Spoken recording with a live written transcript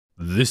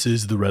This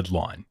is The Red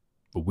Line,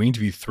 where we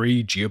interview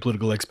three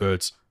geopolitical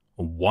experts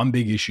on one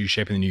big issue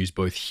shaping the news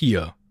both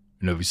here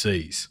and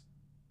overseas.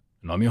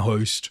 And I'm your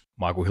host,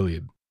 Michael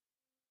Hilliard.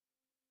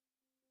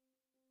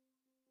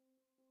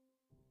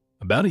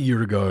 About a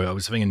year ago, I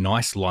was having a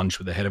nice lunch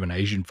with the head of an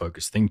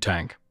Asian-focused think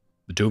tank.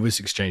 The two of us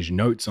exchanged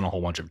notes on a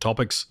whole bunch of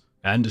topics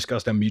and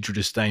discussed our mutual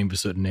disdain for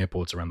certain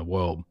airports around the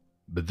world.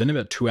 But then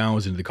about 2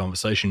 hours into the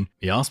conversation,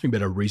 he asked me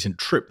about a recent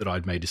trip that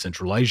I'd made to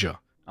Central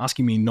Asia,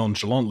 asking me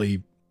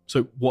nonchalantly,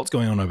 "So what's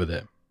going on over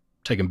there?"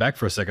 Taken back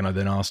for a second, I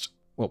then asked,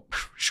 "Well,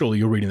 surely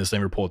you're reading the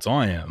same reports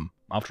I am.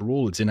 After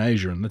all, it's in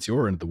Asia and that's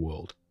your end of the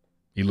world."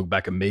 He looked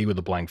back at me with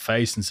a blank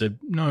face and said,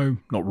 "No,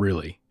 not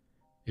really.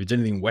 If it's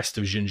anything west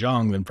of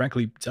Xinjiang, then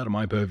frankly, it's out of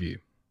my purview."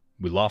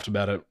 We laughed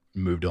about it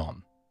and moved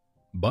on.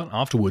 But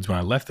afterwards, when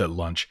I left that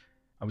lunch,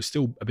 I was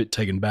still a bit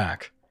taken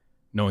back,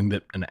 knowing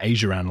that an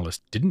Asia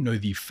analyst didn't know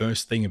the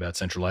first thing about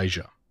Central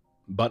Asia.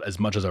 But as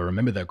much as I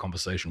remember that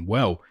conversation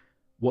well,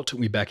 what took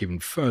me back even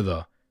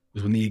further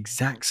was when the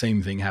exact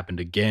same thing happened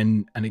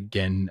again and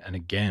again and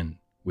again.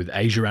 With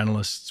Asia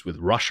analysts, with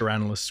Russia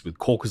analysts, with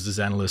Caucasus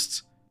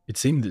analysts, it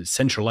seemed that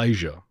Central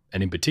Asia,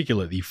 and in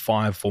particular the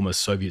 5 former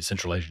Soviet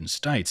Central Asian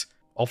states,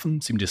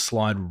 often seemed to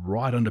slide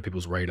right under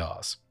people's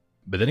radars.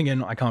 But then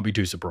again, I can't be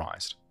too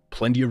surprised.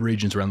 Plenty of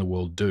regions around the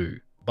world do.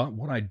 But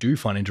what I do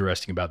find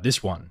interesting about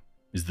this one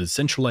is that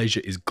Central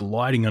Asia is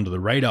gliding under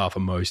the radar for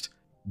most,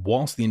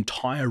 whilst the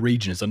entire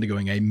region is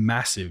undergoing a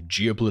massive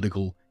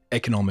geopolitical,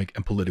 economic,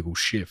 and political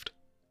shift.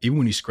 Even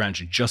when you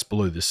scratch just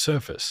below the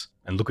surface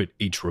and look at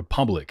each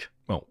republic,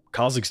 well,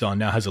 Kazakhstan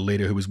now has a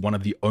leader who was one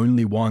of the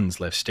only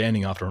ones left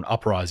standing after an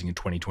uprising in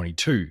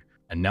 2022,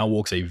 and now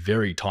walks a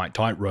very tight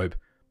tightrope,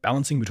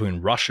 balancing between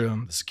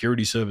Russia, the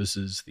security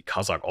services, the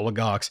Kazakh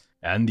oligarchs,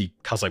 and the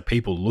Kazakh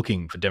people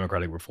looking for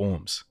democratic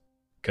reforms.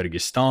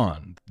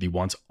 Kyrgyzstan, the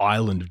once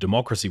island of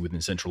democracy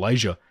within Central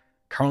Asia,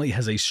 currently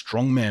has a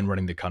strongman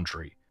running the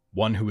country,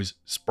 one who has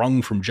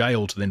sprung from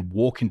jail to then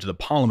walk into the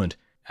parliament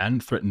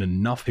and threaten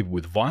enough people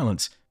with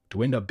violence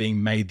to end up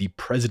being made the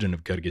president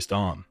of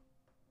Kyrgyzstan.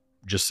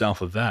 Just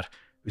south of that,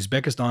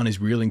 Uzbekistan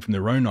is reeling from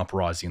their own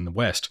uprising in the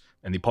west,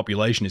 and the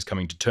population is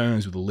coming to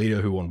terms with a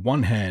leader who, on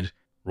one hand,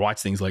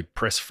 writes things like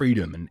press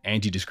freedom and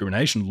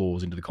anti-discrimination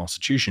laws into the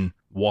constitution,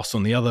 whilst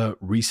on the other,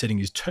 resetting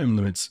his term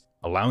limits,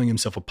 allowing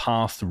himself a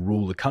path to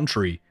rule the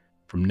country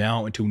from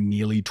now until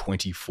nearly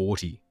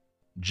 2040.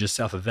 Just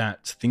south of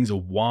that, things are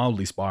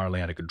wildly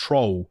spiraling out of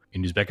control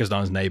in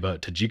Uzbekistan's neighbor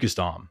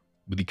Tajikistan,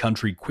 with the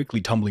country quickly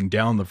tumbling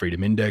down the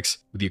freedom index,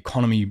 with the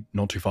economy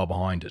not too far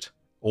behind it.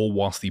 All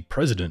whilst the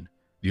president,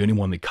 the only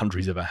one the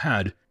country's ever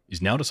had,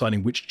 is now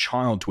deciding which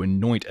child to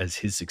anoint as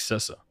his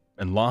successor.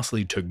 And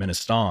lastly,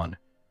 Turkmenistan,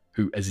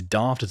 who, as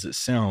daft as it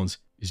sounds,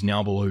 is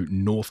now below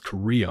North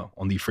Korea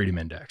on the freedom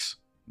index.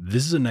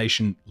 This is a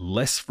nation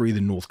less free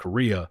than North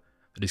Korea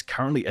that is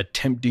currently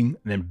attempting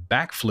and then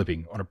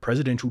backflipping on a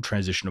presidential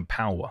transition of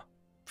power,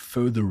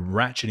 further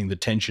ratcheting the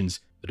tensions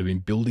that have been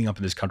building up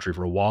in this country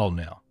for a while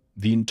now.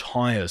 The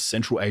entire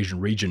Central Asian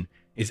region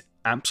is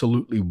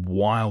absolutely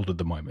wild at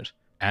the moment,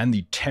 and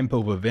the tempo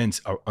of events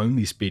are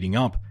only speeding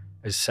up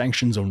as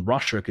sanctions on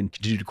Russia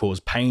continue to cause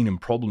pain and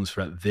problems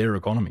throughout their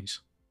economies.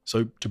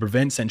 So to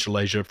prevent Central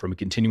Asia from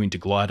continuing to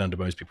glide under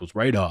most people's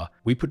radar,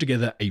 we put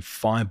together a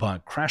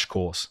 5-part crash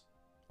course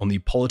on the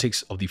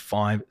politics of the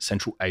 5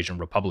 Central Asian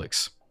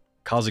republics: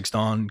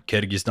 Kazakhstan,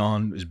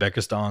 Kyrgyzstan,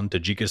 Uzbekistan,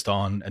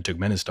 Tajikistan, and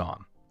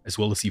Turkmenistan, as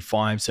well as the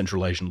 5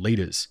 Central Asian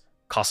leaders: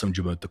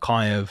 Kassym-Jomart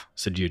Tokayev,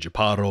 Sadir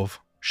Japarov,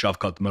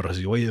 Shavkat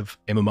Mirziyoyev,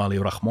 Emomali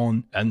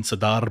Rahmon, and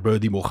Sardar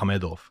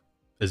Berdimuhamedov.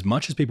 As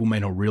much as people may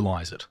not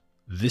realize it,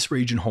 this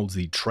region holds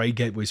the trade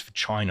gateways for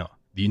China,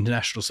 the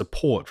international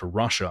support for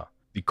Russia,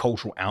 the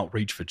cultural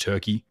outreach for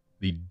Turkey,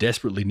 the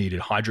desperately needed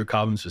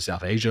hydrocarbons for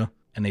South Asia,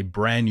 and a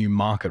brand new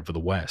market for the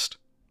West.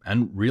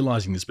 And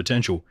realizing this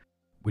potential,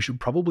 we should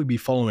probably be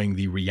following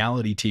the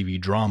reality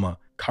TV drama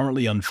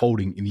currently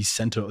unfolding in the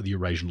center of the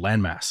Eurasian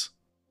landmass.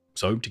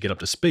 So, to get up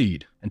to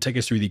speed and take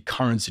us through the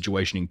current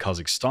situation in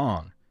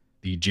Kazakhstan,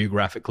 the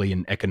geographically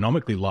and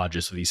economically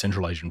largest of the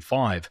Central Asian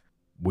 5,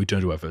 we turn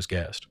to our first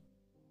guest.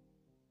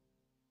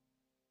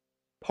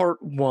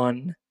 Part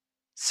 1: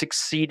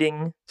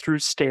 Succeeding Through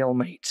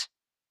Stalemate.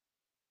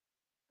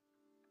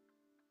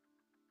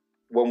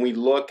 When we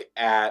look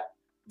at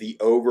the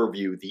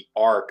overview, the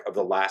arc of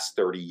the last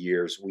 30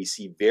 years, we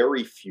see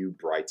very few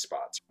bright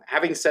spots.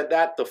 Having said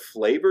that, the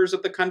flavors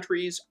of the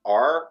countries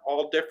are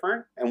all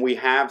different, and we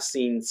have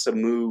seen some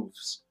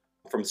moves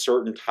from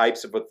certain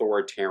types of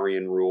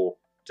authoritarian rule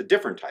to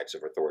different types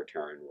of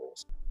authoritarian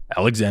rules.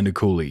 Alexander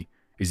Cooley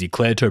is the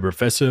Clairteau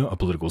Professor of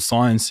Political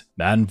Science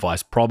and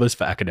Vice Provost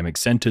for Academic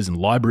Centers and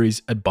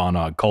Libraries at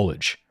Barnard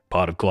College,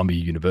 part of Columbia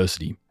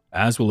University,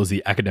 as well as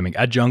the academic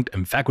adjunct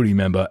and faculty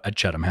member at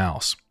Chatham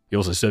House. He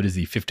also served as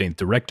the 15th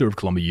Director of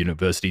Columbia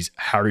University's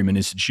Harriman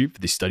Institute for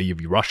the Study of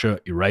Russia,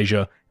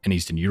 Eurasia, and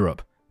Eastern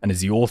Europe, and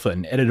is the author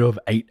and editor of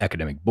 8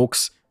 academic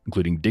books,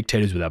 including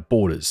Dictators Without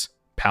Borders,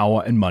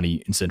 Power and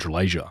Money in Central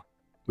Asia,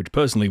 which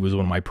personally was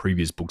one of my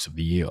previous books of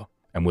the year,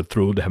 and we're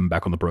thrilled to have him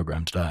back on the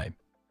program today.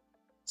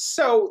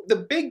 So the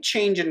big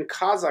change in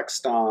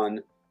Kazakhstan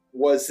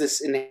was this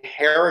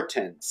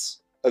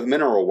inheritance of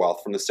mineral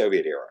wealth from the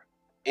Soviet era.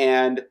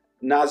 And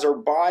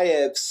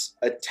Nazarbayev's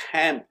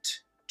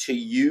attempt to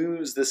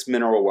use this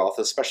mineral wealth,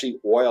 especially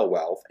oil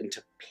wealth, and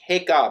to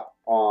pick up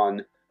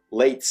on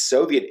late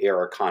Soviet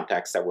era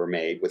contacts that were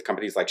made with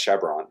companies like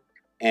Chevron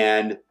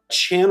and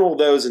channel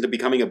those into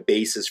becoming a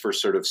basis for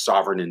sort of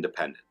sovereign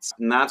independence.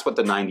 And that's what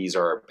the 90s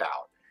are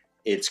about.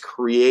 It's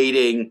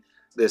creating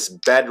this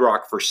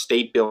bedrock for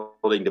state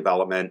building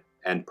development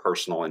and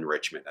personal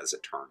enrichment, as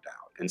it turned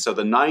out. And so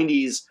the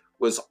 90s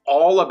was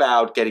all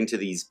about getting to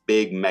these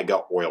big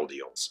mega oil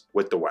deals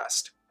with the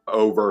West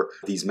over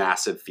these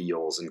massive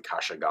fields in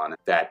Kashagan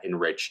that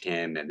enriched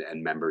him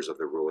and members of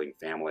the ruling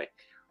family.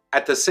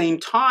 At the same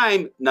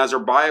time,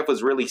 Nazarbayev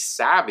was really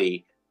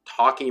savvy,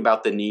 talking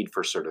about the need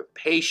for sort of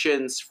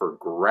patience, for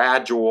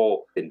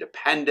gradual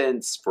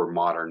independence, for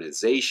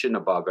modernization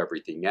above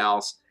everything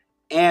else.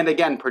 And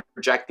again,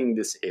 projecting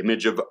this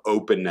image of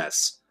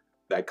openness,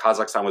 that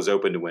Kazakhstan was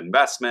open to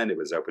investment, it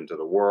was open to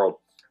the world,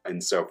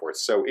 and so forth.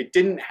 So it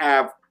didn't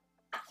have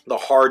the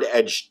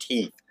hard-edged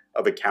teeth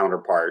of a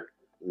counterpart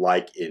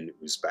like in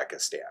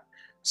Uzbekistan.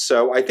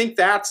 So I think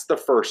that's the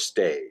first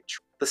stage.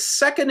 The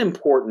second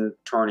important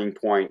turning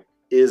point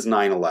is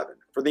 9/11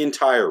 for the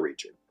entire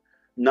region.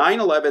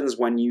 9/11 is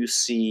when you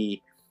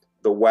see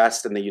the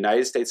West and the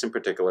United States in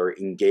particular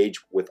engage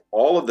with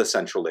all of the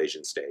Central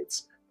Asian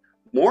states,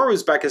 more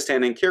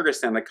Uzbekistan and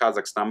Kyrgyzstan than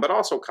Kazakhstan, but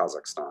also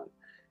Kazakhstan,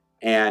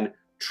 and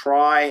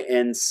try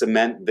and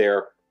cement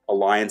their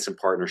alliance and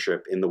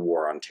partnership in the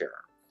war on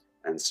terror.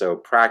 And so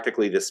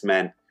practically this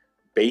meant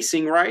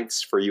basing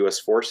rights for U.S.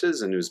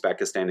 forces in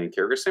Uzbekistan and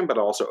Kyrgyzstan, but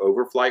also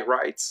overflight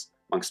rights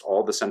amongst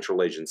all the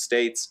Central Asian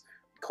states,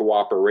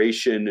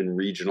 cooperation in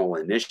regional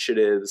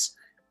initiatives,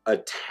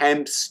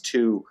 attempts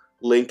to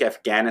link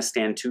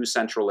Afghanistan to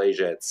Central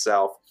Asia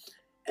itself.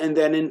 And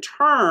then in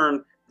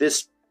turn,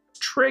 this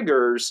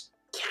triggers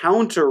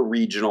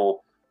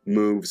counter-regional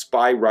moves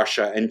by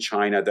Russia and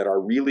China that are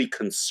really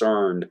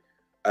concerned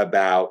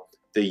about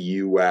the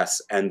US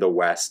and the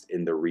West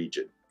in the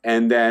region.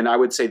 And then I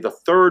would say the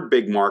third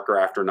big marker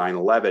after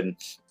 9/11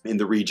 in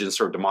the region's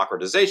sort of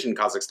democratization,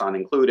 Kazakhstan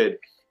included,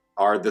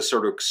 are the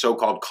sort of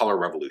so-called color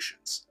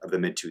revolutions of the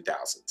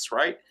mid-2000s,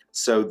 right?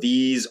 So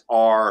these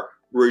are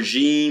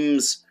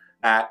regimes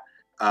that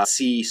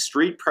see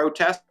street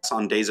protests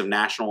on days of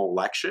national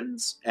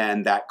elections,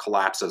 and that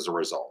collapse as a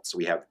result. So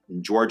we have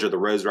in Georgia, the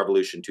Rose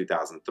Revolution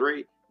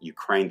 2003,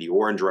 Ukraine, the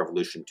Orange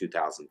Revolution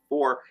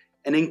 2004,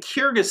 and in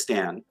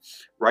Kyrgyzstan,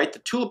 right, the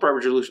Tulip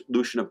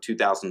Revolution of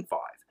 2005.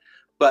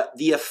 But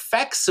the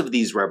effects of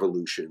these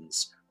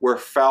revolutions were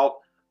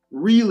felt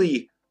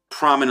really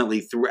prominently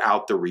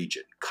throughout the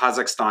region,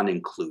 Kazakhstan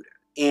included.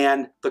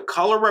 And the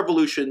color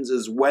revolutions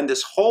is when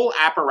this whole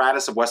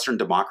apparatus of Western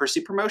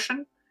democracy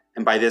promotion,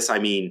 and by this I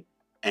mean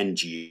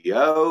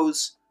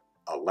NGOs,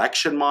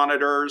 election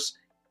monitors,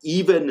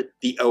 even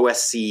the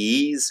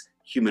OSCE's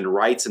human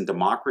rights and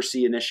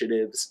democracy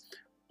initiatives,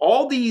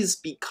 all these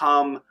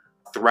become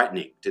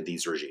threatening to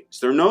these regimes.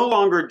 They're no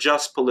longer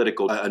just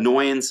political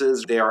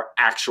annoyances, they are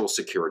actual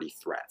security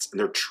threats, and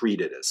they're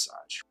treated as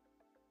such.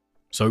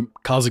 So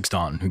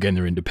Kazakhstan, who gained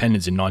their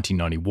independence in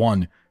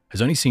 1991, has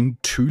only seen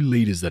two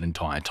leaders that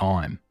entire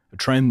time, a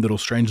trend that'll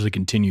strangely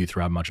continue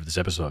throughout much of this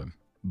episode.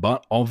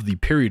 But of the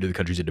period of the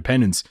country's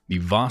independence, the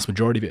vast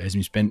majority of it has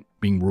been spent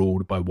being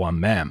ruled by one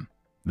man,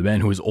 the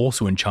man who was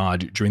also in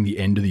charge during the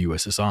end of the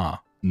USSR,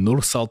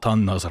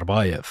 Nursultan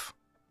Nazarbayev,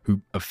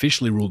 who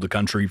officially ruled the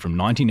country from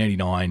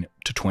 1989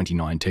 to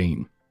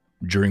 2019,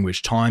 during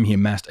which time he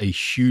amassed a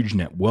huge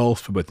net wealth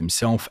for both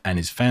himself and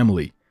his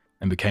family,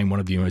 and became one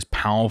of the most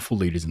powerful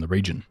leaders in the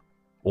region,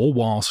 all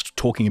whilst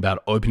talking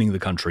about opening the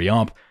country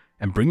up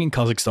and bringing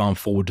Kazakhstan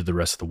forward to the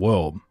rest of the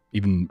world,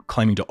 even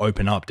claiming to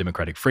open up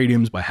democratic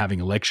freedoms by having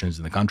elections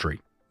in the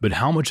country. But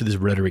how much of this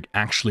rhetoric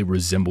actually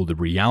resembled the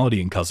reality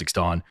in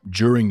Kazakhstan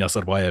during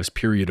Nazarbayev's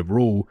period of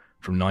rule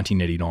from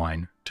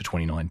 1989 to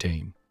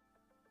 2019?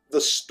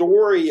 The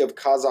story of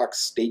Kazakh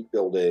state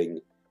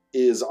building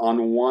is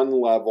on one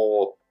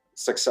level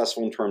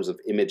successful in terms of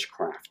image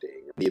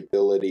crafting, the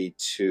ability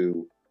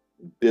to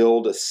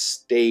build a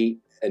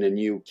state and a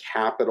new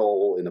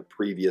capital in a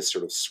previous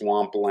sort of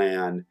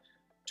swampland,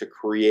 to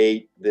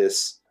create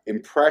this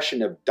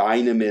impression of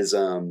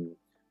dynamism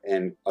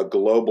and a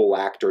global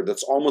actor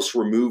that's almost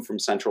removed from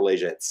Central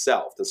Asia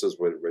itself. This is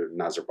where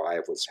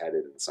Nazarbayev was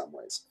headed in some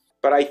ways.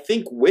 But I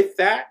think with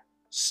that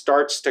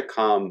starts to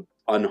come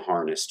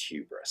unharnessed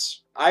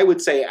hubris. I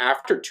would say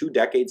after 2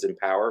 decades in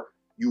power,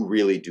 you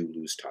really do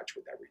lose touch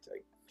with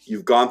everything.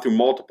 You've gone through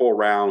multiple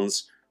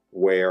rounds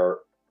where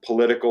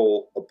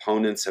political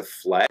opponents have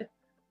fled,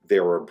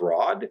 they're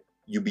abroad.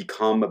 You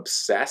become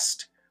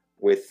obsessed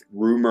with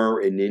rumor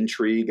and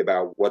intrigue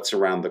about what's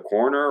around the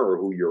corner or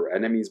who your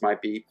enemies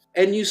might be.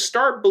 And you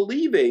start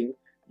believing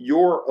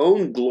your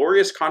own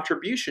glorious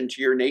contribution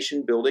to your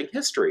nation building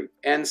history.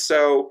 And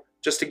so,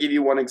 just to give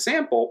you one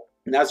example,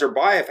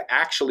 Nazarbayev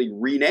actually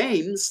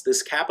renames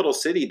this capital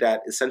city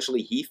that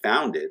essentially he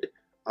founded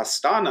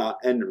Astana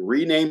and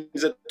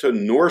renames it to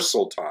Nur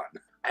Sultan.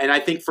 And I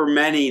think for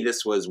many,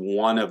 this was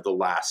one of the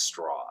last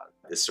straws,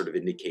 this sort of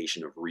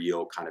indication of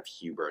real kind of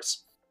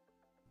hubris.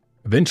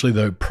 Eventually,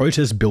 though,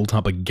 protests built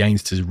up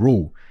against his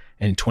rule,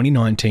 and in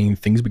 2019,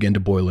 things began to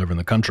boil over in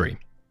the country.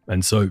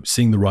 And so,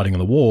 seeing the writing on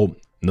the wall,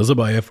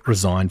 Nazarbayev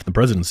resigned from the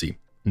presidency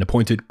and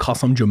appointed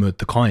Kassym-Jomart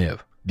Tokayev,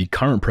 the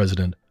current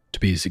president, to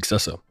be his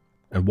successor.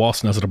 And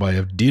whilst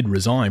Nazarbayev did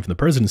resign from the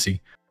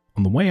presidency,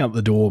 on the way out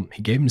the door,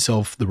 he gave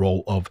himself the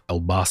role of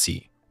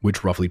Elbasi,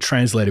 which roughly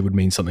translated would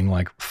mean something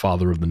like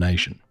father of the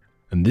nation.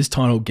 And this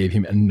title gave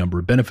him a number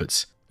of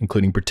benefits,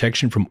 including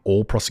protection from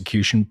all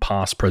prosecution,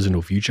 past, present,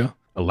 or future,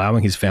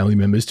 allowing his family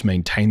members to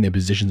maintain their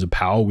positions of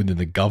power within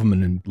the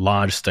government and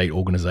large state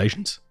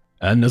organizations.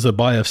 And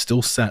Nazarbayev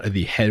still sat at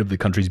the head of the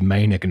country's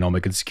main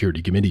economic and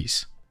security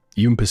committees.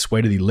 He even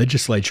persuaded the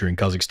legislature in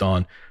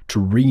Kazakhstan to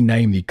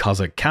rename the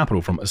Kazakh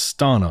capital from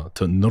Astana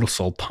to Nur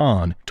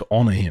Sultan to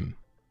honor him,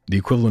 the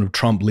equivalent of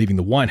Trump leaving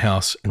the White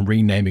House and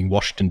renaming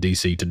Washington,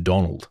 D.C. to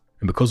Donald.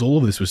 And because all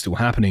of this was still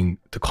happening,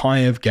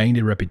 Tokayev gained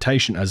a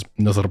reputation as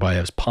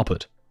Nazarbayev's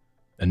puppet.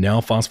 And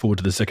now fast forward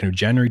to the 2nd of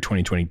January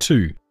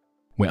 2022,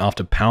 where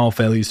after power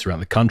failures throughout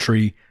the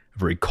country, a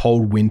very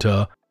cold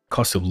winter,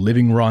 cost of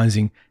living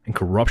rising, and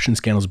corruption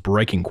scandals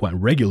breaking quite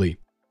regularly,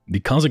 the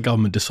Kazakh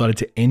government decided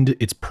to end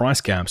its price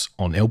caps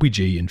on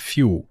LPG and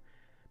fuel,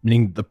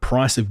 meaning the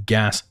price of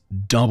gas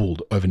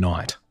doubled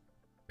overnight,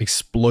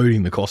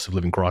 exploding the cost of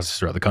living crisis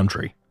throughout the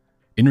country.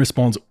 In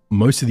response,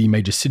 most of the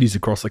major cities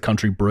across the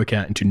country broke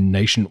out into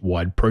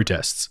nationwide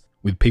protests,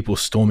 with people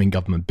storming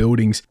government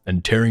buildings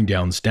and tearing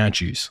down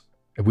statues,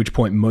 at which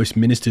point most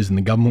ministers in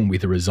the government were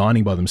either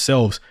resigning by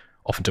themselves,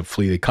 often to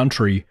flee the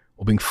country,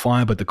 or being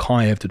fired by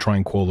Tokayev to try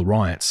and quell the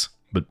riots,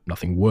 but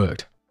nothing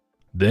worked.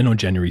 Then on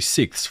January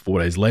 6th, 4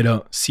 days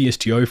later,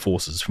 CSTO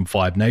forces from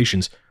 5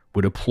 nations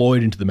were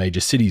deployed into the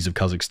major cities of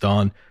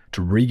Kazakhstan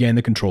to regain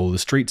the control of the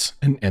streets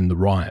and end the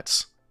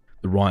riots.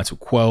 The riots were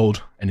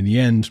quelled, and in the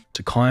end,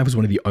 Tokayev was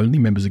one of the only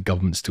members of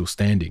government still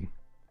standing,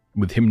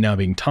 with him now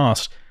being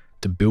tasked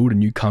to build a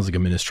new Kazakh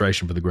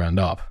administration from the ground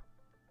up.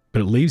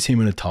 But it leaves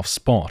him in a tough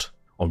spot.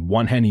 On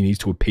one hand, he needs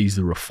to appease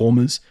the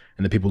reformers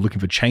and the people looking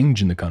for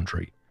change in the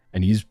country,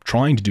 and he's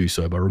trying to do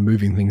so by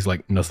removing things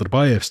like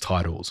Nazarbayev's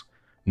titles,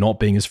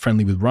 not being as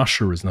friendly with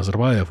Russia as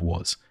Nazarbayev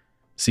was,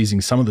 seizing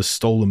some of the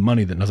stolen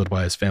money that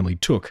Nazarbayev's family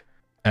took,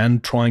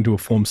 and trying to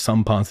reform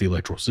some parts of the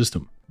electoral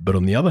system. But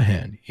on the other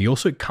hand, he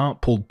also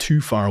can't pull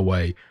too far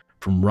away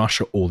from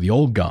Russia or the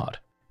old guard,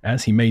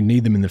 as he may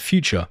need them in the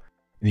future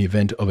in the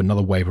event of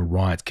another wave of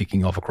riots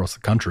kicking off across the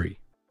country.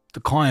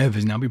 Tokayev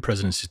has now been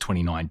president since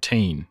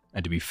 2019,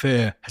 and to be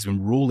fair, has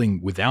been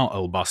ruling without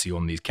Elbasi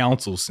on these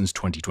councils since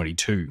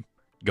 2022,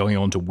 going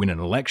on to win an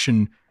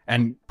election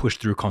and push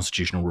through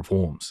constitutional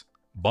reforms.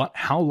 But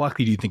how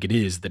likely do you think it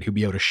is that he'll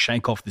be able to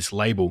shake off this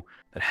label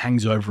that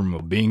hangs over him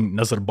of being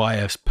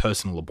Nazarbayev's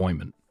personal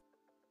appointment?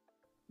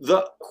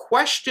 The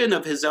question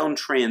of his own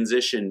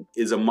transition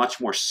is a much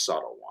more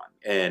subtle one,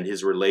 and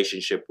his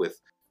relationship with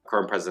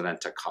current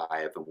President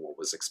Tokayev and what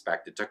was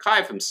expected.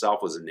 Tokayev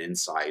himself was an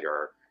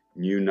insider,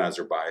 knew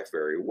Nazarbayev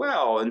very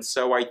well, and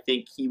so I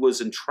think he was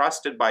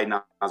entrusted by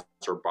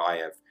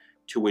Nazarbayev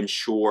to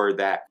ensure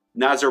that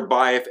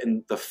Nazarbayev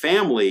and the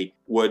family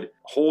would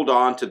hold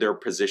on to their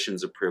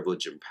positions of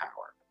privilege and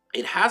power.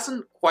 It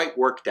hasn't quite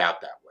worked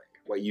out that way.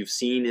 What you've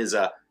seen is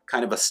a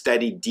kind of a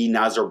steady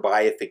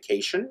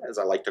de-Nazarbayefication, as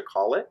I like to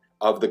call it,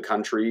 of the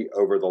country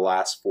over the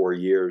last 4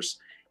 years,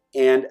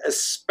 and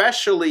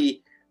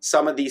especially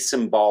some of these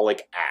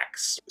symbolic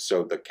acts.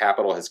 So the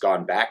capital has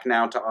gone back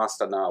now to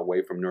Astana,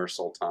 away from Nur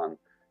Sultan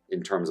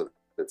in terms of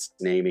its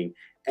naming,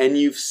 and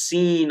you've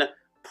seen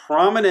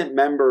prominent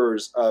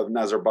members of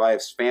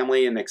Nazarbayev's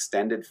family and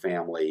extended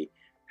family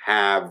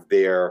have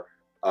their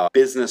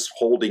business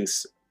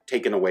holdings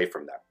taken away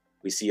from them.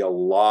 We see a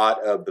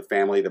lot of the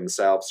family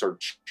themselves are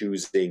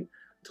choosing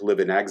to live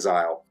in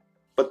exile.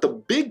 But the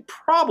big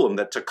problem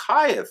that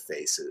Tokayev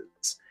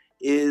faces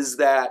is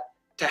that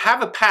to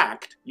have a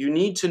pact, you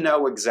need to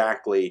know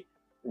exactly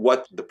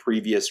what the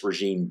previous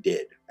regime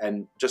did.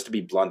 And just to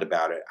be blunt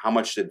about it, how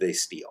much did they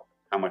steal?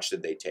 How much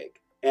did they take?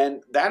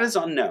 And that is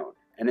unknown.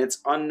 And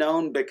it's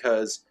unknown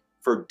because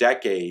for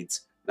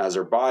decades,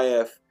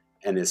 Nazarbayev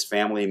and his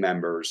family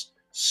members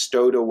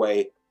stowed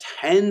away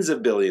tens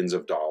of billions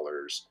of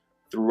dollars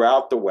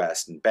throughout the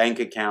West in bank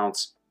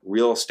accounts,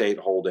 real estate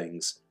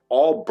holdings,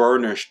 all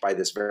burnished by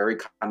this very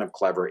kind of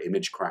clever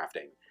image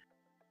crafting.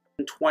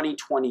 In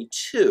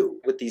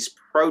 2022, with these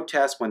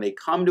protests, when they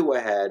come to a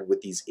head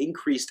with these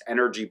increased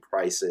energy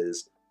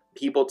prices,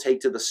 people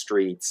take to the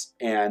streets,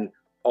 and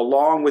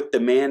along with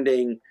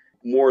demanding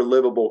more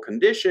livable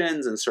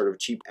conditions and sort of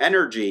cheap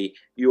energy,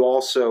 you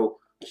also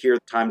hear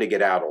time to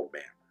get out, old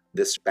man.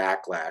 This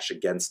backlash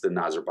against the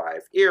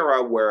Nazarbayev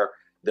era where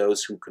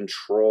those who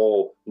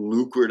control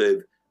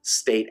lucrative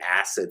state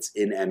assets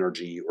in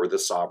energy or the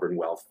sovereign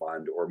wealth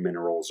fund or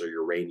minerals or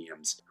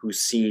uraniums who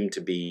seem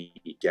to be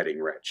getting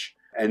rich.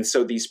 And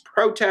so these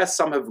protests,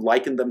 some have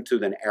likened them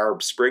to an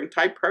Arab Spring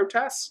type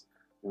protests.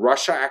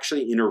 Russia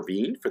actually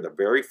intervened for the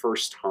very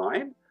first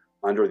time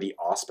under the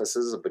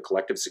auspices of the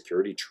Collective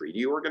Security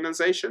Treaty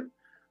Organization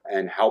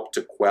and helped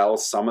to quell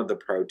some of the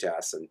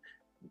protests and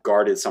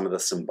guarded some of the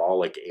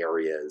symbolic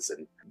areas.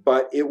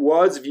 But it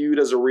was viewed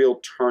as a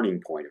real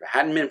turning point. If it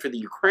hadn't been for the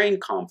Ukraine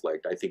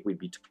conflict, I think we'd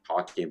be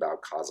talking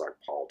about Kazakh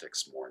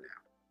politics more now.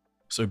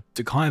 So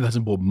Tokayev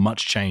hasn't brought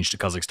much change to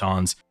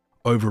Kazakhstan's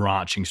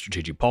overarching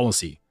strategic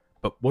policy.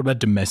 But what about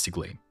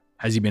domestically?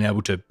 Has he been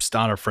able to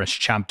start a fresh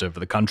chapter for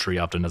the country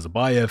after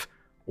Nazarbayev,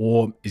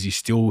 or is he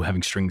still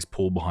having strings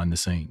pulled behind the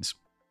scenes?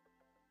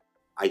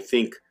 I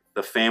think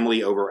the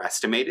family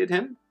overestimated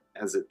him,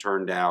 as it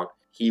turned out.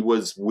 He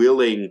was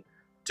willing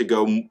to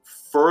go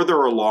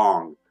further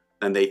along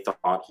than they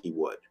thought he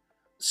would.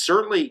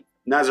 Certainly,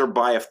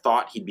 Nazarbayev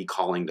thought he'd be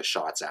calling the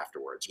shots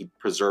afterwards. He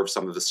preserved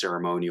some of the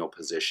ceremonial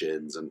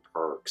positions and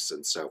perks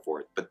and so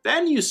forth. But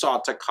then you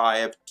saw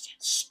Tokayev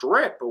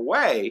strip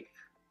away,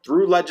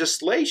 through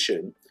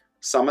legislation,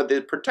 some of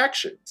the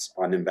protections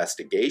on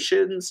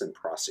investigations and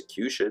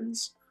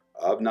prosecutions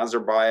of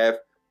Nazarbayev,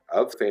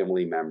 of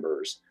family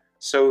members.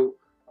 So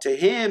to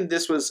him,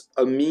 this was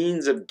a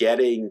means of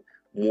getting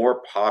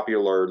more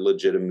popular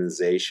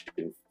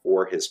legitimization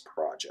for his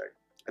project.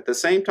 At the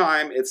same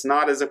time, it's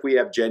not as if we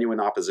have genuine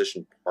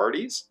opposition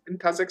parties in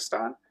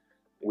Kazakhstan.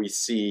 We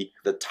see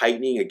the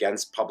tightening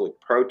against public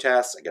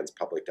protests, against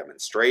public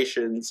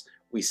demonstrations.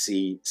 We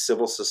see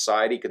civil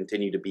society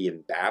continue to be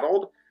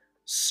embattled.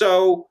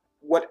 So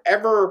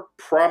whatever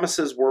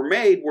promises were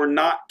made were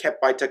not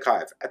kept by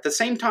Tokayev. At the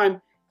same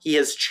time, he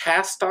has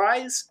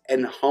chastised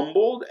and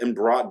humbled and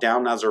brought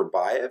down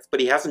Nazarbayev, but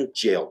he hasn't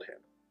jailed him.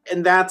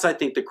 And that's, I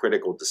think, the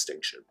critical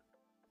distinction.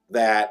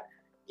 That,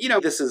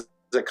 this is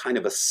a kind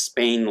of a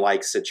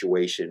Spain-like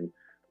situation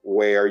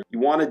where you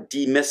want to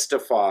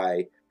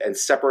demystify and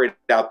separate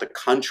out the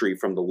country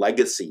from the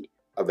legacy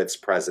of its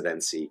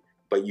presidency,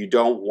 but you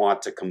don't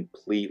want to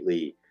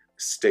completely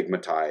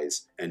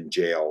stigmatize and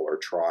jail or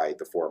try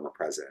the former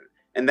president.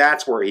 And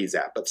that's where he's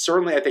at. But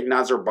certainly I think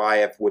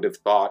Nazarbayev would have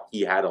thought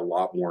he had a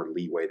lot more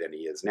leeway than he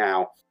is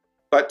now.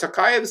 But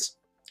Tokayev's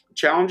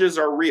challenges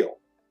are real.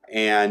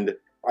 And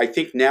I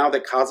think now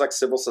that Kazakh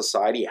civil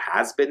society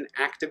has been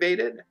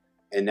activated,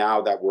 and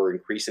now that we're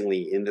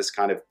increasingly in this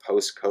kind of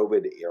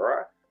post-COVID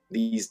era,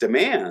 these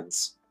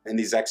demands and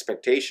these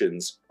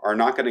expectations are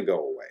not going to go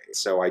away.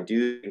 So I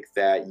do think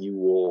that you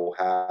will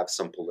have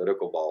some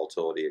political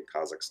volatility in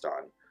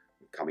Kazakhstan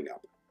coming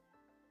up.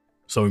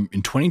 So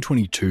in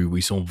 2022,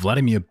 we saw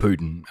Vladimir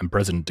Putin and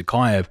President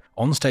Tokayev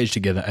on stage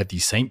together at the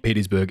St.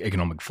 Petersburg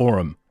Economic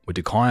Forum, where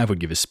Tokayev would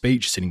give a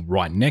speech sitting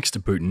right next to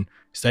Putin,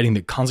 stating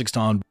that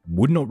Kazakhstan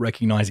would not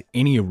recognize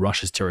any of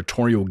Russia's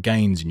territorial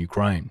gains in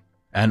Ukraine,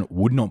 and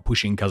would not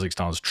push in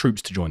Kazakhstan's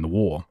troops to join the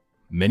war.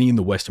 Many in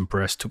the Western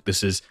press took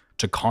this as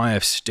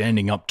Tokayev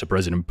standing up to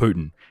President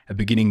Putin and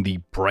beginning the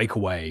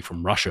breakaway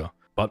from Russia,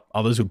 but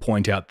others would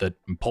point out that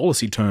in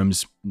policy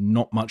terms,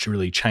 not much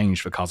really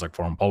changed for Kazakh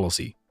foreign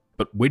policy.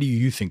 But where do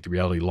you think the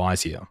reality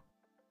lies here?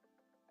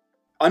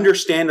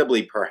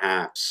 Understandably,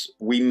 perhaps,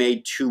 we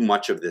made too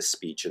much of this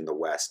speech in the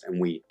West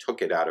and we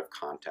took it out of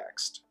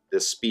context.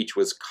 This speech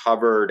was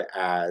covered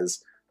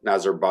as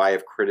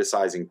Nazarbayev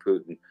criticizing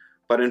Putin,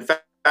 but in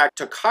fact,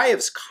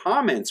 Tokayev's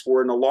comments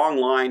were in a long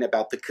line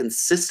about the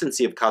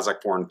consistency of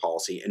Kazakh foreign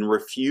policy and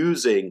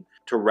refusing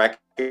to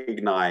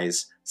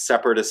recognize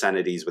separatist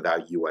entities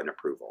without UN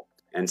approval.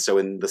 And so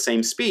in the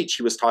same speech,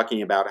 he was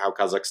talking about how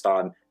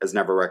Kazakhstan has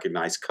never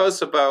recognized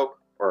Kosovo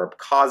or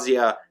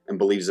Abkhazia and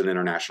believes in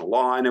international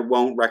law, and it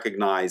won't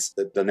recognize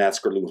the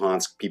Donetsk or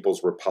Luhansk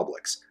People's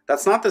Republics.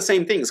 That's not the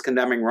same thing as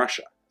condemning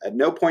Russia. At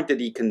no point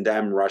did he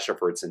condemn Russia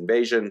for its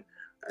invasion.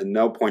 At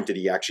no point did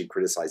he actually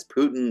criticize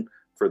Putin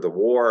for the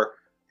war.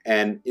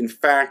 And in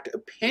fact,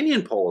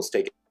 opinion polls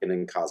taken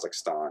in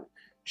Kazakhstan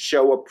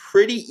show a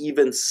pretty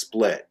even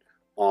split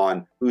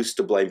on who's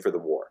to blame for the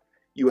war.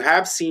 You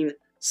have seen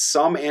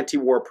some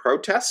anti-war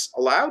protests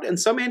allowed and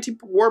some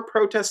anti-war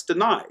protests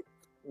denied.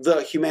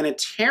 The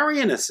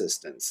humanitarian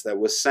assistance that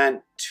was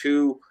sent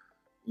to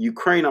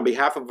Ukraine on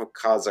behalf of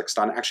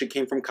Kazakhstan actually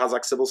came from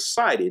Kazakh civil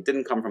society. It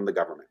didn't come from the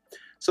government.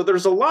 So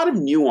there's a lot of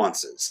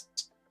nuances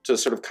to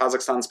sort of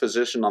Kazakhstan's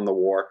position on the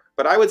war,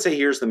 but I would say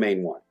here's the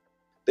main one.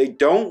 They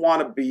don't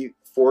want to be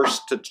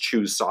forced to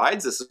choose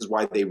sides. This is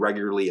why they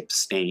regularly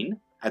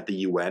abstain at the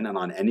UN and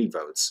on any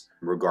votes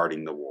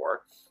regarding the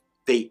war.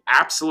 They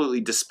absolutely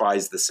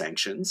despise the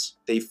sanctions.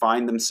 They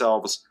find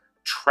themselves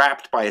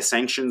trapped by a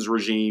sanctions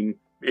regime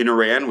in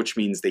Iran, which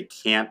means they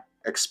can't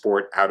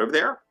export out of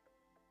there,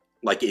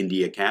 like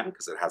India can,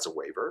 because it has a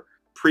waiver.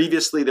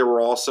 Previously, there were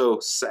also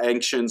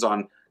sanctions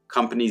on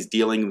companies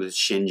dealing with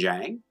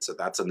Xinjiang. So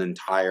that's an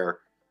entire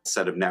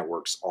set of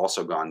networks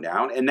also gone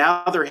down. And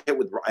now they're hit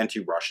with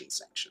anti-Russian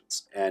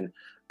sanctions. And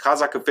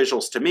Kazakh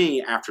officials, to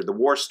me, after the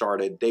war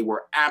started, they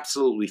were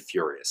absolutely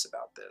furious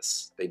about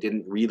this. They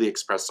didn't really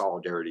express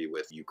solidarity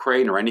with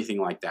Ukraine or anything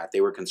like that.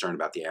 They were concerned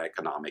about the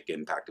economic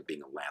impact of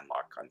being a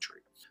landlocked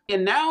country.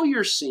 And now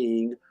you're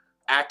seeing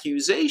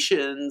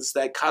accusations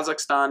that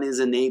Kazakhstan is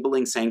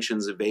enabling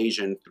sanctions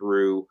evasion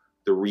through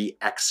the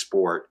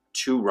re-export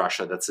to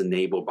Russia that's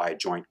enabled by a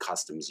joint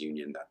customs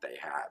union that they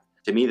have.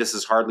 To me, this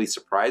is hardly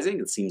surprising.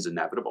 It seems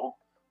inevitable.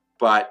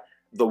 But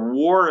the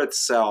war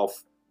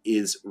itself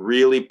is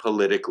really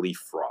politically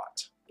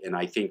fraught. And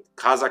I think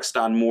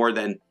Kazakhstan, more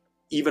than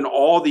even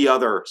all the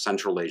other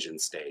Central Asian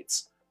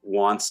states,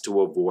 wants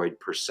to avoid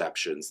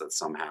perceptions that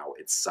somehow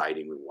it's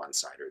siding with one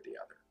side or the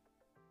other.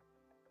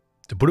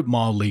 To put it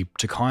mildly,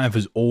 Tokayev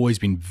has always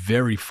been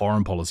very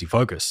foreign policy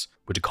focused,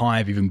 with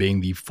Tokayev even being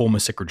the former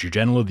Secretary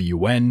General of the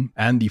UN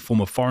and the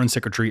former Foreign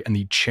Secretary and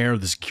the Chair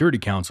of the Security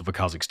Council for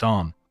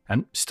Kazakhstan,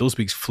 and still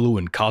speaks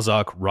fluent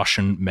Kazakh,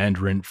 Russian,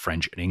 Mandarin,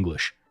 French, and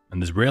English.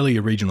 And there's rarely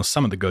a regional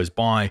summit that goes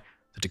by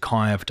that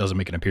Tokayev doesn't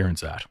make an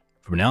appearance at.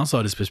 From an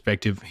outsider's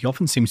perspective, he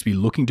often seems to be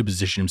looking to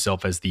position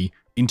himself as the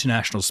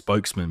international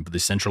spokesman for the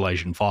Central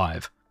Asian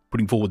Five,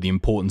 putting forward the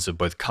importance of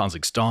both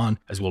Kazakhstan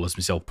as well as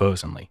himself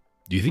personally.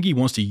 Do you think he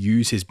wants to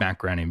use his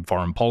background in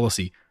foreign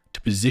policy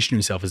to position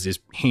himself as this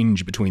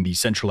hinge between the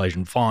Central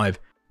Asian Five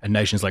and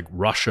nations like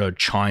Russia,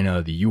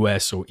 China, the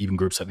US, or even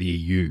groups like the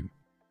EU?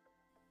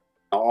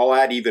 I'll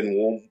add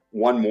even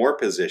one more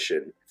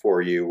position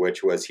for you,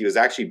 which was he was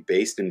actually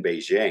based in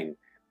Beijing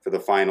for the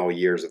final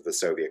years of the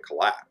Soviet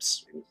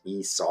collapse. And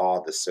he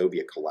saw the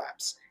Soviet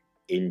collapse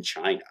in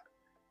China.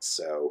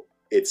 So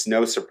it's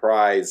no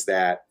surprise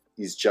that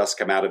he's just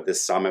come out of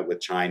this summit with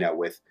China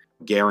with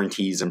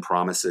guarantees and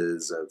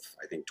promises of,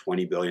 I think,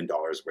 $20 billion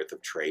worth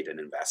of trade and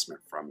investment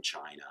from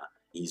China.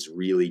 He's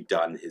really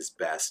done his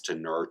best to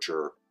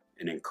nurture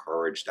and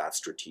encourage that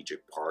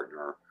strategic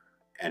partner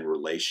and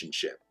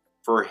relationship.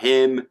 For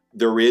him,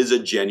 there is a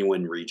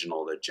genuine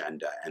regional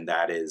agenda, and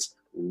that is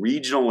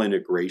regional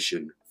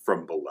integration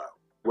from below.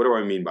 What do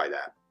I mean by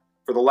that?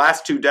 For the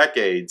last 2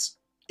 decades,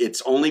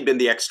 it's only been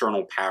the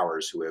external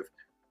powers who have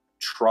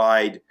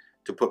tried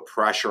to put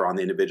pressure on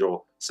the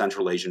individual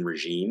Central Asian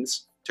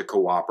regimes to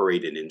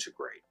cooperate and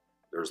integrate.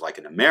 There's like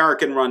an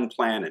American-run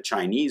plan, a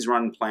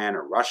Chinese-run plan,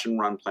 a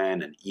Russian-run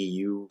plan, an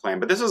EU plan,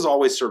 but this is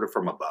always sort of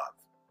from above.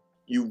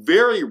 You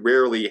very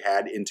rarely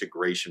had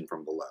integration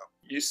from below.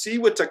 You see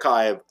with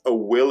Tokayev a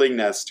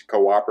willingness to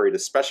cooperate,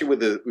 especially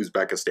with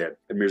Uzbekistan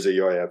and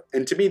Mirziyoyev,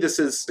 and to me this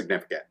is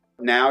significant.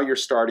 Now you're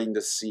starting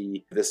to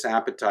see this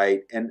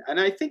appetite and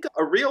I think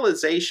a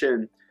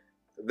realization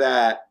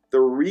that the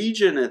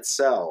region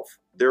itself,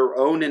 their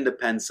own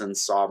independence and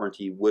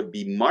sovereignty would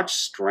be much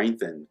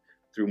strengthened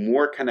through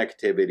more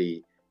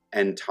connectivity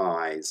and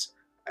ties,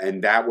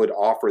 and that would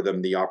offer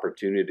them the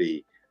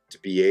opportunity to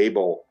be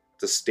able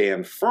to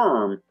stand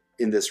firm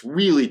in this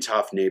really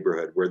tough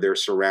neighborhood where they're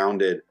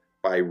surrounded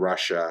by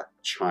Russia,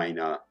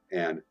 China,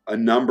 and a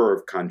number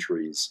of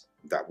countries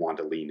that want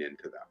to lean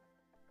into them.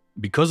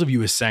 Because of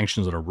US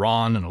sanctions on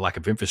Iran and a lack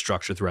of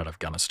infrastructure throughout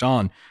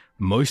Afghanistan,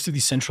 most of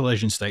these Central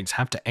Asian states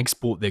have to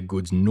export their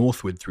goods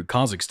northward through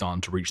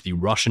Kazakhstan to reach the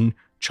Russian,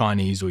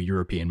 Chinese, or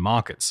European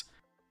markets.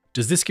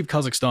 Does this give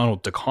Kazakhstan or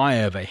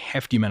Tokayev a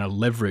hefty amount of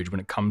leverage when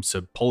it comes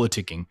to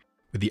politicking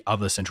with the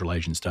other Central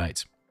Asian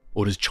states?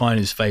 Or does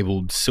China's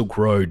fabled Silk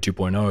Road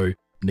 2.0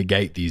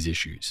 negate these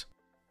issues?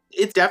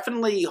 It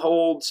definitely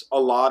holds a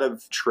lot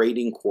of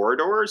trading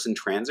corridors and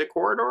transit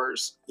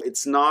corridors.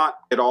 It's not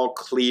at all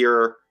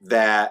clear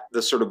that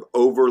the sort of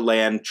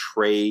overland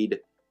trade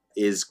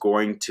is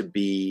going to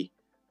be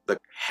the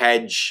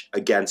hedge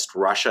against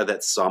Russia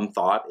that some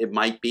thought it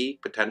might be,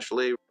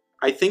 potentially.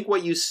 I think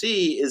what you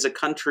see is a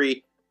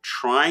country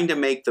trying to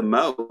make the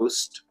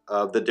most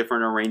of the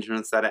different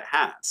arrangements that it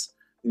has.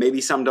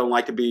 Maybe some don't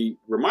like to be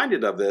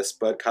reminded of this,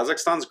 but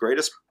Kazakhstan's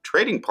greatest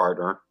trading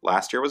partner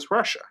last year was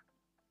Russia.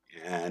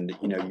 And,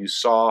 you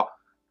saw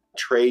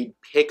trade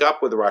pick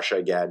up with Russia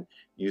again.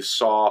 You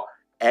saw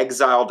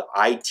exiled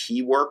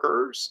IT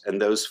workers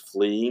and those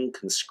fleeing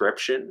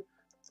conscription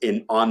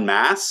en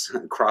masse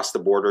across the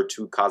border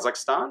to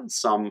Kazakhstan.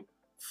 Some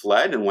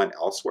fled and went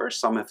elsewhere.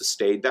 Some have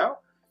stayed, though.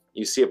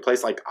 You see a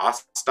place like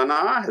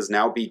Astana has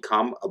now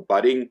become a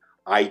budding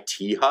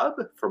IT hub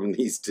from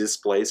these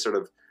displaced sort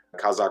of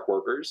Kazakh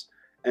workers.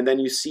 And then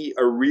you see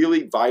a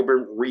really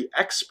vibrant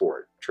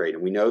re-export trade.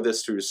 And we know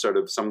this through sort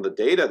of some of the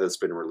data that's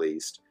been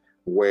released,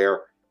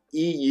 where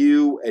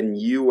EU and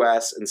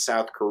US and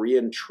South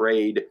Korean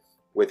trade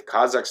with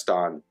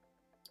Kazakhstan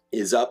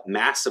is up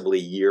massively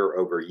year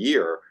over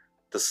year.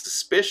 The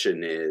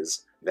suspicion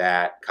is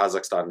that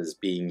Kazakhstan is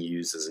being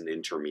used as an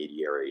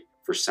intermediary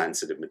for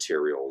sensitive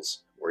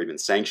materials or even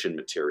sanctioned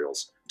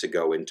materials to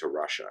go into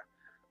Russia.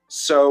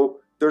 So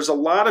there's a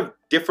lot of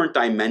different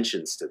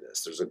dimensions to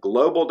this. There's a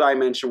global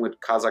dimension which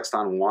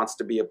Kazakhstan wants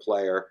to be a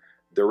player.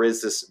 There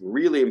is this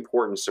really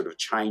important sort of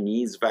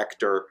Chinese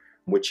vector,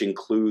 which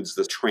includes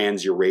the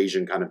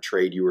trans-Eurasian kind of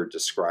trade you were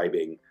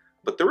describing.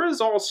 But there is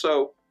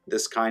also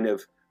this kind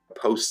of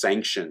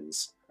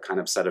post-sanctions kind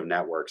of set of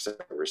networks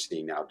that we're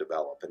seeing now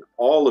develop. And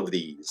all of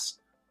these,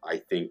 I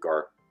think,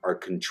 are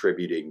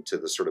contributing to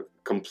the sort of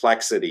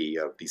complexity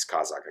of these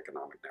Kazakh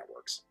economic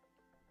networks.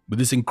 With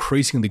this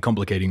increasingly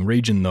complicating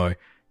region, though,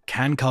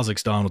 can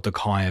Kazakhstan or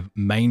Tokayev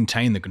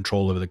maintain the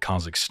control over the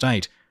Kazakh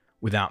state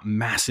without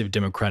massive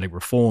democratic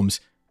reforms,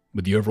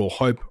 with the overall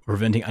hope of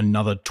preventing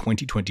another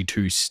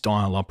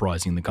 2022-style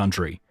uprising in the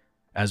country,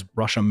 as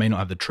Russia may not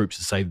have the troops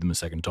to save them a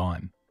second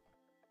time?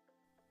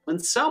 In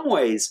some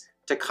ways,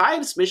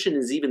 Tokayev's mission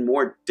is even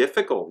more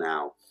difficult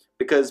now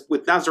because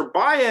with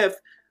Nazarbayev,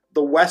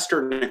 the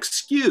Western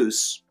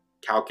excuse,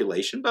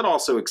 calculation, but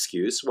also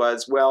excuse,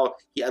 was, well,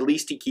 at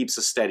least he keeps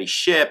a steady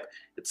ship.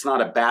 It's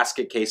not a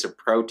basket case of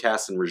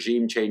protests and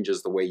regime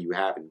changes the way you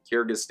have in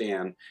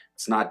Kyrgyzstan.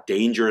 It's not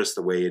dangerous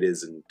the way it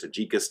is in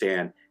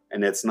Tajikistan.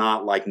 And it's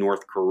not like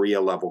North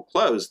Korea level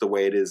closed the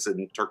way it is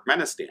in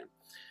Turkmenistan.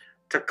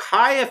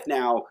 Tokayev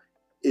now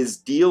is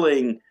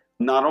dealing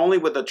not only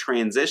with a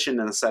transition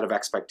and a set of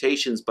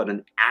expectations, but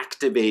an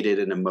activated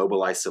and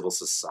immobilized civil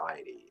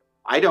society.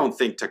 I don't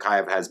think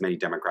Tokayev has many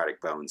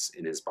democratic bones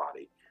in his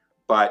body,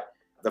 but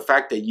the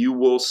fact that you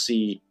will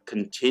see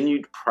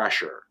continued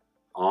pressure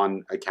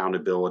on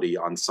accountability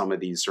on some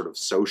of these sort of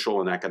social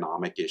and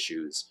economic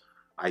issues,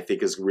 I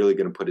think is really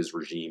going to put his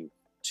regime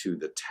to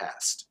the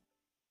test.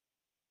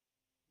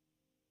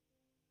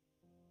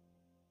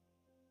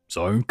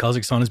 So,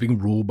 Kazakhstan is being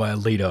ruled by a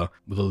leader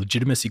with a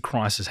legitimacy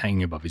crisis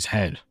hanging above his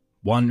head.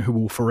 One who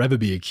will forever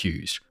be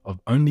accused of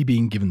only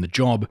being given the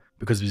job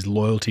because of his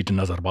loyalty to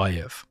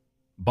Nazarbayev.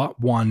 But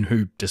one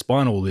who,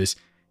 despite all this,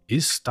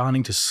 is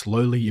starting to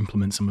slowly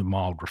implement some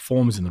mild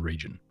reforms in the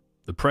region.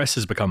 The press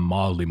has become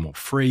mildly more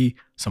free,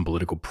 some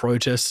political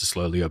protests are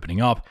slowly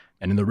opening up,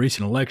 and in the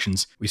recent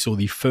elections, we saw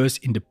the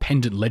first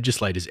independent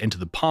legislators enter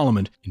the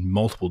parliament in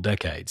multiple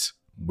decades.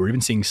 We're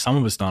even seeing some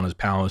of Astana's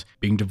powers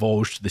being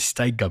divulged to the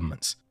state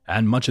governments,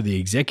 and much of the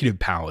executive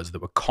powers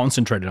that were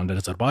concentrated under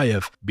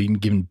Nazarbayev being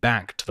given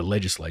back to the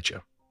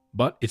legislature.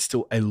 But it's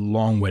still a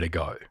long way to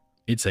go.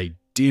 It's a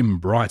dim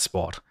bright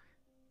spot,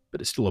 but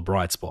it's still a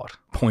bright spot,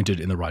 pointed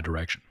in the right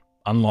direction.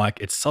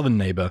 Unlike its southern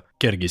neighbour,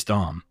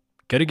 Kyrgyzstan.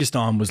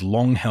 Kyrgyzstan was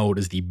long held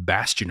as the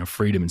bastion of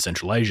freedom in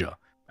Central Asia,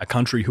 a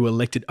country who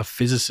elected a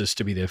physicist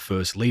to be their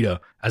first leader,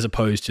 as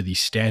opposed to the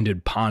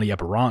standard party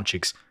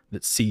apparatchiks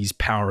that seized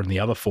power in the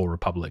other four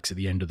republics at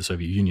the end of the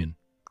Soviet Union.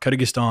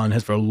 Kyrgyzstan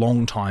has for a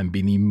long time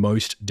been the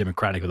most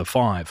democratic of the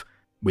five,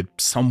 with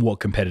somewhat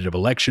competitive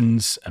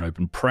elections, an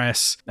open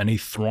press, and a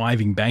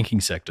thriving banking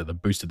sector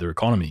that boosted their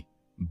economy.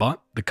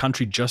 But the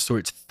country just saw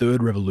its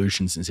third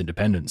revolution since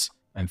independence,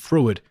 and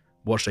through it,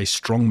 watched a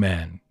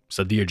strongman,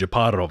 Sadir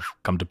Japarov,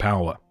 come to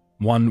power,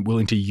 one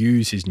willing to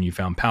use his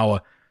newfound power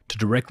to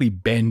directly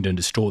bend and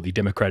distort the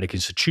democratic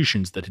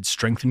institutions that had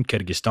strengthened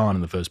Kyrgyzstan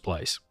in the first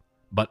place.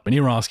 But many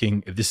are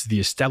asking if this is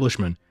the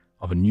establishment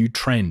of a new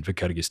trend for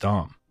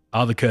Kyrgyzstan.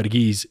 Are the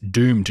Kyrgyz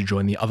doomed to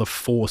join the other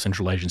four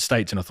Central Asian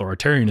states in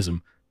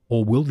authoritarianism,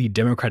 or will the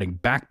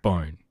democratic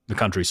backbone the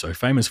country is so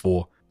famous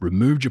for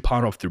remove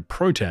Japarov through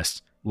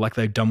protests like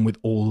they've done with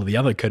all of the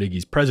other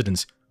Kyrgyz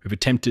presidents who've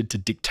attempted to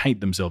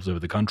dictate themselves over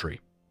the country?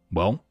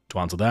 Well, to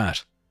answer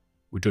that,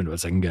 we turn to our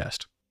second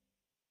guest.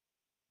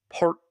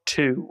 Part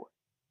 2.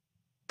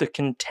 The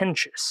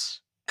contentious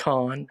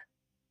Khan.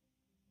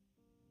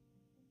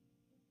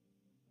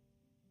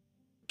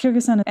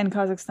 Kyrgyzstan and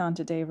Kazakhstan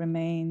today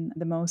remain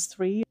the most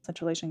free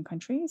Central Asian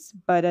countries,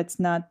 but it's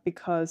not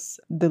because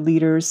the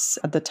leaders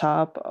at the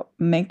top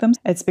make them.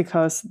 It's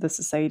because the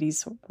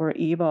societies were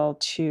able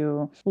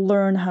to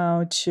learn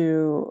how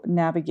to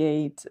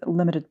navigate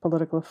limited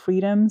political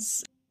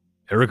freedoms.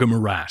 Erika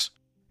Murat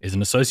is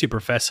an associate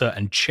professor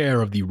and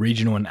chair of the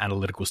Regional and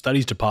Analytical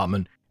Studies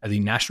Department at the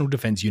National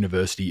Defense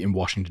University in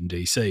Washington,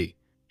 D.C.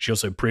 She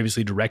also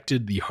previously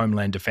directed the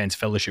Homeland Defense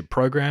Fellowship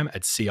Program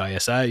at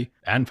CISA,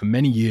 and for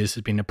many years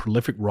has been a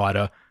prolific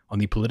writer on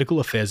the political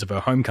affairs of her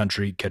home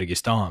country,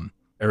 Kyrgyzstan.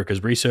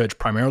 Erika's research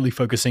primarily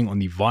focusing on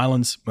the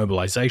violence,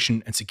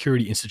 mobilization, and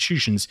security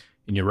institutions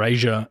in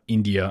Eurasia,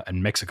 India,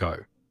 and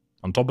Mexico.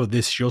 On top of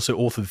this, she also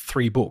authored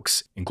 3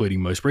 books,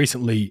 including most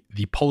recently,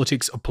 The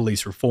Politics of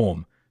Police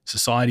Reform,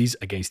 Societies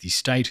Against the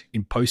State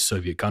in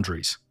Post-Soviet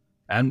Countries.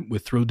 And we're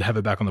thrilled to have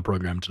her back on the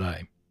program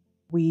today.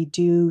 We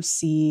do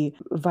see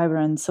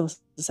vibrant civil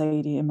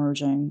society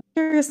emerging.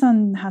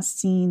 Kyrgyzstan has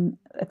seen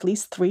at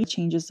least 3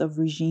 changes of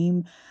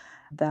regime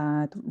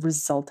that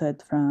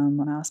resulted from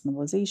mass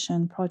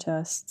mobilization,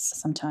 protests,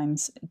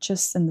 sometimes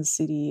just in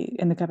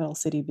the capital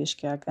city,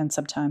 Bishkek, and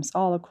sometimes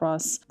all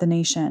across the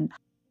nation.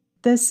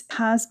 This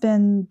has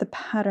been the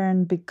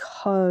pattern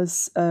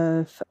because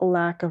of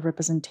lack of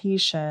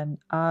representation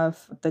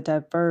of the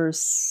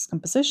diverse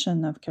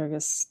composition of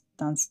Kyrgyzstan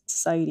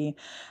society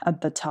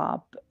at the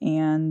top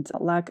and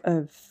lack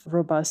of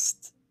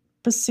robust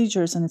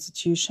procedures and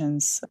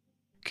institutions.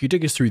 Can you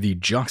take us through the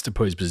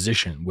juxtaposed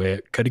position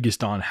where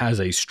Kyrgyzstan has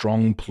a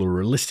strong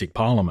pluralistic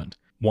parliament,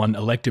 one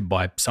elected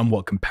by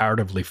somewhat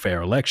comparatively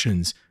fair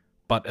elections,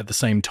 but at the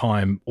same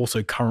time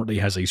also currently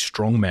has a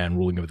strongman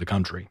ruling over the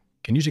country?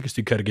 Can you take us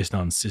through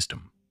Kyrgyzstan's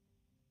system?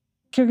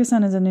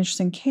 Kyrgyzstan is an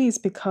interesting case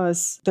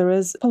because there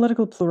is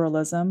political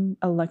pluralism.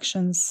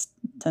 Elections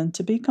tend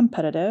to be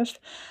competitive,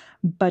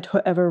 but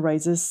whoever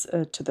rises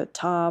to the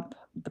top,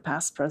 the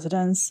past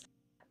presidents,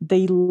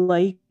 they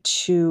like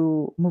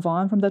to move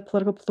on from that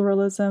political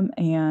pluralism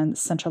and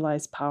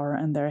centralize power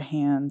in their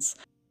hands.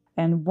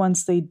 And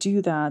once they do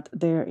that,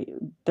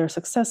 they're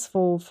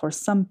successful for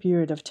some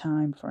period of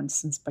time. For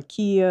instance,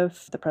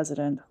 Bakiyev, the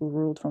president who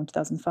ruled from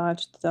 2005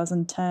 to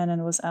 2010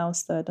 and was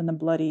ousted in a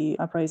bloody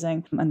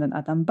uprising, and then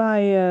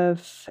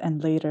Atambayev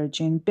and later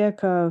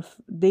Jeenbekov,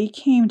 they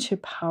came to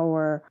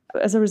power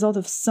as a result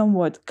of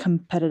somewhat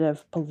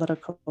competitive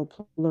political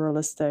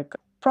pluralistic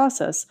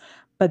process,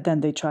 but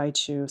then they tried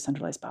to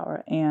centralize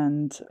power.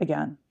 And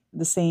again,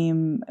 the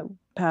same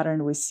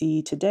pattern we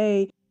see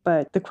today.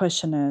 But the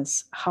question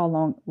is, how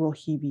long will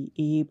he be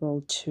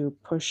able to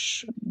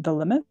push the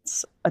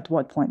limits? At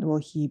what point will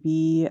he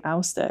be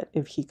ousted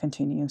if he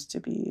continues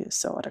to be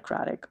so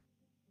autocratic?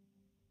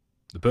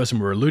 The person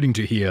we're alluding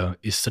to here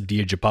is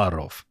Sadir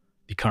Japarov,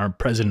 the current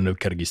president of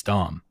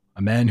Kyrgyzstan,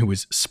 a man who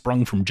was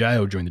sprung from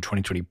jail during the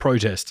 2020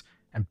 protests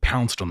and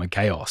pounced on the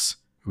chaos,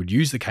 who would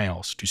use the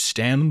chaos to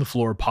stand on the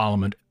floor of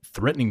parliament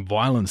threatening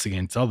violence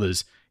against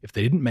others if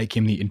they didn't make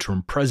him the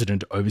interim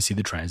president to oversee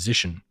the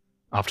transition,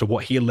 after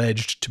what he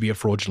alleged to be a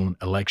fraudulent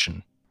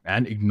election,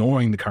 and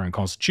ignoring the current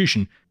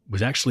constitution,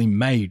 was actually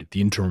made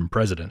the interim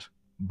president.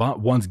 But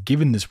once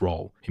given this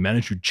role, he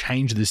managed to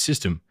change the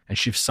system and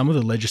shift some of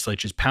the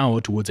legislature's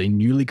power towards a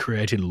newly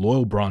created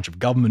loyal branch of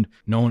government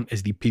known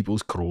as the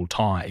People's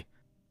Kurultai,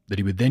 that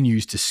he would then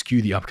use to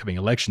skew the upcoming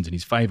elections in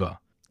his favour,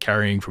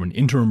 carrying from an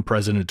interim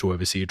president to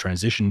oversee a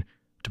transition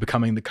to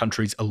becoming the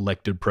country's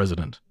elected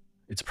president.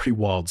 It's a pretty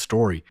wild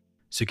story.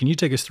 So can you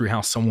take us through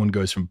how someone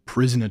goes from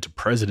prisoner to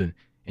president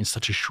in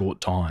such a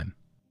short time?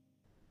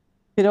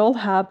 It all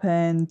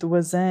happened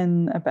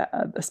within about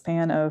a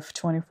span of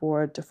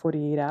 24 to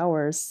 48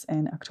 hours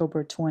in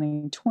October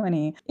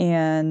 2020.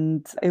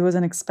 And it was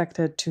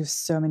unexpected to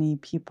so many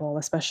people,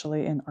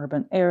 especially in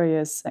urban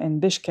areas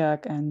in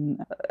Bishkek,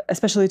 and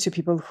especially to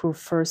people who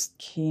first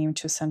came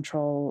to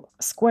Central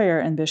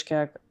Square in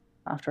Bishkek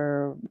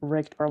after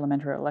rigged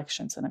parliamentary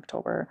elections in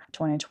October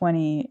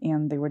 2020,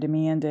 and they were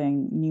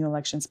demanding new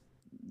elections.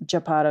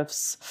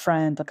 Japarov's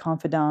friend, a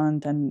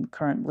confidant, and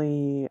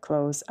currently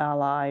close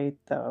ally,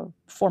 the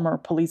former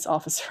police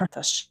officer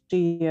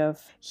Tashiev,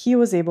 he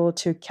was able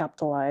to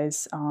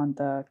capitalize on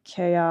the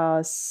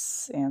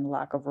chaos and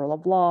lack of rule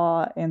of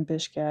law in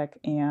Bishkek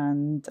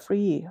and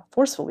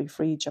forcefully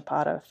free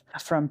Japarov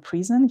from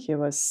prison. He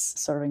was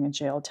serving a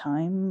jail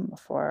time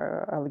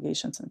for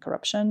allegations of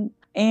corruption,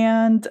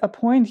 and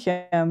appoint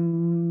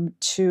him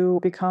to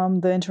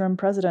become the interim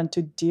president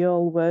to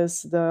deal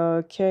with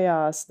the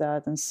chaos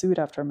that ensued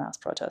after mass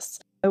protests.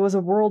 It was a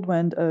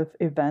whirlwind of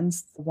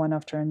events, one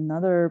after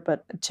another,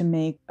 but to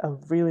make a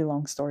really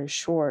long story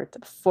short,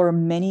 for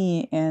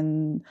many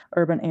in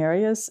urban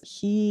areas,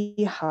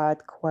 he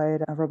had quite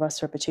a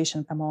robust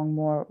reputation among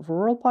more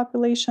rural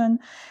population,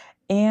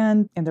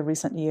 and in the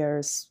recent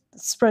years,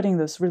 spreading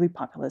those really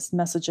populist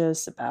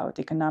messages about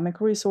economic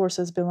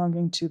resources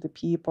belonging to the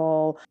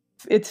people.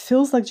 It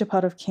feels like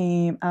Japarov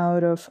came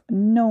out of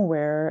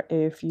nowhere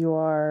if you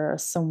are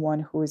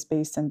someone who is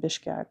based in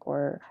Bishkek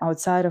or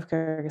outside of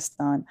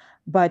Kyrgyzstan.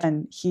 But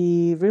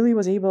he really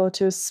was able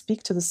to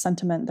speak to the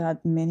sentiment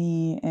that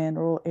many in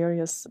rural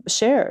areas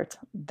shared,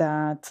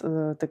 that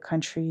the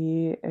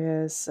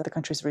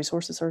country's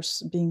resources are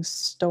being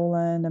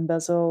stolen,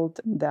 embezzled,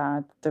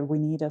 that we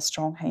need a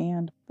strong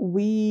hand.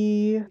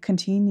 We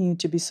continue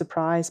to be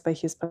surprised by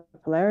his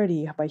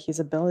popularity, by his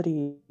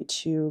ability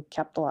to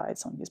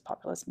capitalize on his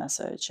populist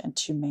message and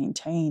to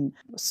maintain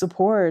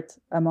support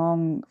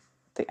among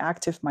the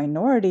active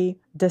minority,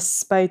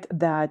 despite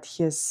that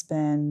he's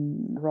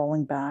been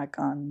rolling back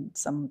on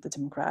some of the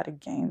democratic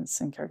gains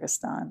in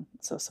Kyrgyzstan,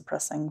 so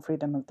suppressing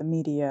freedom of the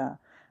media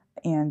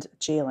and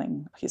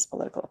jailing his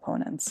political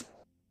opponents.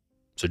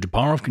 So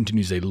Japarov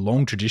continues a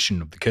long tradition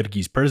of the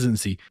Kyrgyz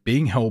presidency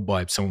being held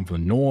by someone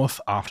from the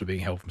north, after being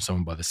held from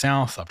someone by the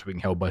south, after being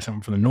held by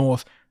someone from the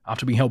north,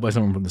 after being held by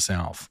someone from the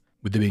south,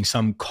 with there being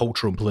some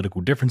cultural and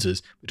political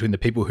differences between the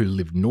people who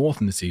live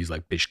north in the cities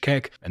like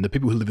Bishkek and the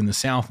people who live in the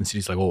south in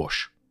cities like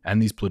Osh, and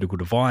these political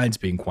divides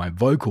being quite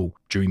vocal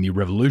during the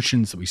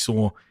revolutions that we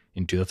saw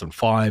in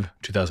 2005,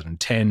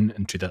 2010,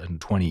 and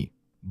 2020.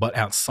 But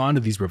outside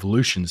of these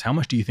revolutions, how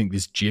much do you think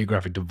this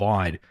geographic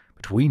divide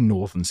between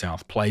North and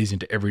South plays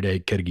into everyday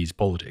Kyrgyz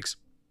politics?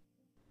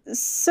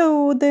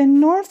 So the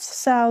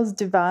North-South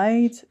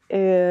divide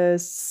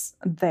is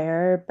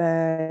there,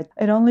 but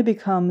it only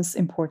becomes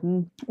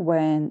important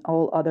when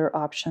all other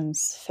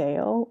options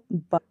fail.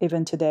 But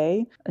even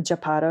today,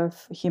 Japarov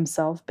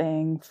himself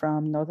being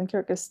from northern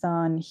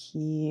Kyrgyzstan,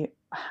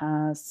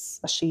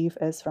 Ashiv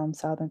is from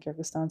southern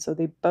Kyrgyzstan, so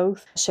they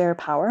both share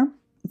power.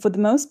 For the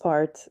most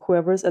part,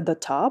 whoever's at the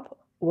top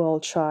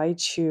will try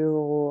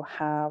to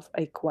have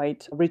a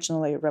quite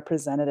regionally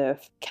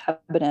representative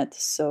cabinet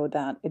so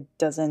that it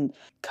doesn't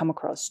come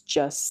across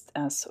just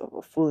as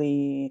a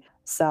fully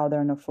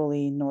southern or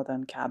fully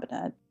northern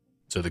cabinet.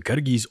 So the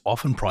Kyrgyz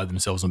often pride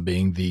themselves on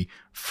being the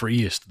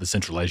freest of the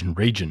Central Asian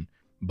region,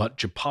 but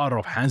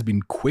Japarov has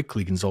been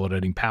quickly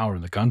consolidating power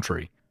in the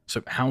country.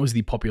 So how is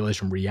the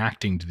population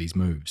reacting to these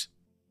moves?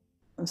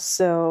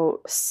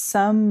 So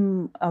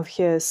some of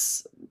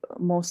his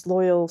most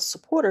loyal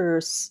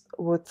supporters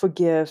would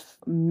forgive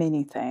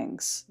many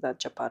things that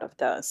Chaparov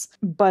does.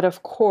 But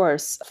of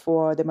course,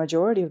 for the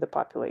majority of the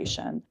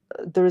population,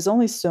 there is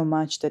only so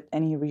much that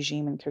any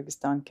regime in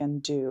Kyrgyzstan can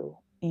do.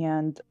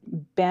 And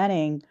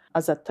banning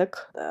Azatuk,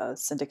 the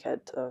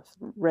syndicate of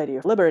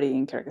Radio Liberty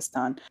in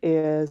Kyrgyzstan,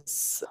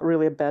 is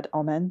really a bad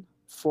omen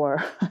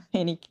for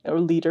any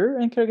leader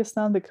in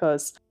Kyrgyzstan,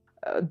 because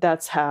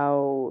that's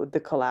how the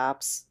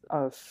collapse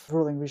of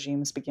ruling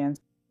regimes begins.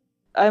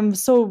 I'm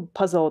so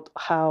puzzled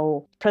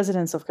how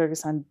presidents of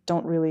Kyrgyzstan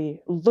don't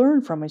really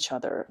learn from each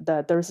other,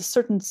 that there's a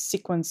certain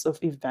sequence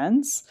of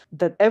events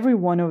that every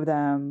one of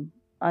them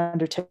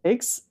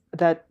undertakes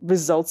that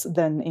results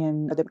then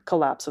in the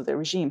collapse of the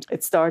regime.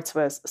 It starts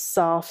with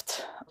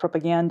soft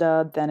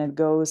propaganda, then it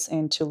goes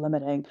into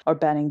limiting or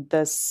banning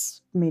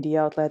this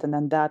media outlet and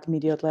then that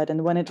media outlet.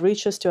 And when it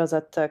reaches to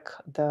Azatek,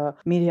 the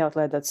media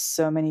outlet that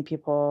so many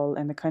people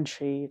in the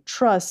country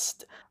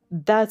trust,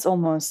 that's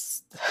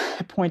almost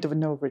a point of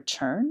no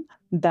return.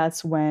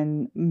 That's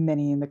when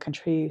many in the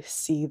country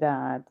see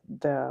that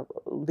the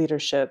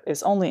leadership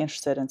is only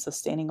interested in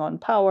sustaining on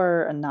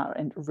power and not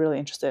really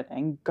interested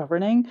in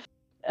governing.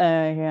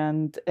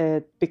 And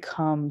it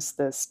becomes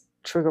this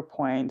trigger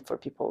point for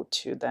people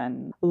to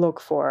then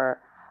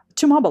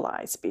to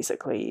mobilize,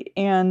 basically.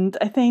 And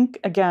I think,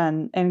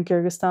 again, in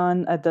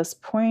Kyrgyzstan at this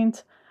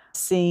point,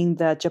 seeing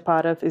that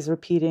Japarov is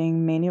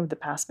repeating many of the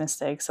past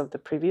mistakes of the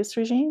previous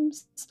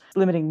regimes,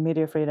 limiting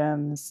media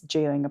freedoms,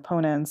 jailing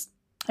opponents,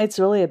 it's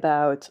really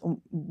about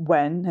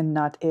when and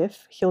not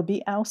if he'll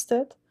be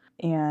ousted.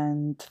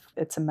 And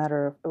it's a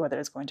matter of whether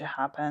it's going to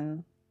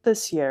happen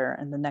this year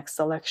and the next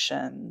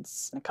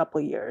elections in a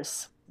couple of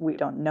years. We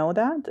don't know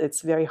that.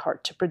 It's very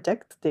hard to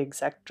predict the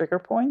exact trigger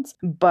points.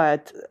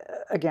 But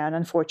again,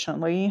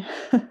 unfortunately,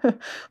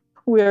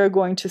 we are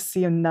going to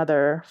see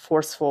another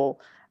forceful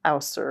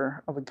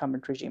ouster of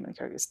incumbent regime in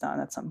Kyrgyzstan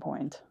at some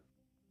point.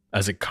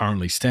 As it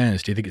currently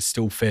stands, do you think it's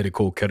still fair to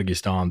call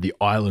Kyrgyzstan the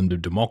island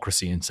of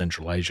democracy in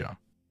Central Asia?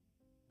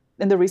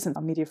 In the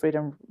recent media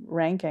freedom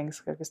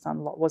rankings,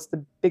 Kyrgyzstan was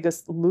the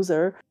biggest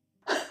loser.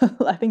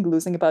 I think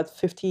losing about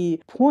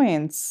 50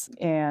 points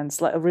and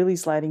really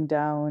sliding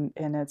down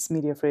in its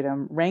media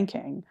freedom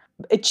ranking,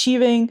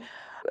 achieving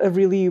a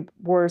really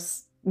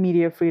worse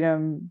media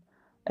freedom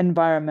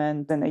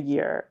environment than a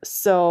year.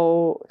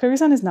 So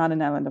Kyrgyzstan is not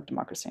an island of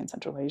democracy in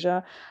Central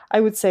Asia. I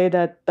would say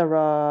that there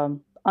are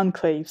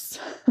enclaves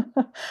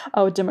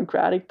of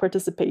democratic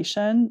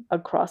participation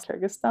across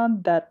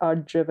Kyrgyzstan that are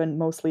driven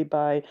mostly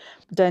by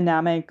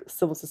dynamic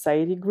civil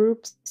society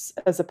groups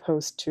as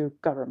opposed to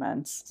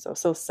governments. So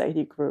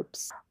society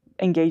groups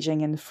engaging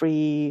in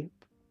free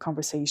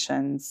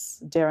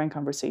conversations, daring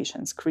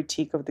conversations,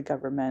 critique of the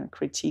government,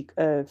 critique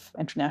of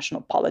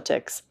international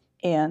politics,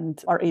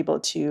 and are able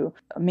to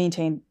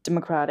maintain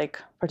democratic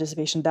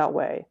participation that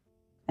way.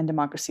 And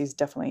democracy is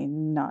definitely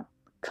not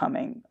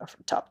coming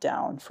top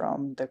down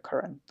from the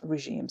current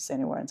regimes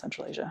anywhere in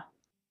Central Asia.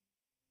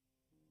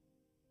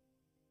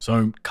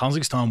 So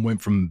Kazakhstan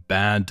went from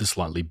bad to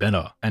slightly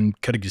better, and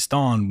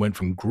Kyrgyzstan went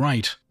from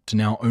great to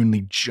now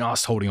only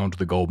just holding on to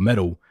the gold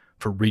medal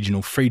for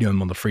regional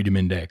freedom on the Freedom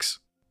Index.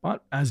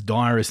 But as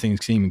dire as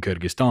things seem in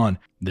Kyrgyzstan,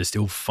 they're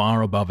still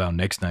far above our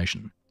next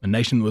nation. A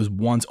nation that was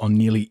once on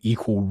nearly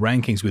equal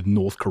rankings with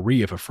North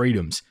Korea for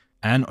freedoms,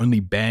 and only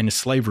banned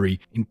slavery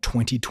in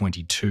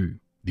 2022.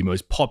 The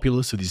most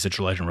populous of the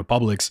Central Asian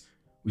republics,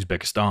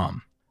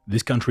 Uzbekistan.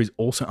 This country is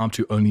also up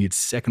to only its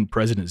second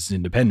president since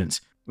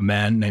independence, a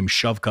man named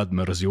Shavkat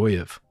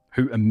Mirziyoyev,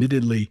 who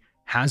admittedly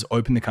has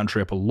opened the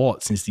country up a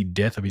lot since the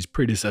death of his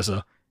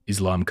predecessor,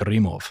 Islam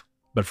Karimov.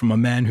 But from a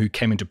man who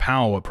came into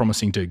power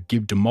promising to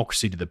give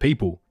democracy to the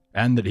people,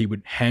 and that he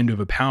would hand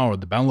over power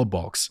at the ballot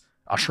box,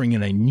 ushering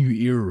in a new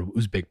era of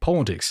Uzbek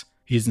politics,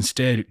 he has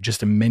instead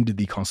just amended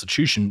the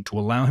constitution to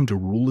allow him to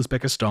rule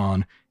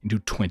Uzbekistan until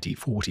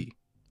 2040.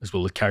 As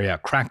well as carry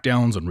out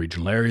crackdowns on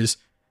regional areas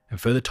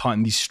and further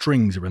tighten the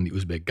strings around the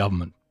Uzbek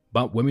government.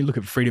 But when we look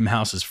at Freedom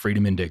House's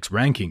Freedom Index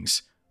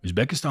rankings,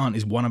 Uzbekistan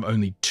is one of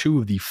only 2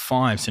 of the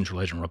 5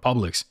 Central Asian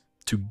republics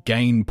to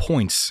gain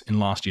points in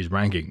last year's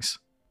rankings.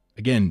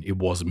 Again, it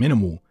was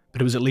minimal,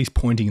 but it was at least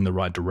pointing in the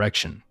right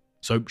direction.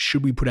 So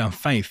should we put our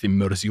faith in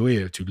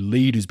Mirziyoyev to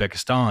lead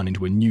Uzbekistan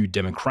into a new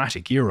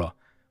democratic era?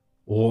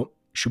 Or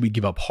should we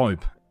give up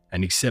hope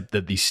and accept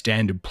that the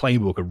standard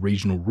playbook of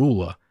regional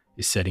ruler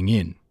is setting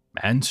in?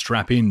 And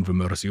strap in for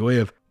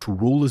Mirziyoyev to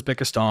rule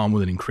Uzbekistan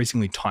with an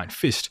increasingly tight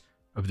fist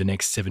over the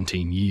next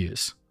 17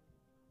 years?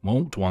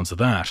 Well, to answer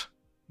that,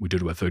 we do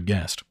to our third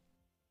guest.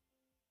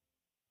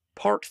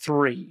 Part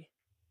 3.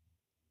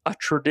 A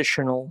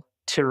traditional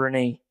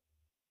tyranny.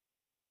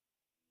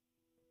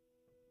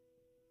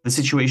 The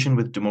situation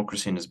with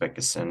democracy in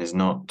Uzbekistan is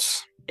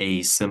not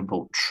a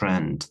simple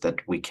trend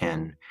that we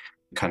can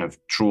kind of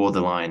draw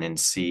the line and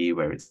see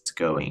where it's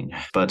going.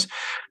 But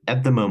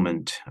at the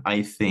moment,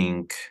 I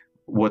think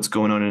what's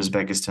going on in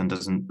Uzbekistan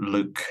doesn't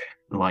look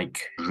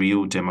like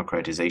real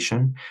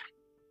democratization.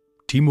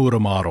 Timur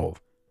Amarov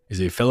is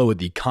a fellow at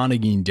the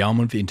Carnegie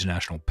Endowment for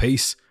International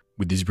Peace,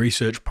 with his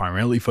research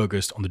primarily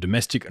focused on the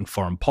domestic and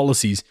foreign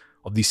policies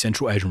of these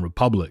Central Asian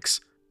republics,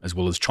 as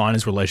well as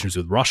China's relations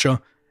with Russia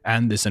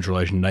and their Central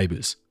Asian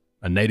neighbours.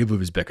 A native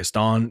of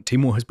Uzbekistan,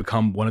 Timur has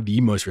become one of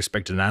the most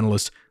respected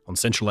analysts on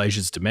Central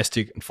Asia's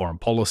domestic and foreign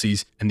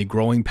policies and the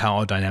growing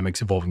power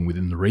dynamics evolving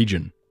within the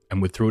region,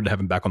 and we're thrilled to have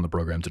him back on the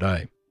program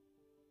today.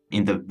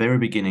 In the very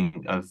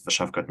beginning of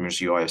Shavkat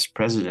Mirziyoyev's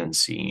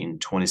presidency in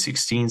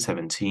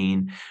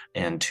 2016-17,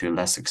 and to a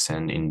less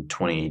extent in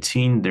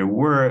 2018, there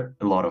were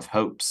a lot of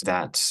hopes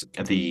that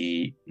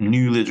the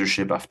new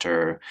leadership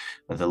after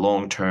the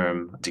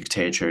long-term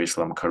dictator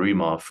Islam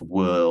Karimov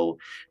will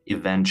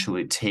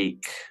eventually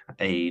take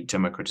a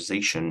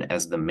democratization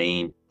as the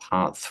main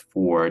path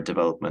for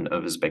development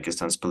of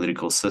Uzbekistan's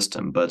political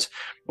system. But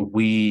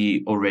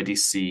we already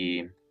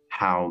see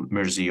how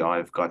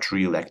Mirziyoyev got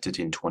re-elected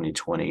in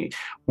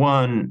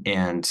 2021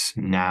 and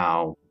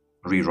now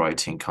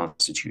rewriting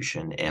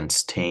constitution and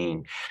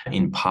staying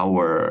in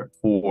power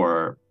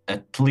for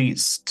at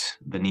least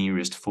the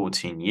nearest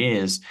 14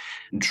 years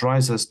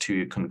drives us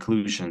to a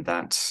conclusion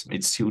that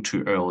it's still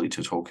too early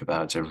to talk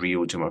about a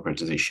real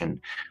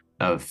democratization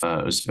of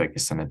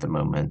Uzbekistan at the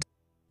moment.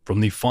 From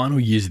the final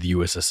years of the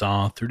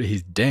USSR through to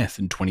his death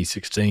in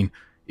 2016,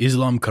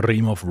 Islam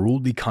Karimov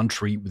ruled the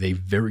country with a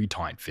very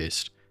tight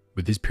fist,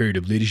 with his period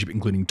of leadership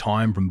including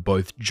time from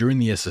both during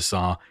the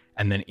SSR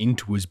and then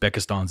into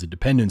Uzbekistan's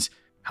independence.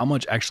 How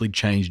much actually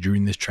changed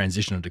during this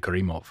transition under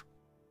Karimov?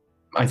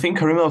 I think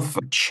Karimov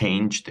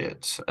changed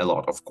it a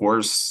lot. Of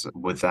course,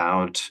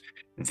 without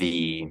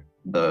the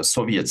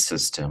Soviet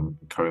system,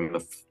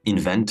 Karimov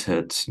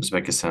invented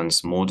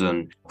Uzbekistan's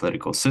modern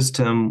political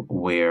system,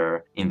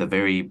 where in the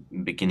very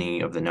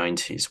beginning of the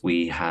 90s,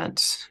 we had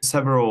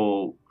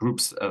several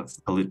groups of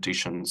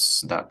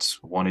politicians that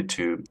wanted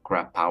to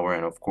grab power.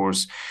 And of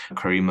course,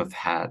 Karimov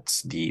had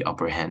the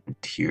upper hand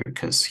here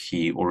because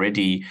he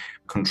already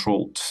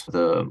controlled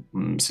the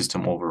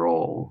system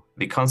overall.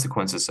 The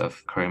consequences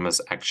of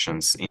Karimov's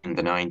actions in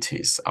the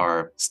 90s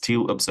are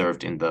still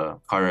observed in the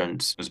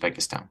current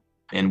Uzbekistan.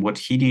 And what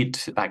he did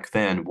back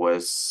then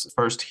was,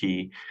 first,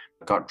 he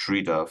got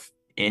rid of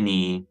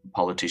any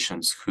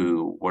politicians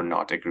who were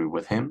not agree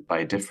with him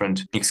by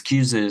different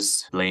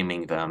excuses,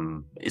 blaming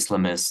them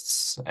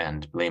Islamists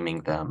and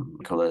blaming them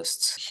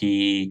radicalists.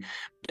 He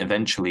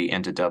eventually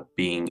ended up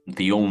being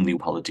the only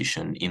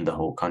politician in the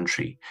whole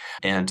country.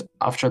 And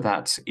after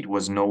that, it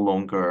was no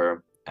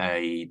longer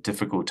a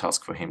difficult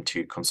task for him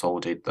to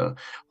consolidate the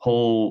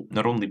whole,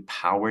 not only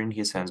power in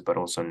his hands, but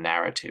also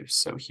narratives.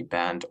 So he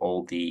banned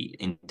all the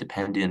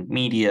independent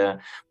media.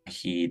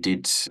 He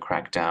did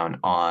crack down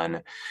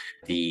on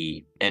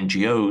the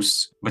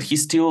NGOs, but he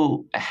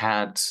still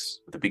had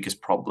the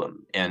biggest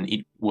problem. And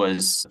it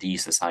was the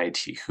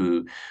society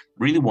who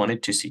really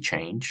wanted to see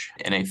change.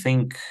 And I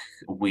think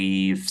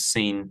we've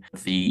seen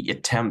the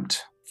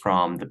attempt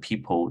from the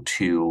people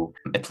to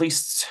at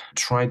least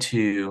try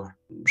to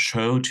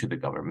show to the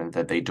government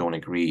that they don't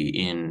agree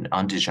in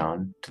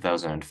Andijan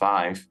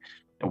 2005,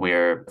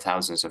 where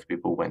thousands of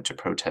people went to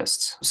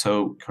protests.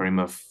 So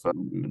Karimov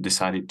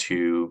decided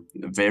to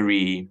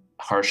very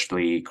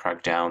harshly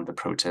crack down the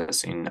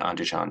protests in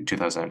Andijan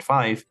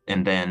 2005,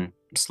 and then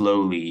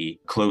slowly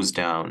close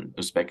down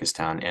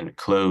Uzbekistan and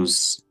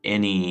close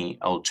any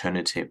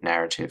alternative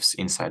narratives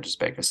inside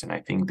Uzbekistan. I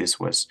think this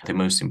was the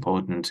most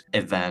important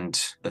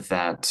event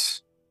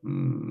that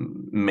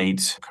made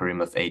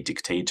Karimov a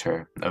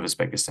dictator of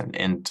Uzbekistan.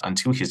 And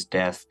until his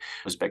death,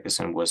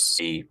 Uzbekistan was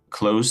a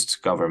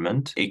closed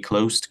government, a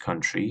closed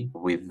country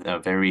with a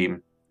very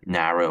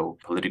narrow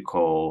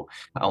political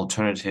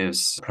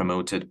alternatives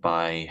promoted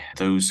by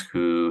those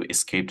who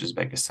escaped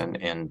Uzbekistan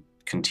and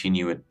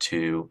continued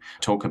to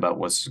talk about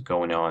what's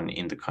going on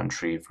in the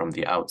country from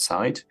the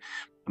outside.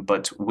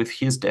 But with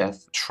his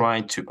death,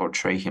 tried to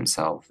portray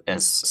himself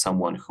as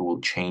someone who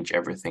will change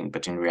everything.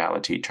 But in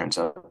reality, it turns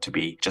out to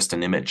be just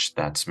an image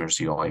that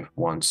Mirziyoyev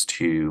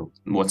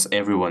wants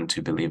everyone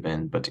to believe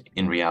in. But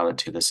in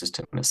reality, the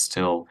system is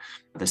still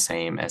the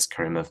same as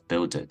Karimov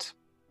built it.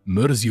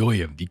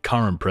 Mirziyoyev, the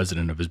current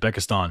president of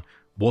Uzbekistan,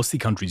 was the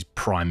country's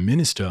prime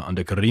minister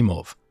under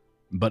Karimov.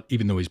 But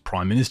even though he's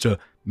prime minister,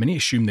 many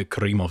assume that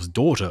Karimov's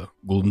daughter,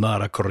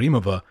 Gulnara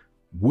Karimova,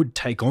 would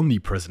take on the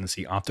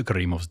presidency after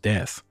Karimov's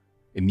death.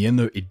 In the end,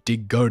 though, it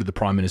did go to the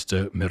Prime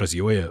Minister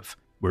Mirziyoyev,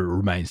 where it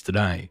remains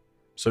today.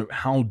 So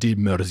how did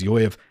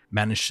Mirziyoyev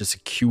manage to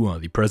secure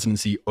the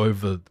presidency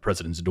over the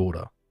president's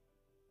daughter?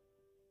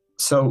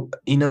 So,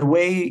 in a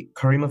way,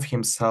 Karimov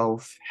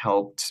himself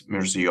helped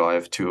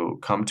Mirziyoyev to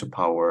come to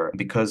power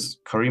because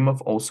Karimov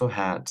also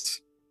had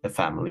a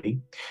family,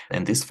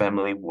 and this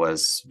family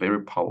was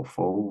very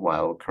powerful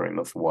while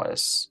Karimov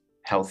was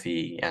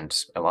healthy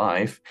and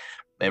alive.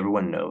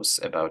 Everyone knows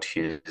about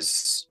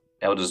his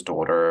eldest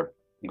daughter,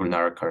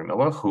 Gulnara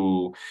Karimova,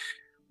 who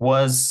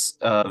was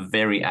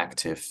very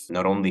active,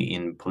 not only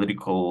in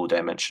political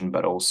dimension,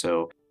 but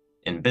also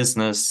in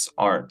business,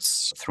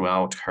 arts.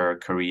 Throughout her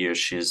career,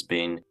 she's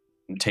been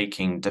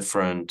taking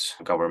different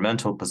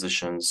governmental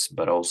positions,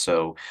 but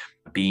also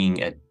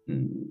being a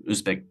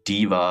Uzbek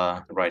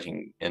diva,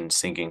 writing and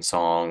singing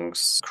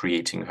songs,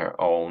 creating her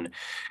own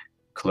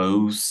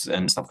clothes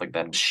and stuff like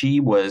that. She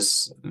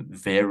was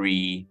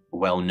very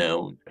well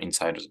known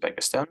inside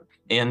Uzbekistan.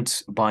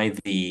 And by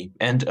the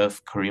end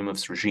of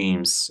Karimov's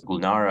regimes,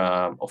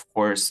 Gulnara, of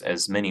course,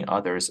 as many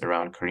others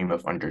around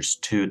Karimov,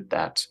 understood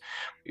that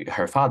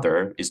her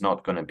father is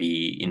not going to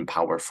be in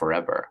power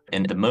forever.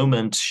 And the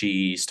moment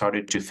she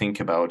started to think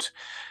about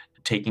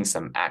taking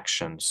some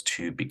actions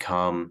to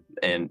become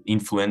an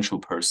influential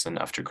person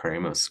after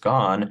Karimov's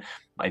gone,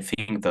 I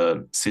think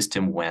the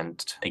system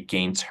went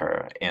against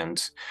her.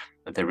 And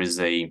there is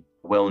a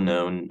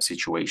well-known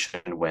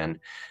situation when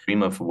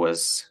Karimov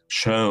was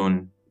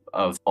shown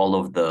of all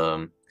of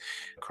the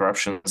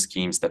corruption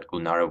schemes that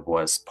Gulnara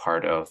was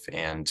part of,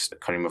 and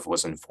Karimov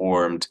was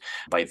informed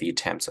by the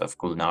attempts of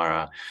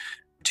Gulnara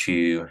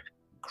to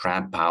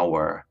grab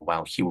power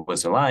while he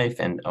was alive.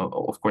 And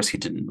of course, he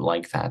didn't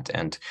like that.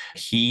 And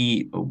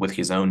he, with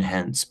his own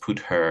hands, put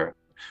her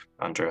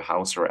under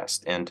house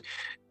arrest. And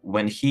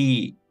when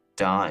he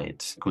died,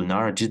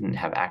 Gulnara didn't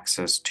have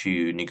access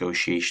to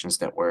negotiations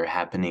that were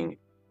happening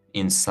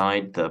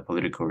inside the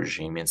political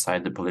regime,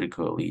 inside the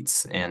political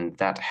elites. And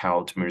that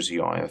helped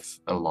Mirziyoyev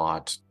a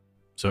lot.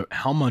 So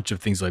how much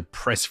of things like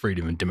press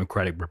freedom and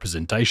democratic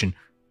representation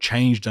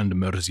changed under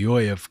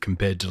Mirziyoyev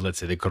compared to, let's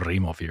say, the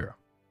Karimov era?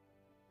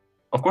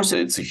 Of course,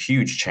 it's a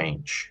huge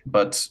change,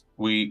 but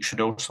we should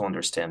also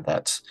understand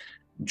that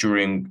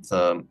during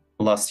the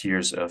last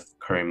years of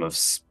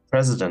Karimov's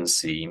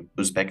presidency,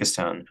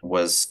 Uzbekistan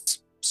was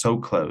so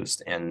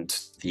closed and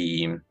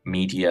the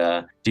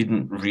media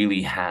didn't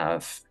really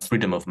have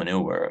freedom of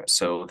maneuver,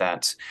 so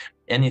that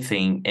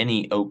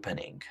any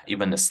opening,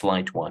 even a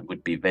slight one,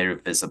 would be very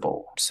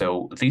visible.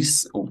 So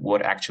this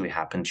what actually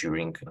happened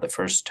during the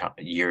first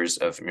years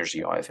of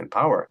Mirziyoyev in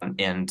power.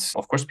 And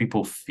of course,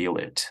 people feel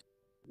it.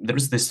 There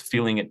is this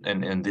feeling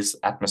and this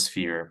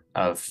atmosphere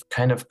of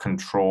kind of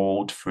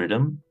controlled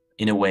freedom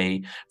in a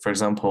way. For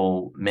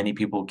example, many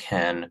people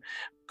can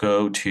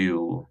go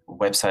to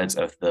websites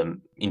of the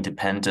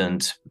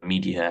independent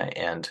media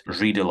and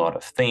read a lot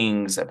of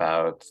things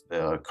about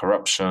the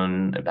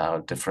corruption,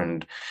 about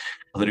different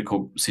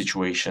political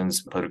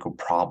situations, political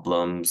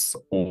problems,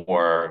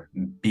 or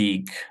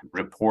big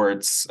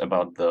reports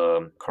about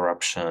the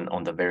corruption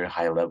on the very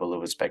high level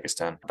of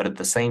Uzbekistan. But at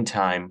the same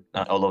time,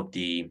 all of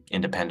the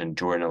independent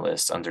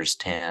journalists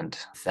understand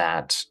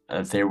that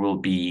there will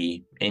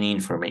be any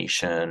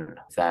information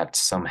that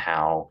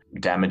somehow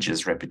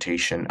damages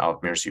reputation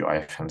of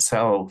Mirziyoyev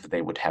himself,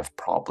 they would have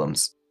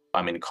problems.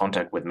 I'm in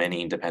contact with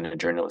many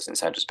independent journalists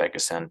inside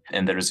Uzbekistan,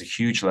 and there is a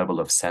huge level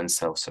of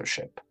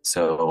censorship.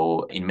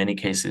 So in many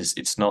cases,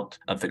 it's not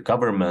the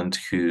government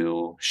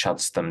who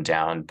shuts them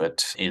down,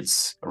 but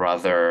it's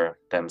rather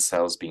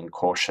themselves being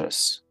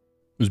cautious.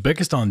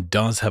 Uzbekistan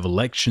does have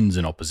elections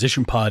and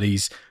opposition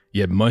parties,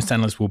 yet most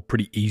analysts will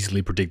pretty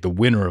easily predict the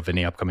winner of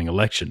any upcoming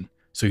election.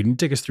 So you can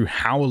take us through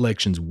how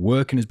elections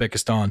work in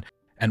Uzbekistan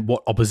and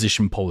what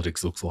opposition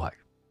politics looks like.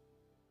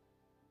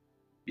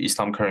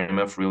 Islam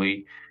Karimov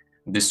really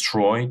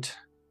destroyed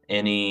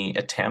any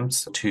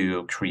attempts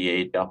to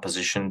create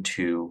opposition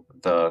to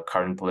the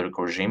current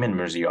political regime, and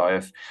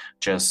Mirziyoyev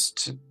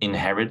just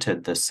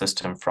inherited the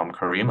system from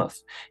Karimov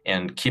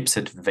and keeps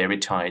it very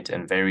tight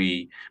and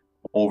very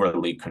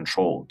overly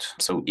controlled.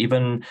 So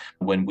even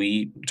when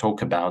we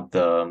talk about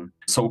the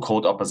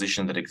so-called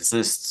opposition that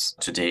exists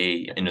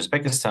today in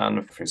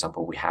Uzbekistan, for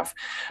example, we have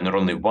not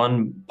only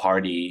one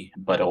party,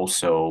 but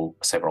also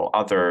several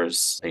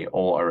others. They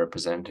all are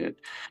represented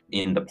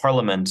in the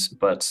parliament.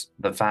 But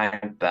the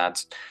fact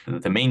that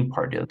the main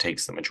party that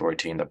takes the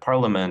majority in the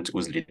parliament,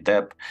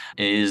 UzLiDep,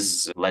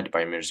 is led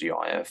by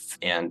Mirziyoyev,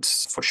 and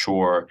for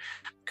sure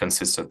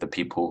consists of the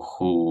people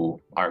who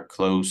are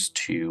close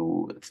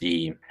to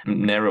the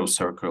narrow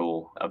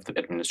circle of the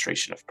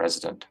administration of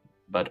president.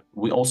 But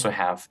we also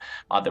have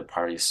other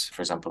parties,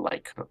 for example,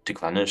 like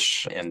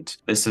plunge, and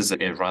this is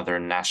a rather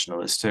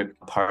nationalistic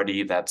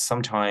party that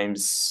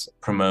sometimes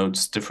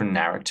promotes different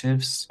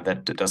narratives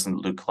that doesn't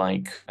look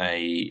like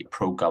a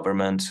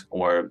pro-government,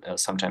 or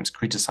sometimes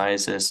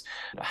criticizes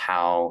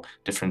how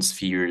different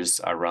spheres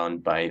are run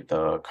by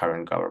the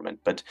current government.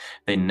 But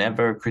they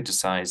never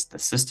criticize the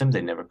system,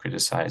 they never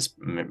criticize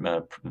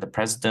the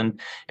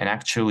president. And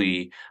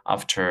actually,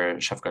 after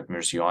Shavkat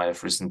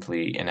Mirziyoyev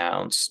recently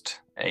announced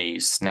a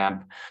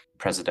snap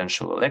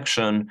presidential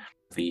election,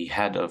 the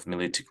head of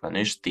Milli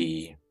plunge,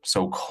 the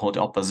so-called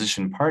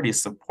opposition party,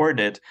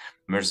 supported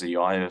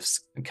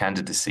Mirziyoyev's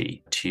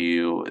candidacy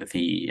to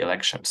the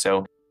election.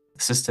 So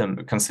the system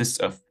consists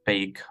of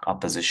fake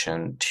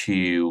opposition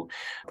to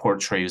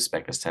portray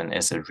Uzbekistan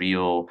as a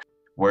real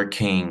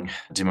working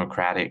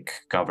democratic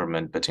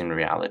government, but in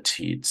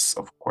reality, it's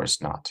of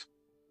course not.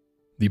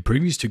 The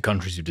previous two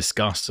countries we've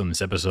discussed on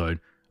this episode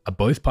are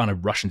both part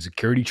of Russian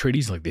security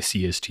treaties like the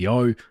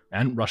CSTO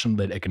and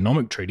Russian-led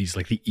economic treaties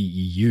like the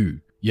EEU,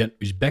 yet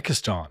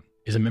Uzbekistan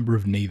is a member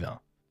of neither.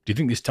 Do you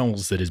think this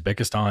tells us that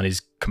Uzbekistan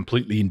is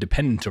completely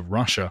independent of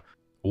Russia,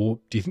 Or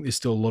do you think there's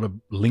still a lot of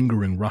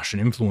lingering Russian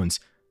influence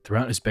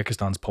throughout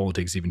Uzbekistan's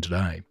politics even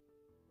today?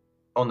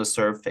 On the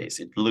surface,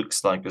 it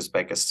looks like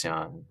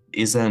Uzbekistan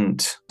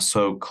isn't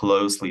so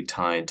closely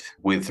tied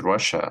with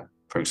Russia.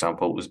 For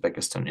example,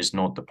 Uzbekistan is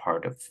not a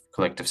part of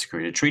Collective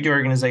Security Treaty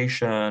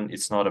Organization.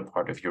 It's not a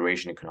part of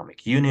Eurasian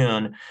Economic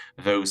Union,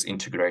 those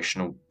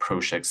integrational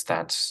projects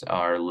that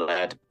are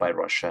led by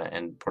Russia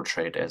and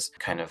portrayed as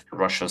kind of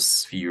Russia's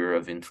sphere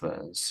of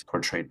influence,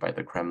 portrayed by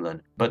the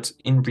Kremlin. But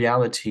in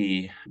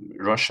reality,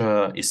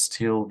 Russia is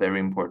still very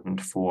important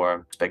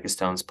for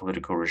Uzbekistan's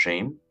political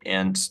regime,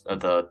 and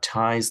the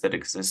ties that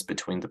exist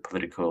between the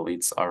political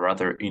elites are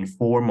rather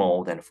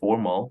informal than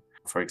formal.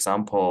 For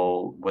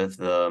example, with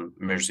the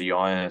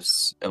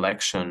Mirziyoyev's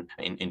election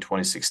in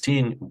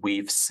 2016,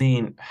 we've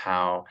seen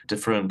how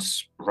different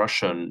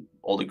Russian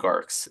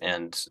oligarchs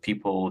and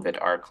people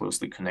that are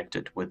closely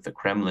connected with the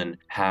Kremlin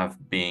have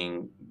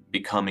been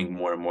becoming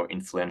more and more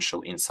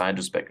influential inside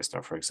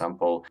Uzbekistan. For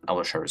example,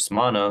 Alisher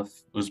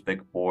Usmanov,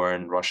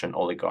 Uzbek-born Russian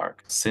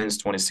oligarch. Since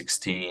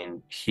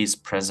 2016, his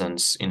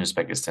presence in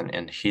Uzbekistan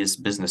and his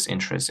business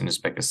interests in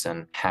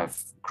Uzbekistan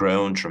have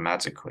grown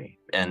dramatically.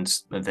 And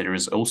there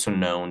is also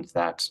known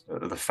that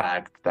the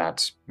fact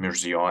that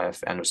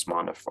Mirziyoyev and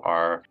Usmanov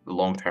are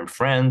long-term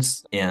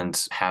friends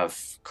and have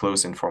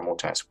close informal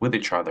ties with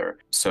each other.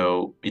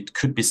 So it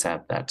could be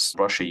said that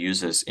Russia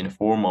uses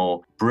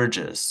informal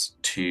bridges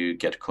to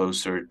get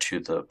closer to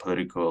the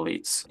political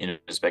elites in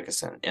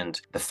Uzbekistan.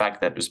 And the fact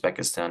that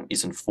Uzbekistan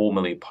isn't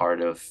formally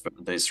part of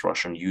these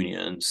Russian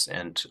unions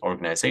and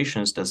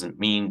organizations doesn't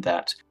mean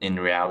that in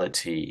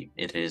reality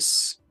it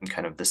is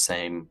kind of the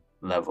same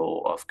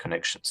level of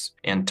connections.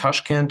 And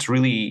Tashkent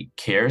really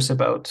cares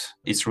about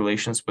its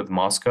relations with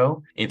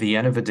Moscow. At the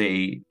end of the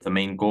day, the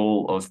main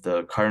goal of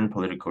the current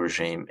political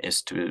regime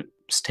is to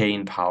stay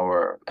in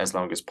power as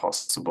long as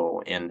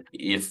possible. And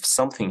if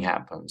something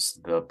happens,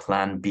 the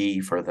plan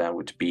B for them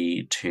would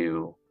be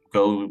to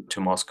go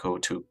to Moscow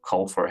to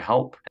call for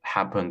help. It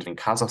happened in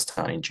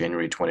Kazakhstan in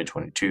January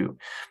 2022.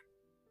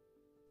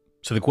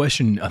 So the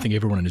question I think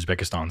everyone in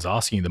Uzbekistan is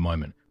asking at the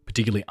moment,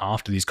 particularly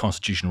after these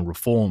constitutional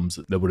reforms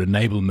that would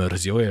enable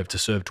Mirziyoyev to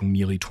serve till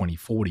nearly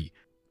 2040,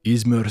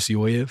 is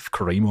Mirziyoyev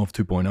Karimov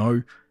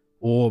 2.0,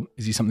 or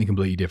is he something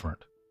completely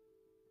different?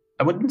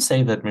 I wouldn't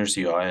say that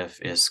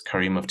Mirziyoyev is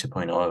Karimov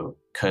 2.0,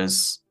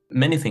 because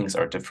many things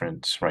are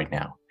different right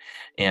now.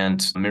 And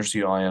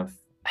Mirziyoyev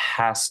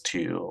has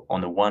to, on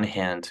the one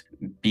hand,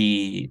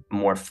 be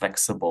more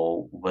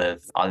flexible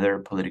with other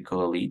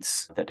political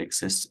elites that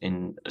exist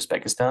in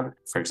Uzbekistan.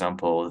 For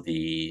example,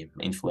 the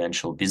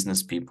influential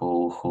business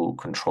people who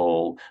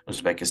control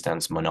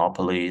Uzbekistan's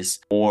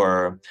monopolies,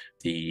 or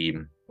the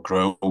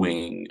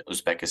growing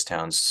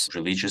Uzbekistan's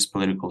religious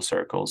political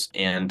circles.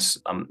 And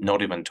I'm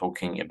not even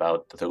talking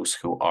about those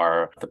who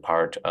are the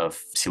part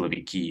of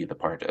siloviki, the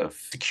part of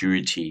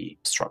security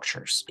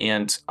structures.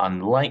 And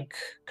unlike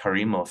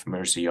Karimov,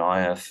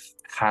 Mirziyoyev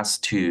has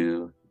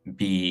to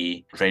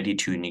be ready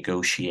to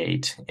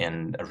negotiate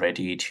and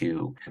ready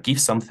to give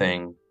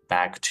something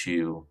back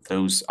to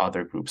those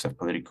other groups of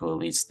political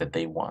elites that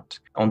they want.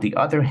 On the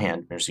other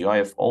hand,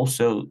 Mirziyoyev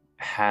also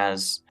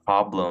has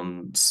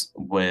problems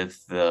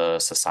with the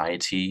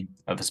society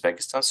of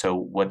Uzbekistan. So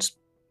what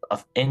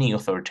any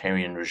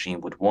authoritarian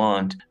regime would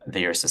want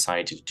their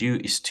society to do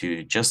is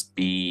to just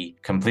be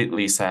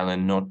completely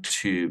silent, not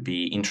to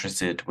be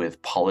interested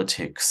with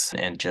politics,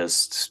 and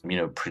just,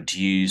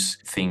 produce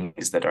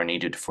things that are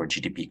needed for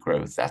GDP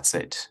growth. That's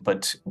it.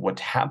 But what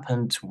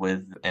happened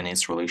with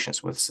its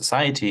relations with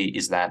society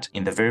is that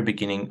in the very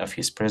beginning of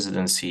his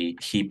presidency,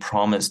 he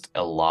promised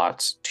a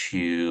lot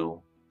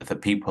to the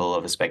people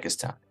of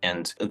Uzbekistan.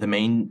 And the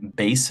main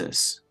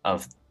basis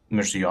of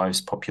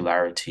Mirziyoyev's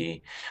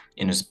popularity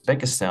in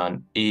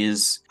Uzbekistan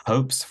is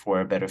hopes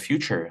for a better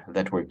future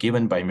that were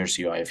given by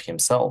Mirziyoyev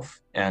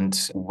himself. And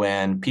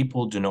when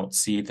people do not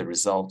see the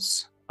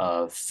results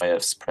of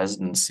Mirziyoyev's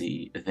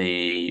presidency,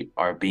 they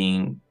are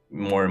being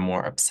more and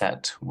more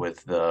upset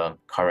with the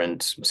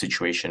current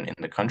situation in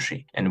the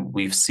country. And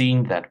we've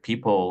seen that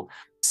people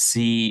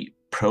see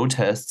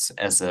protests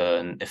as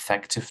an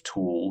effective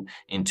tool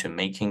into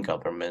making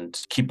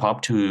government keep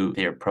up to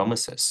their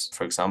promises.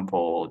 For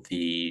example,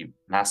 the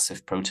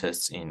massive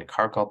protests in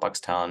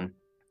Kyrgyzstan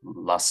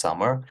last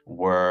summer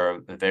were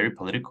very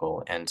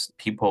political, and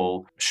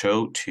people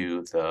showed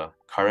to the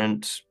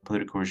current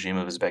political regime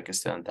of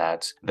Uzbekistan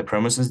that the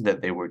promises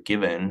that they were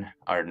given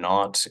are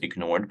not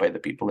ignored by the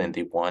people, and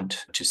they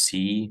want to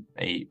see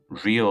a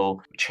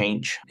real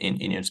change in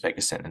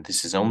Uzbekistan. And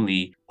this is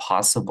only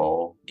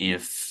possible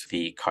if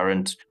the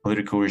current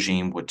political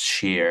regime would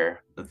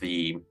share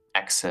the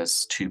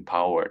access to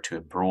power to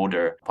a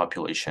broader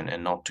population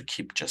and not to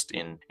keep just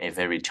in a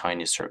very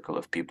tiny circle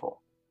of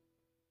people.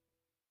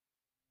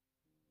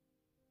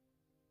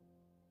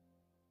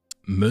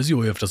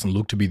 Mirziyoyev doesn't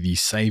look to be the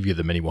savior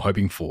that many were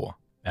hoping for,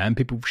 and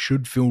people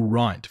should feel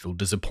right to feel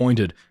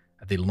disappointed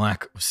at the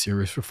lack of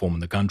serious reform in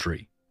the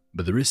country.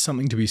 But there is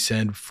something to be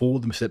said for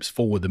the steps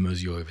forward that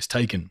Mirziyoyev has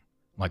taken,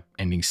 like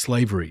ending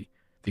slavery,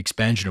 the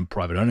expansion of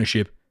private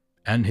ownership,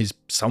 and his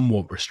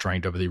somewhat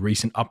restraint over the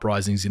recent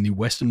uprisings in the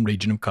western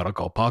region of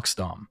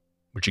Kazakhstan,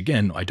 which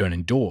again I don't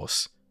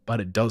endorse, but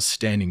it does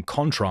stand in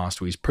contrast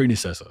to his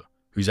predecessor,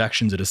 whose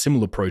actions at a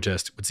similar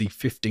protest would see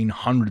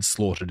 1,500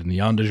 slaughtered in the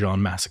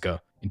Andijan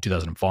massacre in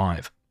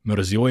 2005.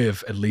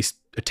 Mirziyoyev at least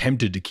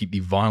attempted to keep the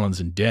violence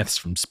and deaths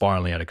from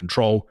spiraling out of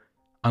control,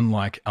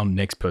 unlike our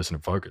next person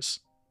of focus.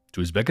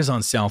 To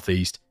Uzbekistan's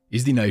southeast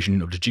is the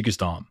nation of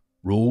Tajikistan,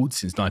 ruled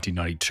since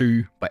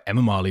 1992 by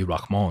Emomali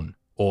Rahmon,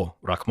 or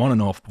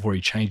Rachmaninoff before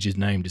he changed his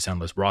name to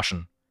sound less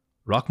Russian.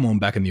 Rahmon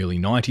back in the early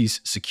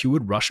 90s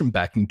secured Russian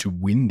backing to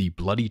win the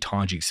bloody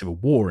Tajik civil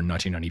war in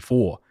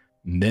 1994,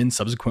 and then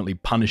subsequently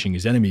punishing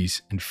his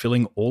enemies and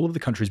filling all of the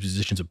country's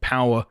positions of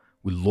power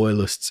with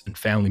loyalists and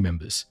family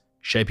members,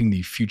 shaping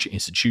the future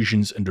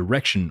institutions and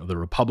direction of the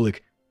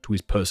republic to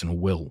his personal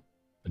will.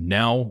 And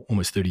now,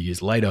 almost 30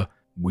 years later,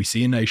 we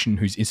see a nation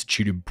who's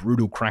instituted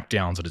brutal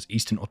crackdowns at its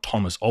eastern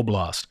autonomous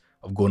oblast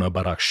of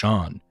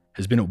Gorno-Badakhshan,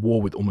 has been at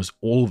war with almost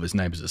all of its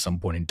neighbors at some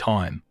point in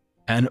time,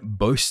 and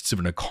boasts of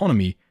an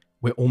economy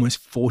where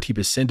almost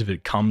 40% of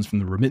it comes from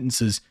the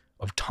remittances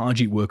of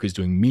Tajik workers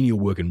doing menial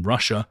work in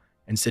Russia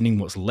and sending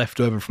what's left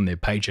over from their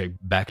paycheck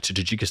back to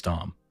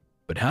Tajikistan.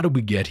 But how did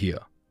we get here?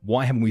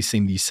 Why haven't we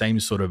seen these same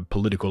sort of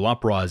political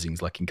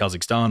uprisings like in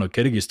Kazakhstan or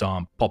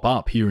Kyrgyzstan pop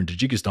up here in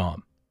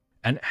Tajikistan?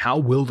 And how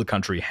will the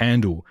country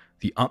handle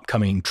the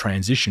upcoming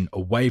transition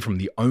away from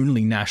the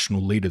only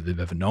national leader they've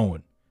ever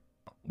known?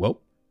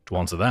 Well, to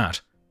answer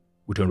that,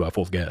 we turn to our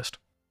fourth guest.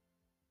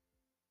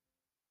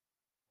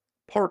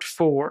 Part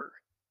 4.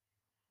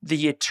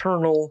 The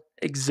Eternal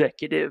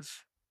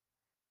Executive.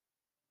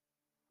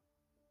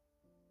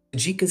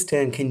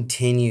 Tajikistan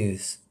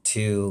continues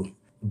to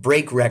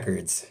break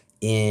records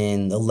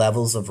in the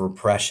levels of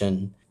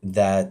repression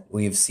that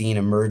we've seen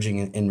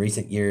emerging in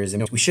recent years.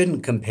 And we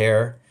shouldn't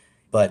compare,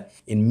 but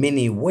in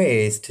many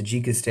ways,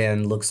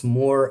 Tajikistan looks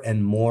more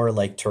and more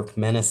like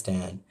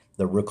Turkmenistan,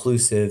 the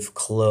reclusive,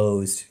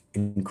 closed,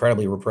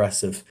 incredibly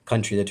repressive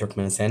country that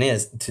Turkmenistan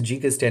is.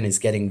 Tajikistan is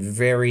getting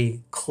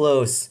very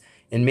close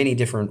in many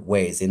different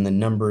ways, in the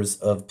numbers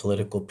of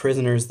political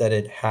prisoners that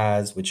it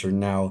has, which are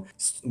now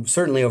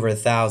certainly over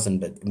 1,000,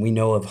 but we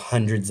know of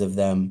hundreds of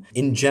them.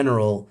 In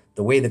general,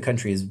 the way the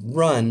country is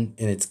run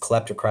in its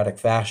kleptocratic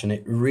fashion,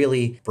 it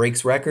really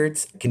breaks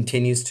records,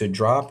 continues to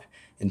drop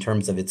in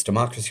terms of its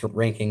democracy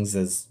rankings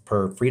as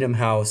per Freedom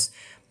House.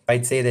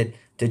 I'd say that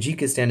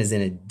Tajikistan is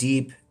in a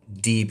deep,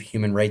 deep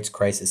human rights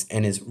crisis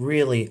and is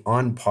really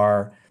on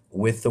par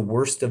with the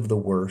worst of the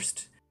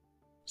worst.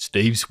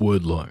 Steve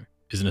Swerdlow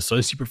is an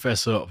associate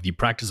professor of the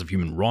practice of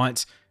human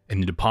rights in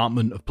the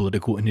Department of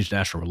Political and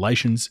International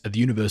Relations at the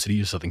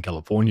University of Southern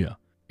California.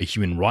 A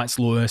human rights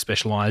lawyer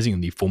specializing in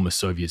the former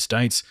Soviet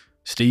states,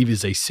 Steve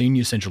is a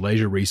senior Central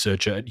Asia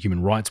researcher at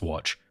Human Rights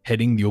Watch,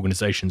 heading the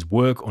organization's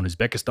work on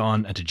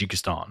Uzbekistan and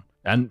Tajikistan,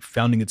 and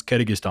founding its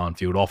Kyrgyzstan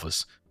field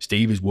office.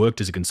 Steve has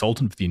worked as a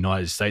consultant for the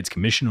United States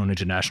Commission on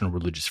International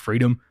Religious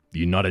Freedom, the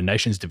United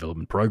Nations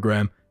Development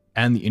Program,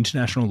 and the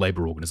International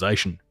Labour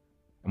Organization.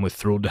 And we're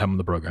thrilled to have him on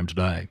the program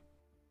today.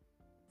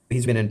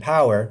 He's been in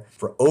power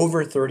for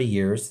over 30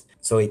 years,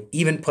 so it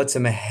even puts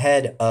him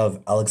ahead of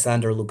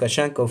Alexander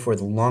Lukashenko for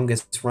the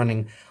longest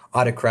running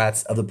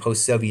autocrats of the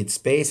post-Soviet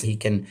space. He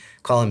can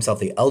call himself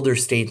the elder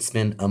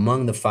statesman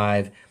among the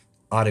 5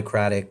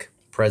 autocratic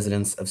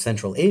presidents of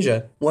Central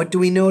Asia. What do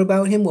we know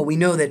about him? Well, we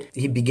know that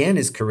he began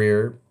his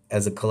career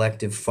as a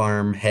collective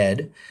farm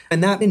head,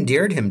 and that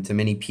endeared him to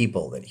many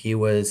people, that he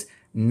was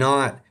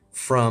not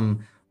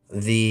from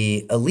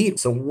the elite.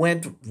 So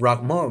when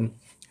Rahmon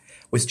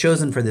was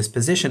chosen for this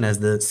position as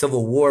the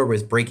civil war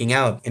was breaking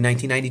out in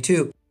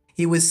 1992,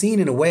 he was seen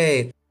in a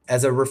way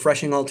as a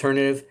refreshing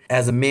alternative,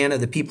 as a man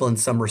of the people in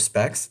some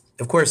respects.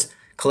 Of course,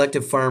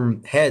 collective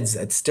farm heads,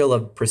 it's still a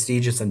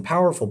prestigious and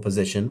powerful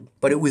position,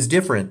 but it was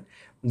different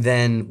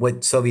than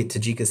what Soviet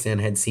Tajikistan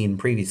had seen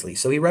previously.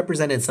 So he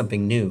represented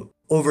something new.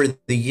 Over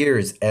the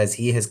years, as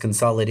he has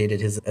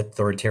consolidated his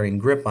authoritarian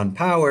grip on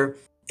power,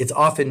 it's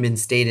often been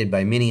stated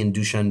by many in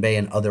Dushanbe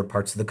and other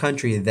parts of the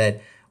country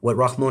that what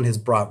Rahmon has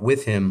brought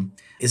with him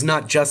is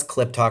not just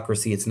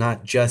kleptocracy, it's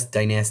not just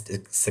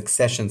dynastic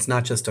succession, it's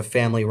not just a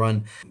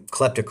family-run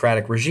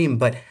kleptocratic regime,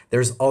 but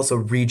there's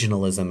also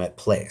regionalism at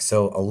play.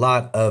 So a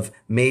lot of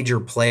major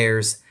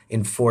players,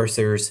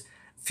 enforcers,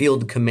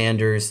 field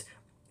commanders,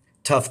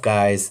 tough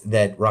guys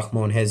that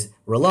Rahmon has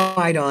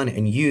relied on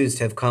and used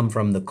have come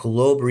from the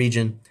Kulob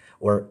region,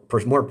 or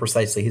more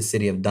precisely his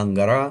city of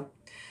Dangara.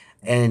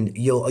 And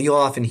you'll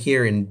often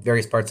hear in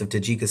various parts of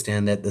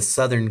Tajikistan that the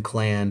southern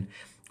clan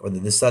or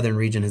that the southern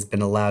region has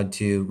been allowed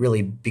to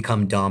really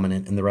become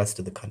dominant in the rest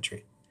of the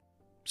country.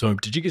 So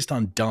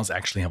Tajikistan does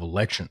actually have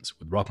elections,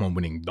 with Rahmon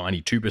winning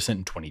 92%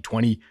 in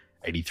 2020,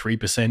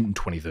 83% in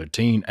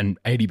 2013,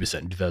 and 80%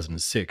 in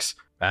 2006.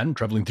 And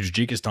traveling through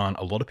Tajikistan,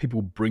 a lot of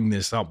people bring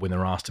this up when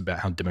they're asked about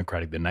how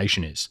democratic the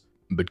nation is.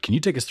 But can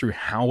you take us through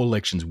how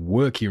elections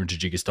work here in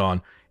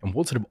Tajikistan and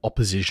what sort of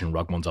opposition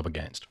Rahmon's up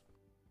against?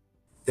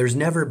 There's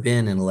never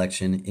been an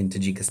election in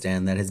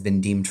Tajikistan that has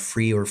been deemed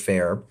free or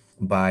fair.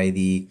 by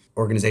the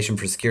Organization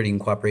for Security and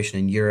Cooperation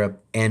in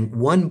Europe. And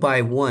one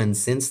by one,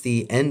 since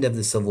the end of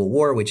the Civil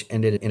War, which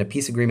ended in a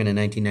peace agreement in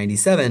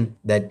 1997,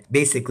 that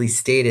basically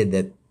stated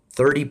that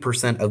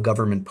 30% of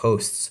government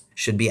posts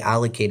should be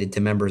allocated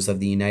to members of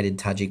the United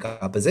Tajik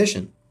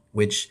Opposition,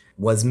 which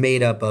was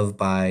made up of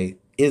by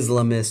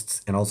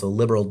Islamists and also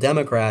liberal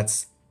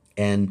Democrats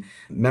and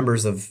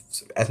members of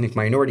ethnic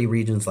minority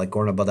regions like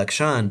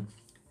Gorno-Badakhshan.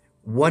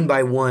 One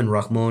by one,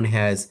 Rahmon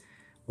has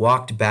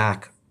walked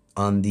back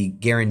on the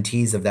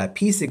guarantees of that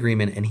peace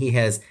agreement, and he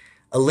has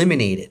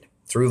eliminated,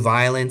 through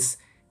violence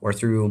or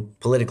through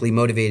politically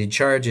motivated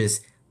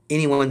charges,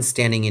 anyone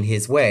standing in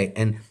his way.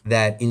 And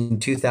that in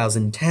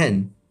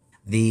 2010,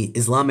 the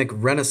Islamic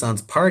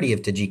Renaissance Party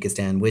of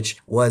Tajikistan, which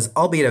was,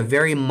 albeit a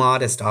very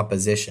modest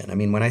opposition, I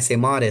mean, when I say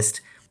modest,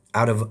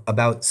 out of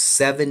about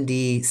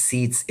 70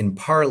 seats in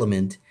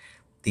parliament,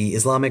 the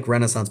Islamic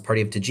Renaissance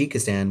Party of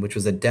Tajikistan, which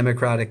was a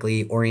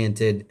democratically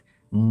oriented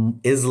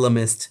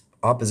Islamist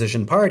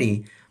opposition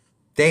party,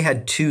 they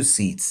had 2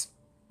 seats.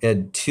 They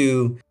had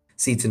 2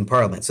 seats in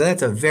parliament. So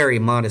that's a very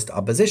modest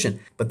opposition.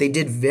 But they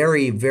did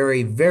very,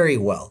 very, very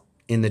well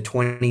in the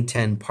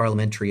 2010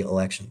 parliamentary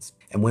elections.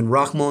 And when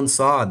Rahmon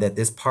saw that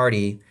this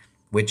party,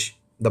 which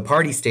the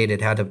party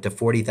stated had up to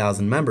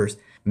 40,000 members,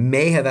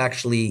 may have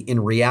actually in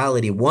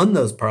reality won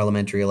those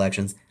parliamentary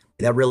elections,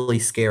 that really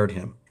scared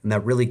him. And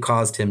that really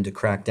caused him to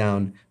crack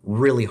down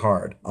really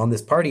hard on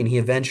this party. And he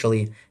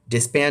eventually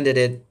disbanded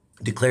it,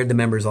 declared the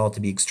members all to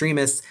be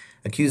extremists,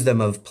 accused them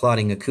of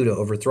plotting a coup to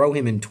overthrow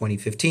him in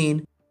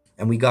 2015.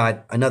 And we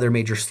got another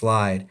major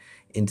slide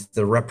into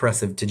the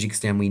repressive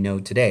Tajikistan we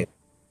know today.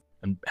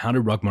 And how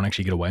did Rahmon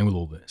actually get away with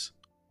all this?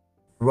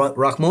 What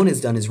Rahmon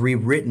has done is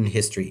rewritten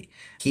history.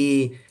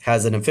 He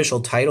has an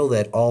official title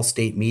that all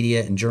state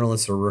media and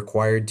journalists are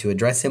required to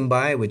address him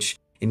by, which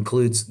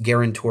includes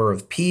guarantor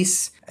of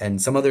peace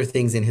and some other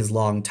things in his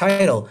long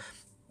title.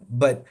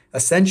 But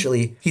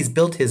essentially, he's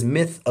built his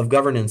myth of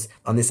governance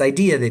on this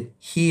idea that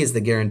he is the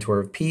guarantor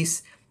of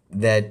peace,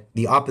 that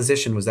the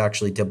opposition was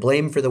actually to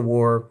blame for the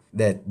war,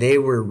 that they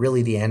were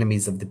really the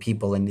enemies of the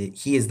people, and that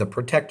he is the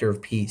protector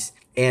of peace.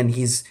 And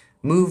he's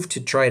moved to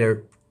try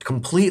to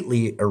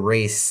completely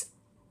erase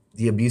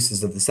the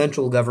abuses of the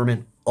central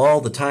government all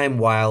the time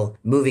while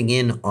moving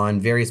in on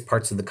various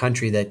parts of the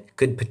country that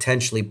could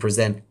potentially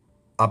present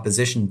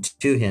opposition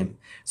to him.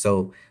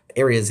 So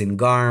areas in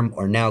Garm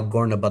or now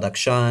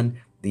Gorno-Badakhshan,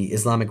 the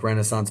Islamic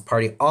Renaissance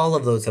Party, all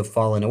of those have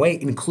fallen away,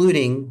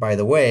 including, by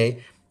the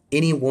way,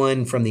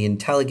 anyone from the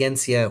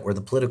intelligentsia or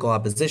the political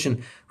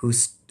opposition who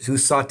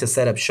sought to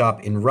set up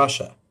shop in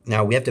Russia.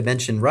 Now, we have to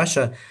mention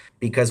Russia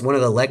because one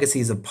of the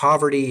legacies of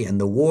poverty and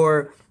the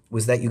war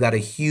was that you got a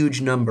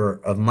huge number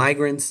of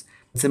migrants.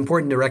 It's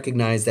important to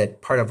recognize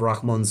that part of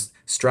Rahmon's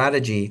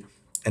strategy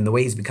and the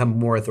way he's become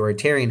more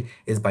authoritarian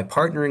is by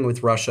partnering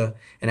with Russia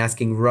and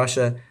asking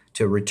Russia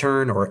to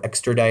return or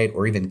extradite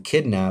or even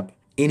kidnap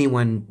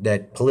anyone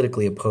that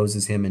politically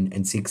opposes him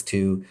and seeks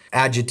to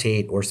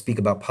agitate or speak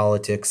about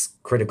politics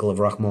critical of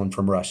Rahmon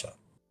from Russia.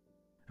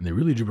 And they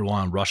really do rely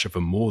on Russia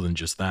for more than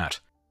just that.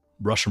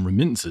 Russian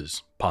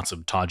remittances, parts of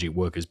Tajik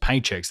workers'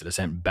 paychecks that are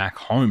sent back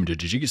home to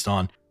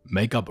Tajikistan,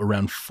 make up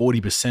around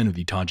 40% of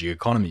the Tajik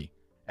economy,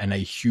 and a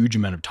huge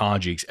amount of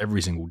Tajiks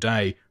every single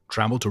day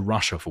travel to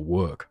Russia for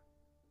work.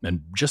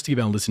 And just to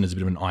give our listeners a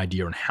bit of an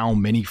idea on how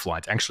many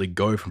flights actually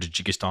go from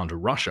Tajikistan to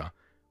Russia,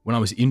 when I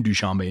was in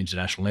Dushanbe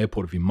International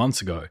Airport a few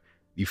months ago,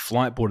 the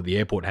flight board of the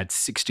airport had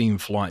 16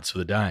 flights for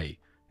the day,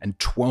 and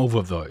 12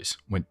 of those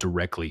went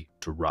directly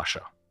to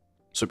Russia.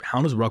 So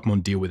how does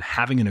Rahmon deal with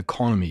having an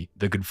economy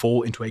that could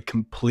fall into a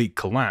complete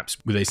collapse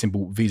with a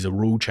simple visa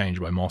rule change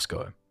by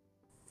Moscow?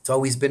 It's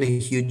always been a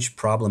huge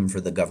problem for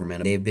the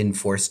government. They've been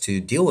forced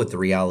to deal with the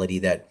reality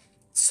that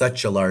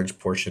such a large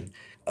portion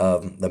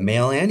of the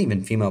male and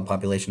even female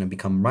population have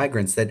become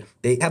migrants, that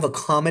they have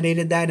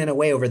accommodated that in a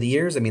way over the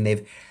years. I mean,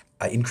 they've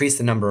increased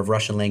the number of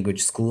Russian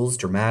language schools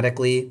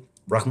dramatically.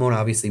 Rahmon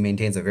obviously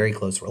maintains a very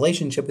close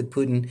relationship with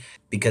Putin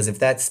because if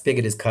that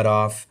spigot is cut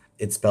off,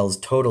 it spells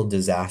total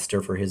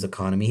disaster for his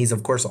economy. He's,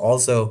 of course,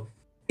 also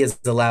has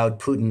allowed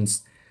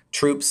Putin's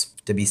troops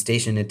to be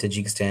stationed in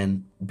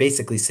Tajikistan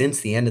basically since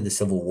the end of the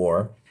Civil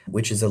War,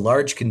 which is a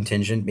large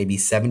contingent, maybe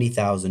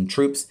 70,000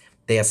 troops.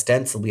 They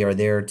ostensibly are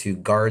there to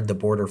guard the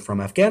border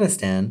from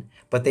Afghanistan,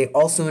 but they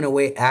also, in a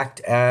way, act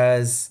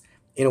as,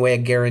 in a way, a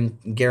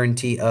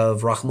guarantee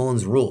of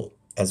Rahmon's rule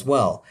as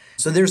well.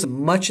 So there's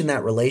much in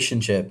that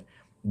relationship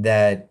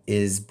that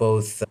is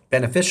both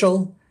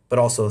beneficial but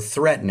also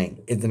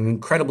threatening. It's an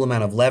incredible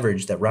amount of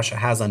leverage that Russia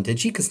has on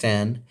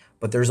Tajikistan,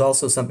 but there's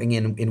also something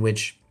in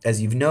which, as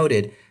you've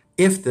noted,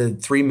 if the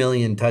 3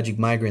 million Tajik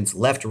migrants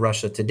left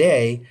Russia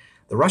today,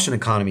 the Russian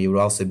economy would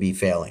also be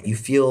failing. You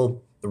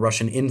feel the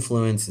Russian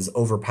influence is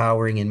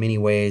overpowering in many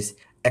ways.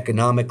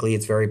 Economically,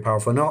 it's very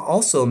powerful. And it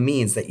also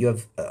means that you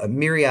have a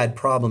myriad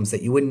problems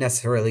that you wouldn't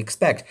necessarily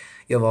expect.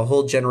 You have a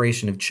whole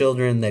generation of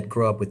children that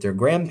grow up with their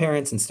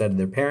grandparents instead of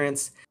their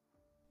parents.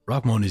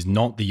 Rahmon is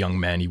not the young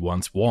man he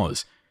once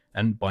was,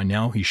 and by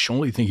now he's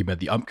surely thinking about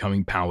the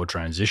upcoming power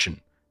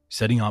transition,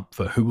 setting up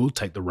for who will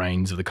take the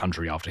reins of the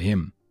country after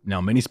him.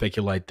 Now, many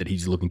speculate that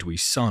he's looking to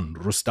his son,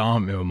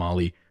 Rustam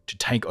Emomali, to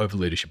take over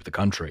leadership of the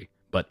country.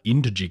 But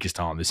in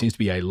Tajikistan, there seems to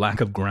be a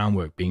lack of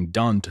groundwork being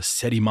done to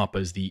set him up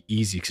as the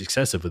easy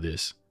successor for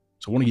this.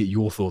 So I want to get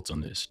your thoughts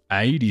on this.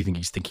 A, do you think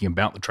he's thinking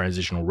about the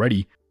transition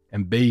already?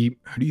 And B,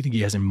 who do you think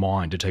he has in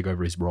mind to take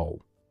over his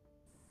role?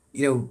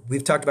 You know,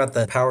 we've talked about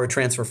the power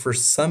transfer for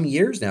some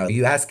years now.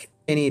 You ask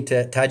any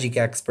Tajik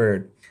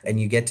expert and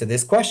you get to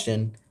this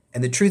question,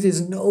 and the truth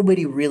is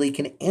nobody really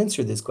can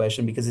answer this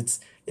question because it's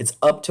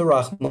up to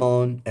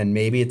Rahmon and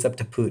maybe it's up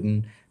to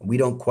Putin. We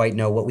don't quite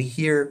know. What we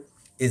hear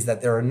is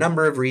that there are a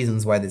number of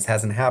reasons why this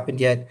hasn't happened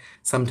yet.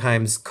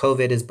 Sometimes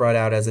COVID is brought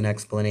out as an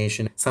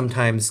explanation.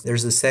 Sometimes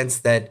there's a sense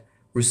that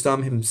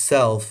Rustam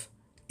himself,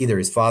 either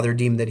his father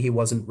deemed that he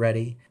wasn't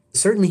ready.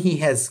 Certainly he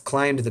has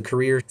climbed the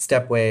career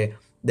stepway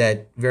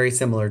that very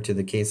similar to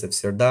the case of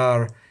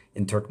Serdar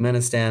in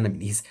Turkmenistan. I mean,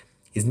 he's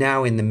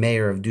now in the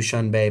mayor of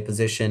Dushanbe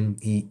position.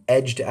 He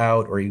edged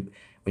out, when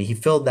he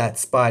filled that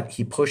spot,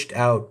 he pushed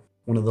out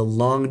one of the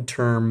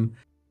long-term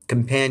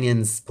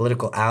companions,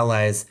 political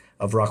allies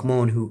of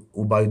Rahmon,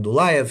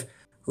 Ubaydullayev,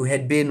 who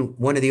had been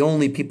one of the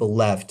only people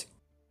left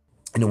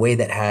in a way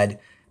that had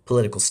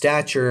political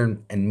stature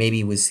and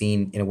maybe was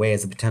seen in a way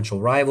as a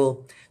potential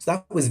rival. So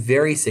that was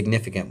very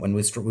significant when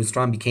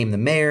Rustam became the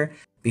mayor.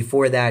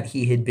 Before that,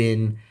 he had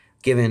been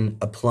given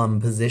a plum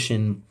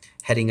position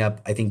heading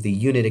up, I think, the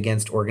unit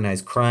against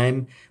organized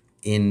crime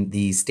in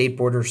the State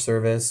Border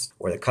Service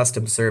or the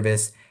Customs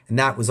Service. And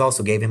that was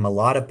also gave him a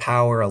lot of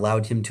power,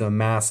 allowed him to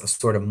amass a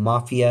sort of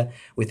mafia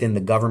within the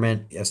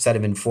government, a set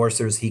of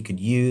enforcers he could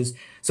use.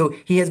 So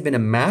he has been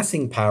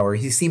amassing power.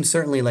 He seems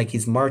certainly like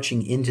he's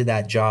marching into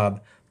that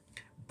job.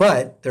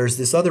 But there's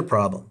this other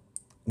problem,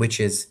 which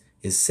is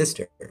his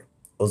sister,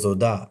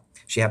 Ozoda.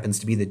 She happens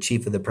to be the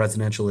chief of the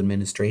presidential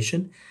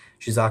administration.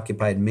 She's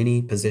occupied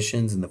many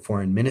positions in the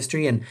foreign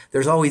ministry, and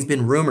there's always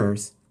been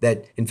rumors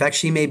that, in fact,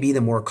 she may be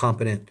the more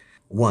competent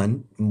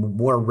one,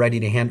 more ready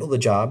to handle the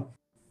job.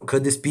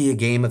 Could this be a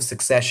game of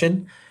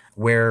succession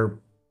where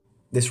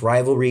this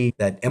rivalry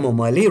that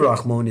Emomali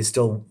Rahmon is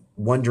still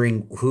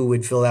wondering who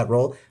would fill that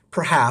role?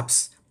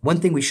 Perhaps. One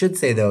thing we should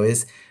say, though,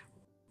 is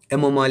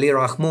Emomali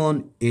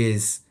Rahmon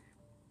is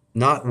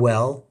not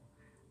well.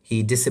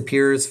 He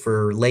disappears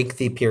for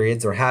lengthy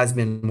periods, or has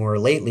been more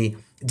lately,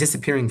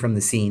 disappearing from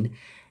the scene.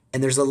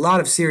 And there's a lot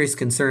of serious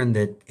concern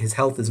that his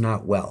health is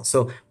not well.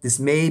 So this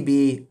may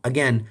be,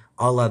 again,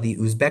 a la the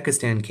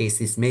Uzbekistan case,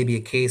 this may be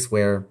a case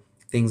where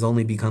things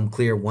only become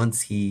clear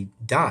once he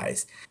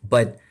dies.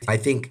 But I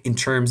think in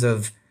terms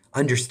of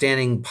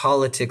understanding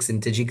politics in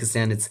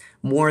Tajikistan, it's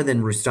more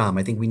than Rustam.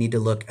 I think we need to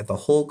look at the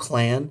whole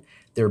clan,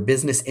 their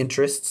business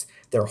interests,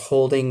 their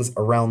holdings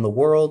around the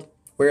world,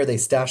 where they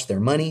stash their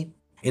money,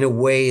 in a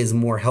way is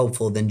more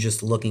helpful than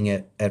just looking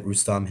at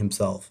Rustam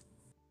himself.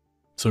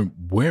 So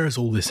where is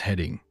all this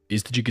heading?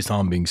 Is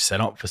Tajikistan being set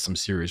up for some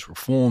serious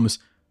reforms,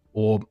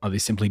 or are they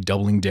simply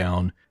doubling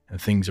down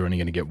and things are only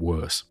going to get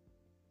worse?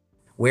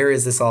 Where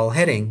is this all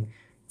heading?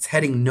 It's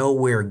heading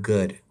nowhere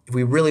good. If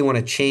we really want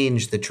to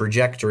change the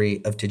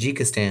trajectory of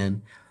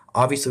Tajikistan,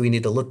 obviously we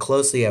need to look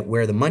closely at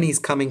where the money's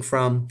coming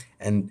from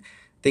and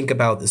think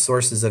about the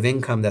sources of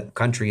income that the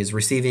country is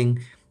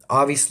receiving.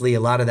 Obviously, a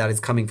lot of that is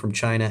coming from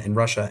China and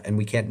Russia, and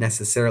we can't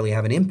necessarily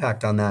have an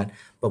impact on that,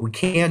 but we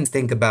can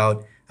think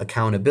about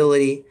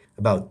accountability,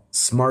 about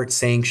smart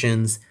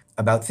sanctions,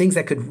 about things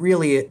that could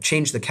really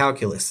change the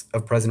calculus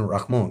of President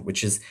Rahmon,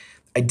 which is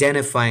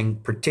identifying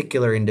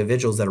particular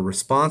individuals that are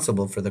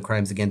responsible for the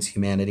crimes against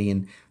humanity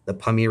in the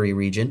Pamiri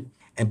region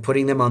and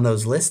putting them on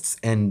those lists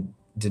and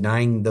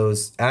denying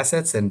those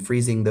assets and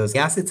freezing those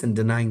assets and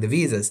denying the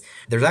visas.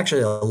 There's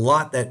actually a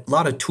lot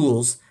of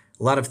tools,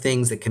 a lot of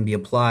things that can be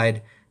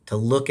applied to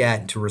look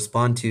at and to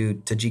respond to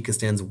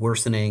Tajikistan's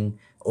worsening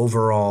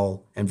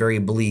overall and very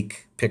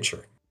bleak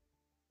picture.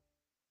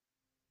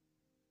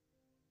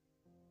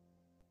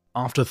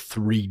 After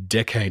 3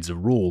 decades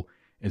of rule,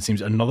 it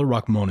seems another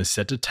Rahmon is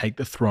set to take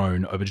the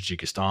throne over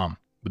Tajikistan,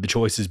 with the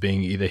choices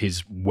being either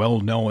his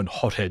well-known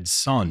hothead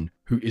son,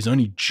 who is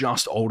only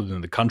just older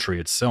than the country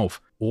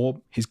itself, or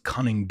his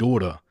cunning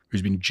daughter,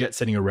 who's been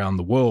jet-setting around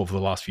the world for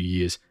the last few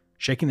years,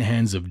 shaking the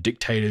hands of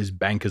dictators,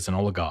 bankers, and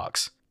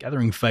oligarchs,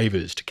 gathering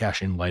favors to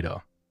cash in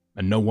later,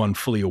 and no one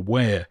fully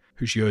aware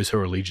who she owes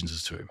her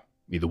allegiances to.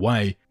 Either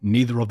way,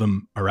 neither of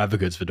them are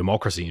advocates for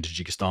democracy in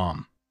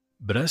Tajikistan.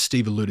 But as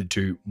Steve alluded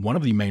to, one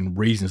of the main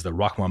reasons that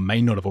Rahmon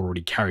may not have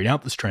already carried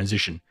out this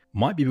transition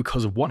might be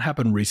because of what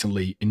happened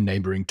recently in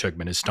neighboring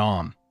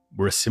Turkmenistan,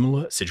 where a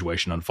similar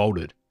situation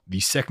unfolded. The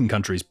second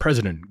country's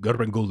president,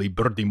 Gurbanguly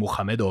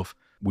Berdimuhamedov,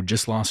 would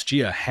just last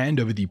year hand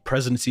over the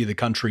presidency of the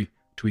country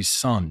to his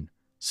son,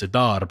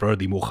 Serdar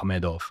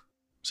Berdimuhamedov.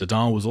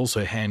 Serdar was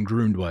also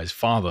hand-groomed by his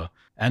father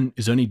and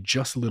is only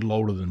just a little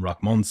older than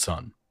Rahmon's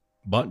son.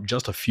 But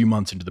just a few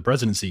months into the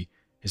presidency,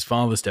 his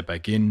father stepped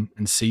back in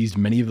and seized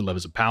many of the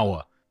levers of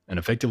power and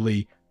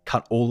effectively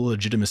cut all the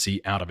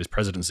legitimacy out of his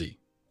presidency,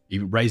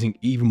 raising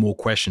even more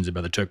questions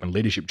about the Turkmen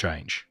leadership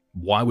change.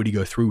 Why would he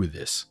go through with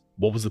this?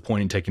 What was the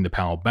point in taking the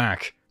power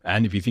back?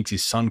 And if he thinks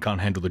his son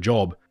can't handle the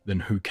job,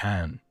 then who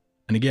can?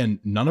 And again,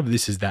 none of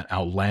this is that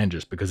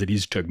outlandish because it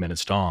is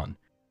Turkmenistan.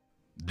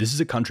 This is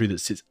a country that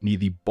sits near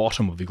the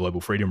bottom of the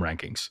global freedom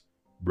rankings,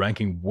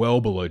 ranking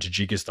well below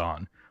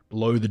Tajikistan,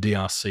 below the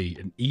DRC,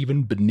 and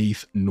even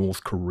beneath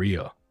North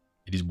Korea.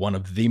 It is one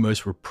of the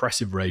most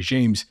repressive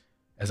regimes,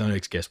 as our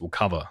next guest will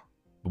cover.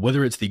 But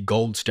whether it's the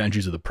gold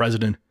statues of the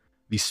president,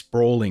 the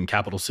sprawling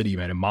capital city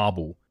made of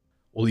marble,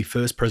 or the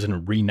first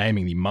president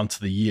renaming the months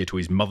of the year to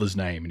his mother's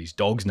name and his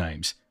dog's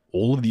names,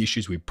 all of the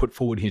issues we put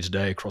forward here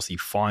today across the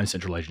 5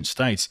 Central Asian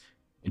states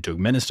in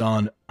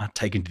Turkmenistan are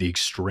taken to the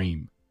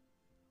extreme.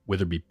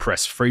 Whether it be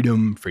press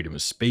freedom, freedom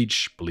of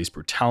speech, police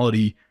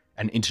brutality,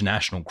 and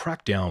international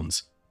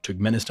crackdowns,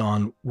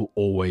 Turkmenistan will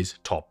always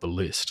top the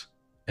list.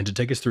 And to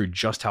take us through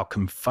just how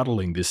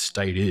confuddling this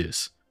state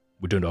is,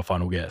 we're doing our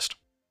final guest.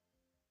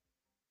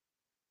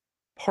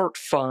 Part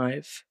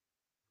 5.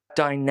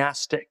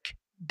 Dynastic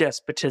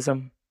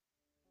Despotism.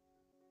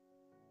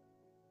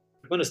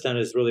 Turkmenistan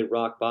is really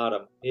rock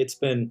bottom. It's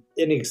been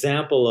an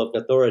example of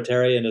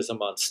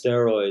authoritarianism on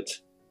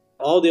steroids.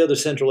 All the other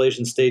Central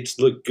Asian states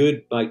look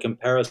good by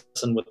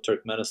comparison with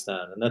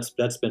Turkmenistan, and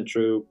that's been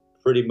true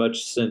pretty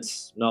much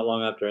since not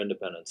long after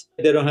independence.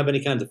 They don't have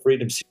any kinds of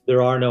freedoms.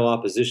 There are no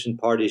opposition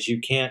parties. You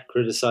can't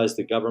criticize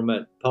the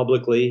government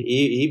publicly,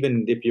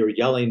 even if you're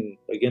yelling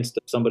against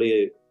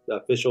somebody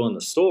official in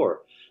the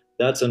store.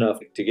 That's enough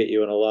to get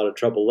you in a lot of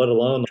trouble, let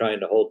alone trying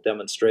to hold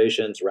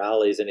demonstrations,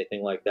 rallies,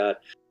 anything like that.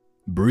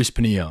 Bruce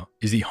Pania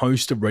is the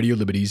host of Radio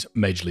Liberty's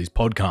Major Leagues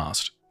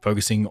podcast,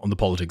 focusing on the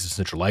politics of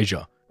Central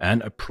Asia,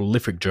 and a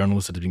prolific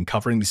journalist that has been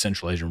covering the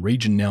Central Asian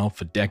region now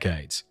for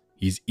decades.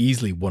 He's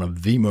easily one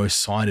of the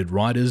most cited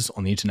writers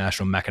on the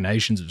international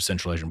machinations of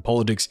Central Asian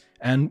politics,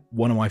 and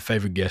one of my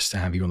favorite guests to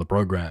have here on the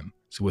program,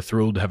 so we're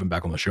thrilled to have him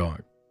back on the show.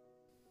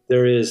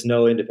 There is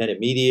no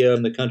independent media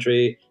in the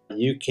country.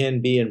 You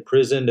can be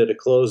imprisoned at a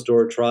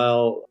closed-door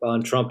trial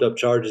on trumped-up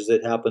charges.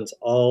 It happens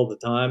all the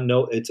time.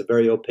 No, it's a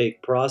very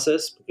opaque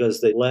process because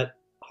they let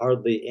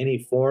hardly any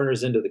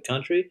foreigners into the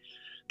country,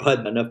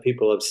 but enough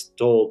people have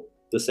told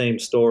the same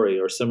story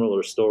or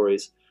similar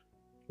stories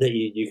that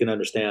you can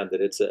understand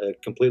that it's a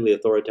completely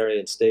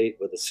authoritarian state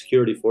with a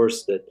security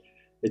force that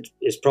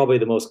is probably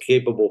the most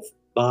capable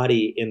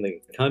body in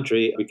the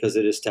country because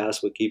it is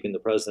tasked with keeping the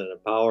president in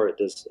power.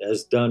 It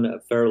has done a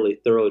fairly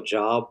thorough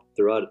job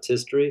throughout its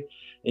history.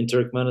 In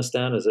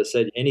Turkmenistan, as I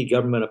said, any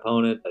government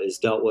opponent is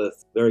dealt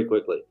with very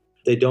quickly.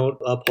 They don't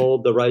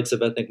uphold the rights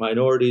of ethnic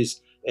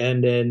minorities,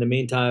 and in the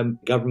meantime,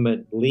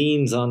 government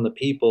leans on the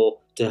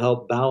people to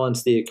help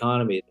balance the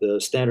economy.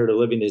 The standard of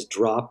living has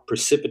dropped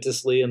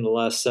precipitously in the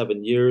last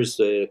 7 years.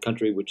 A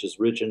country which is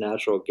rich in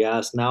natural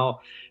gas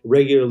now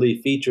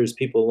regularly features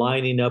people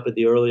lining up at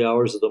the early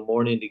hours of the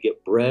morning to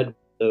get bread.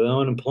 The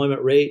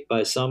unemployment rate,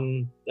 by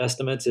some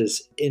estimates,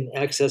 is in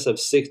excess of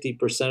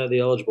 60% of the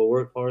eligible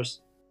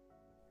workforce.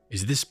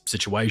 Is this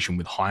situation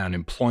with high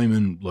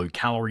unemployment, low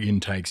calorie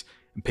intakes,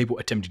 and people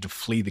attempting to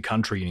flee the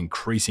country in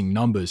increasing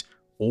numbers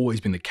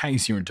always been the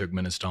case here in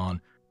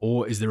Turkmenistan,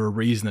 or is there a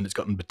reason that it's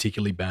gotten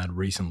particularly bad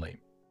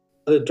recently?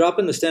 The drop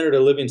in the standard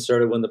of living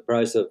started when the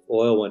price of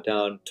oil went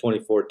down in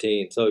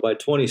 2014. So by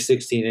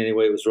 2016,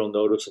 anyway, it was real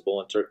noticeable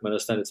in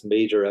Turkmenistan. Its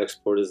major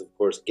export is, of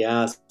course,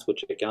 gas,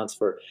 which accounts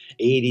for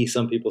 80,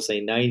 some people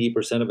say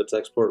 90% of its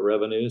export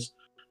revenues.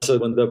 So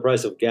when the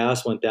price of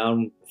gas went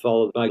down,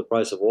 followed by the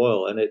price of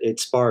oil, and it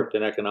sparked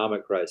an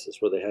economic crisis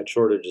where they had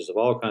shortages of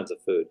all kinds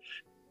of food.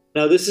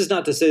 Now, this is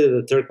not to say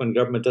that the Turkmen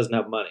government doesn't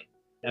have money.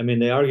 I mean,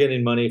 they are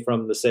getting money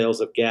from the sales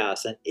of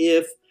gas. And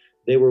if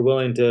they were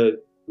willing to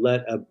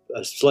let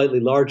a slightly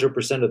larger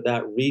percent of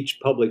that reach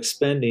public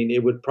spending,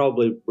 it would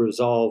probably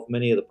resolve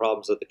many of the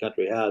problems that the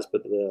country has.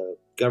 But the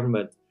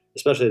government,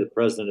 especially the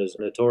president, is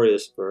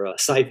notorious for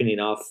siphoning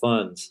off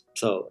funds.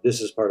 So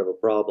this is part of a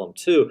problem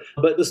too.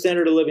 But the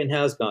standard of living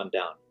has gone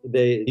down.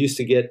 They used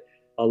to get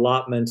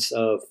allotments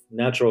of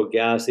natural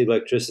gas,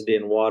 electricity,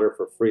 and water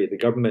for free. The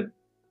government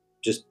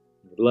just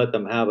let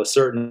them have a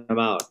certain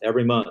amount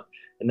every month.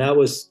 And that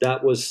was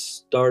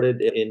started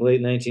in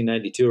late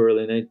 1992,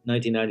 early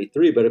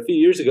 1993. But a few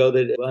years ago,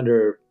 that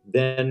under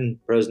then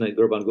President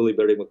Gurbanguly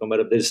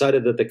Berdimuhammedov, they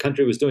decided that the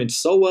country was doing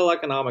so well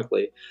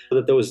economically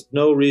that there was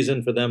no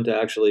reason for them to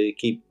actually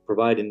keep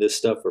providing this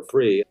stuff for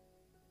free.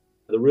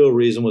 The real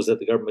reason was that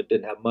the government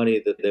didn't have money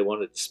that they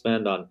wanted to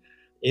spend on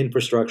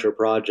infrastructure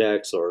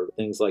projects or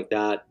things like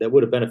that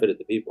would have benefited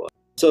the people.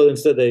 So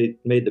instead, they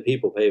made the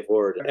people pay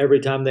for it.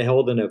 Every time they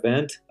hold an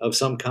event of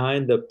some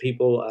kind, the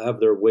people have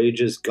their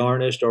wages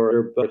garnished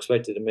or are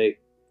expected to make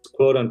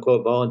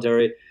quote-unquote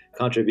voluntary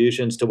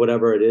contributions to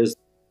whatever it is.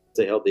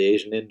 They held the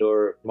Asian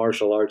indoor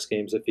martial arts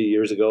games a few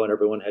years ago, and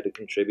everyone had to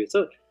contribute.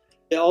 So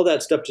all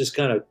that stuff just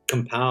kind of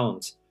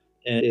compounds,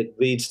 and it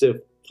leads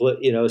to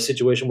a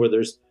situation where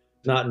there's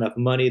not enough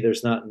money,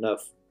 there's not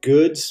enough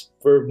goods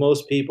for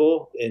most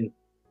people. In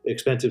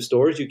expensive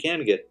stores, you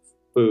can get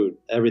food,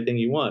 everything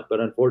you want. But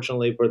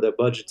unfortunately, for the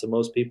budgets of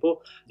most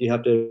people, you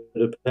have to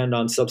depend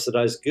on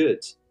subsidized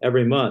goods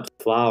every month,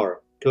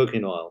 flour,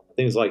 cooking oil,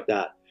 things like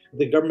that.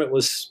 The government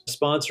was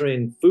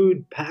sponsoring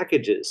food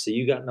packages, so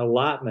you got an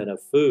allotment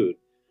of food.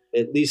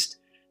 At least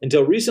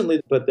until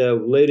recently, but the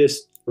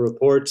latest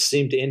reports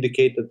seem to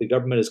indicate that the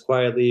government has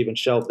quietly even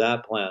shelved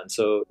that plan.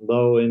 So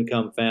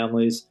low-income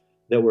families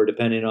that were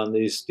depending on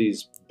these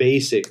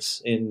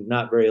basics in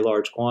not very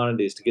large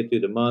quantities to get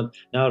through the month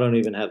now don't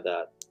even have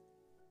that.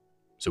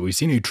 So we've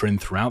seen a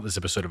trend throughout this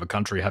episode of a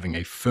country having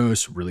a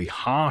first really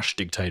harsh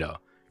dictator,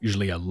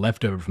 usually a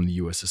leftover from the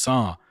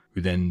USSR,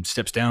 who then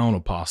steps down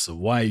or passes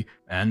away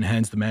and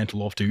hands the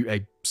mantle off to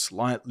a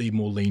slightly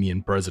more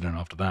lenient president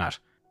after that.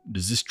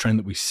 Does this trend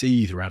that we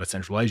see throughout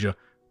Central Asia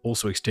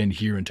also extend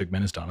here in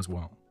Turkmenistan as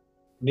well?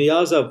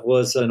 Niyazov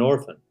was an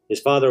orphan. His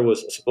father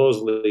was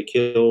supposedly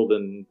killed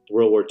in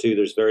World War II.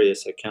 There's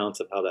various accounts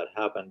of how that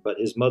happened, but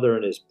his mother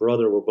and his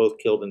brother were both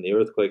killed in the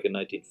earthquake in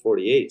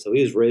 1948. So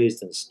he was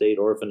raised in state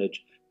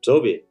orphanage,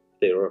 Soviet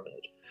state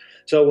orphanage.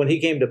 So when he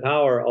came to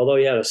power, although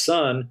he had a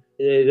son,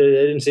 they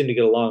didn't seem to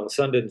get along. The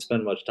son didn't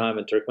spend much time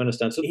in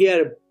Turkmenistan. So he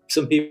had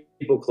some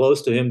people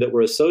close to him that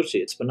were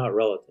associates, but not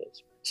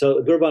relatives.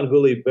 So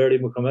Gurbanguly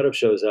Berdimuhamedov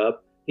shows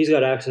up. He's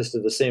got access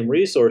to the same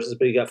resources,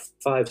 but he got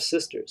 5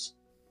 sisters.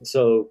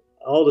 So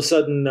all of a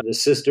sudden, the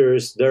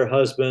sisters, their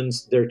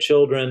husbands, their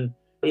children,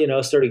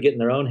 started getting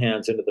their own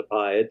hands into the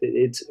pie.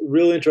 It's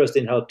real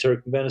interesting how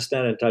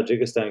Turkmenistan and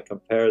Tajikistan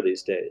compare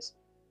these days.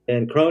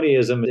 And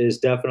cronyism is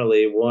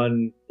definitely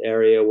one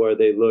area where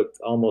they look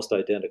almost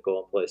identical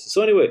in places.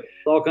 So anyway,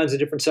 all kinds of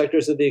different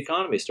sectors of the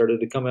economy started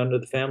to come under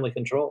the family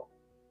control.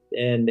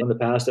 And in the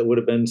past, it would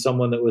have been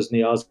someone that was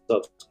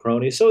Niyazov's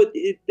crony. So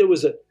there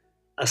was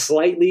a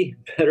slightly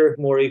better,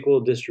 more equal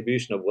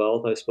distribution of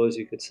wealth, I suppose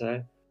you could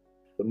say.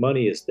 The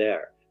money is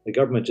there. The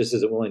government just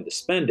isn't willing to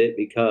spend it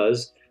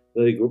because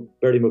the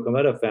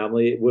Berdimuhamedov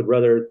family would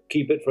rather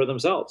keep it for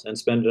themselves and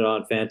spend it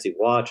on fancy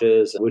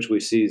watches, which we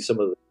see some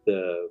of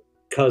the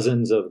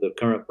cousins of the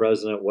current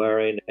president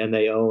wearing, and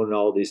they own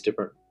all these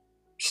different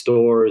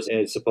stores,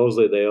 and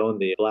supposedly they own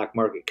the black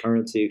market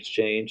currency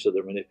exchange, so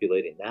they're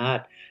manipulating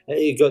that.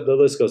 The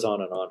list goes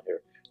on and on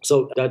here.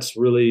 So that's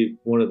really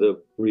one of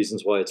the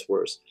reasons why it's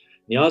worse.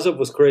 Niyazov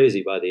was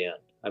crazy by the end.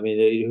 I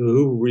mean,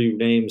 who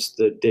renames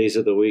the days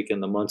of the week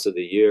and the months of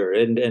the year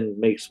and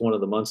makes one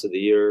of the months of the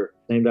year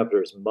named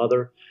after his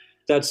mother?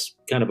 That's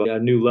kind of a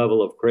new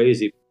level of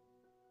crazy.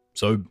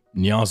 So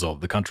Niyazov,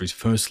 the country's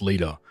first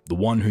leader, the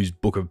one whose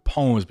book of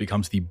poems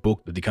becomes the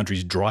book that the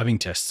country's driving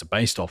tests are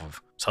based off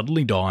of,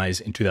 suddenly dies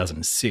in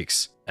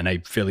 2006, and a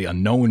fairly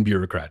unknown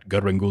bureaucrat,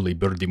 Gurbanguly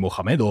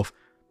Berdimuhamedov,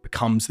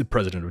 becomes the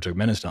president of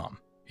Turkmenistan.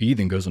 He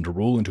then goes on to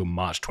rule until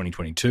March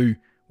 2022,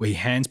 where he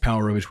hands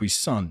power over to his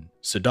son,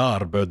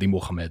 Sardar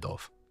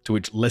Berdimuhamedov, to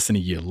which less than a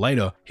year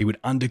later, he would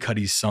undercut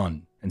his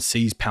son and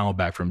seize power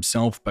back for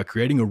himself by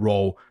creating a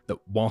role that,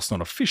 whilst not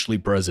officially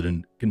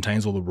president,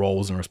 contains all the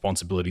roles and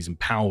responsibilities and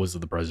powers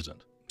of the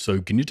president. So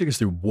can you take us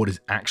through what is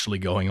actually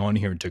going on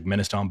here in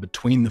Turkmenistan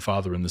between the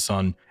father and the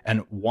son,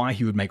 and why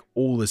he would make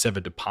all this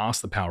effort to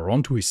pass the power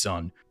on to his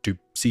son to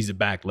seize it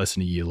back less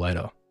than a year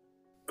later?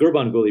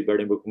 Gurbanguly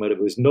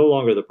Berdimuhamedov is no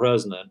longer the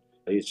president.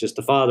 He's just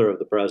the father of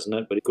the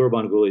president, but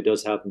Gurbanguly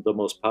does have the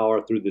most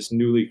power through this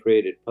newly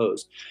created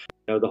post.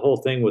 The whole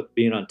thing with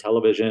being on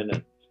television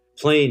and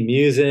playing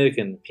music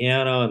and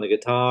piano and the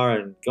guitar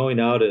and going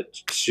out to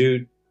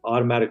shoot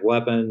automatic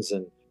weapons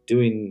and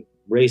doing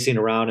racing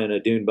around in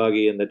a dune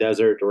buggy in the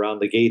desert around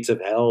the gates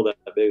of hell, that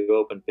big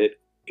open pit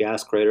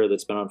gas crater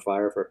that's been on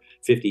fire for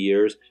 50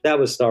 years. That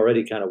was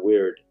already kind of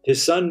weird.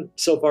 His son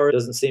so far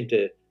doesn't seem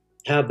to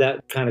have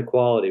that kind of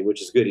quality,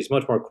 which is good. He's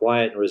much more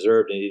quiet and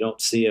reserved, and you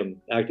don't see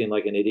him acting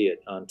like an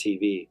idiot on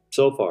TV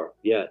so far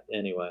yet,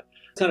 anyway.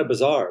 It's kind of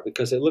bizarre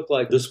because it looked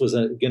like this was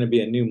going to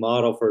be a new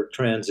model for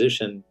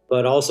transition,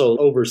 but also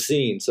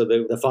overseen. So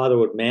the father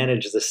would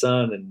manage the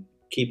son and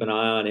keep an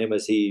eye on him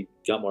as he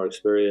got more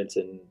experience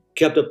and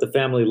kept up the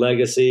family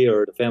legacy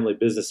or the family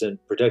business and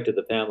protected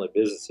the family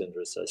business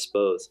interests, I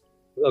suppose.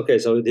 Okay,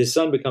 so his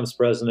son becomes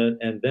president,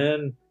 and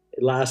then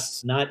it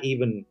lasts not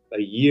even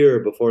a year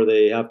before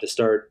they have to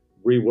start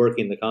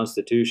reworking the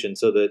Constitution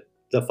so that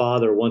the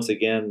father once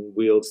again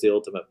wields the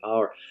ultimate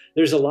power.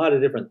 There's a lot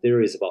of different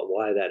theories about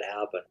why that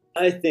happened.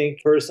 I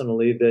think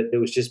personally that it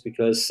was just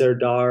because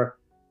Sardar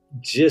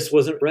just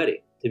wasn't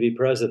ready to be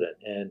president,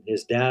 and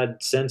his dad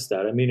sensed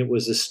that. I mean, it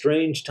was a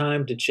strange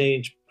time to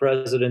change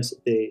presidents.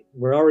 They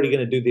were already going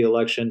to do the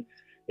election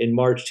in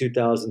March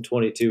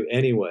 2022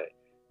 anyway.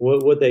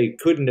 What they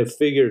couldn't have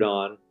figured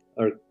on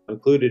or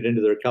included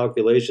into their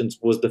calculations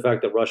was the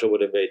fact that Russia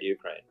would invade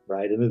Ukraine,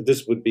 right? And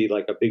this would be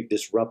like a big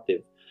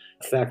disruptive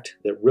effect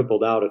that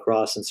rippled out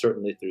across and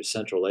certainly through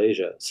Central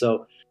Asia.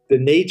 So the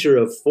nature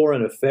of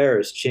foreign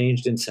affairs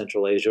changed in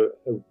Central Asia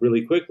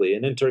really quickly,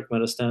 and in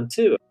Turkmenistan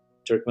too.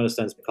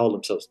 Turkmenistan's called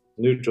themselves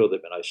neutral,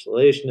 they've been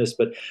isolationist,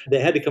 but they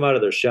had to come out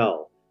of their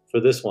shell for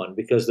this one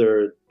because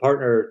their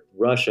partner,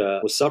 Russia,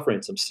 was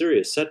suffering some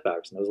serious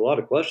setbacks. And there was a lot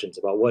of questions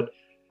about what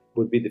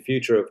would be the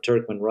future of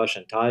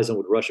Turkmen-Russian ties, and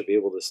would Russia be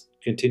able to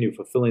continue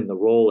fulfilling the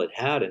role it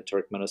had in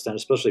Turkmenistan,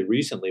 especially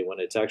recently when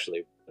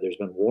there's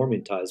been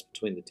warming ties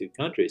between the two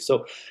countries.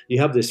 So you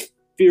have this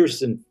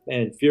fierce and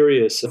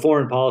furious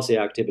foreign policy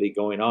activity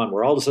going on,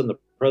 where all of a sudden the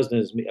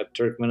president of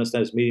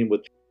Turkmenistan is meeting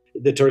with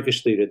the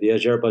Turkish leader, the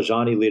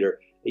Azerbaijani leader,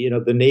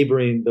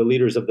 the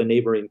leaders of the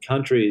neighboring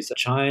countries,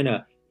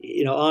 China,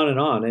 on and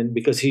on. And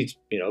because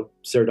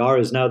Serdar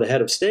is now the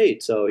head of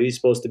state, so he's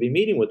supposed to be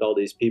meeting with all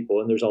these people,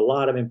 and there's a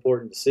lot of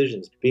important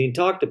decisions being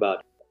talked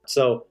about.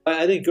 So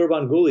I think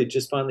Gurbanguly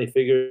just finally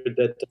figured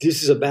that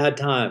this is a bad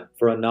time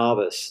for a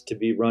novice to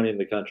be running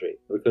the country,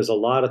 because a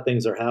lot of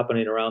things are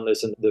happening around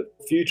this, and the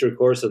future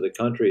course of the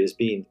country is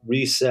being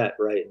reset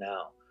right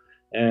now.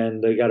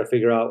 And they got to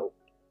figure out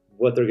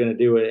what they're going to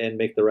do and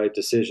make the right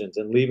decisions.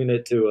 And leaving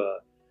it to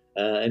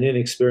an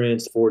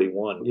inexperienced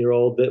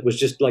 41-year-old that was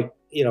just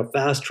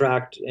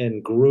fast-tracked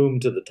and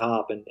groomed to the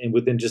top, and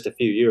within just a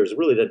few years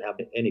really didn't have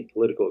any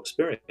political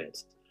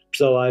experience.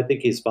 So I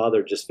think his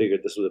father just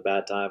figured this was a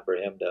bad time for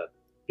him to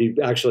be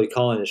actually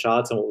calling the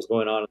shots on what was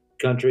going on in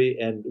the country.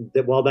 And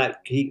that while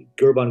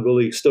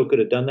Gurbanguly still could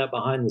have done that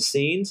behind the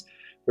scenes,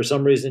 for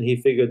some reason he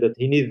figured that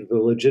he needed the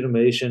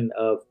legitimation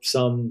of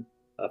some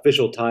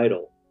official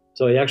title.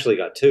 So he actually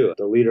got two,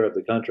 the leader of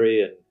the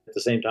country, and at the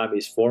same time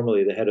he's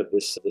formally the head of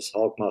this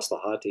Halk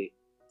Maslahati,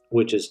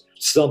 which is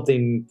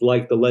something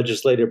like the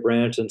legislative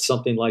branch and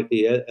something like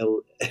the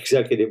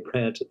executive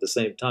branch at the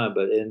same time.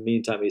 But in the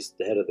meantime, he's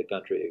the head of the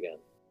country again.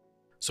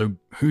 So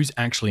who's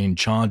actually in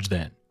charge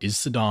then? Is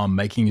Serdar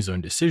making his own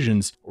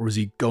decisions, or is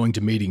he going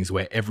to meetings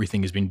where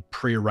everything has been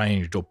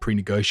prearranged or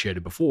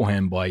pre-negotiated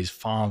beforehand by his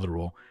father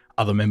or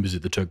other members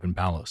of the Turkmen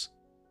palace?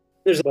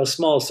 There's a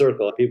small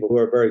circle of people who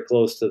are very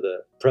close to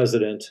the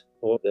president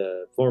or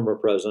the former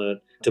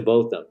president, to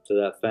both them, to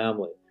that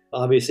family.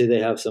 Obviously, they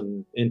have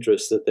some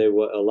interests a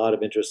lot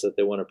of interests that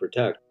they want to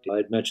protect.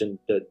 I'd mentioned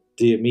that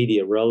the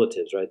immediate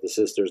relatives, right, the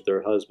sisters,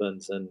 their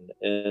husbands,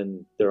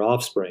 and their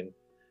offspring,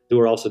 who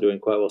are also doing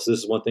quite well. So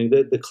this is one thing.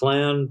 The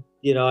clan,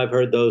 I've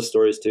heard those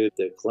stories too.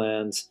 The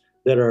clans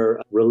that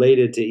are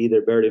related to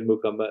either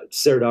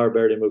Serdar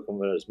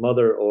Berdimuhamedov's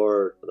mother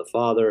or the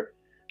father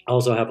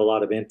also have a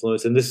lot of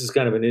influence. And this is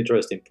kind of an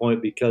interesting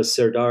point, because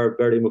Serdar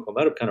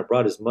Berdimuhamedov kind of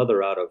brought his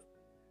mother out of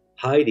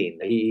hiding.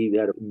 He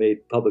had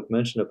made public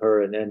mention of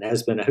her and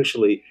has been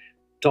actually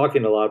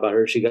talking a lot about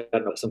her. She got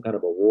some kind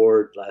of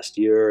award last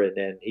year, and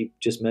then he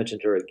just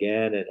mentioned her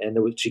again.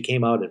 And she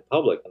came out in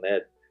public, and they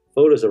had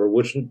photos of her,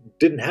 which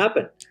didn't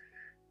happen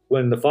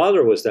when the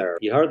father was there.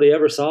 You hardly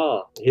ever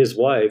saw his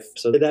wife.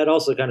 So that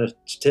also kind of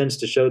tends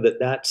to show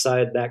that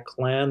side, that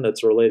clan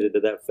that's related to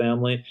that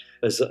family,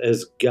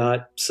 has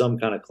got some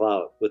kind of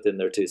clout within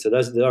there too. So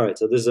that's all right.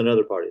 So this is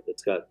another party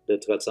that's got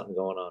something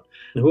going on.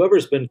 And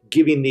whoever's been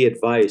giving the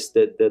advice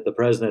that the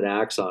president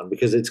acts on,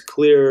 because it's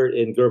clear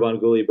in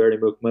Gurbanguly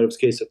Berdimuhamedov's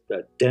case,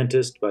 a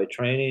dentist by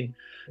training,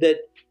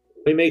 that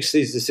he makes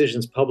these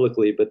decisions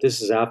publicly, but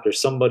this is after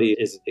somebody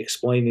is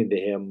explaining to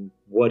him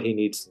what he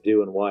needs to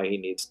do and why he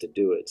needs to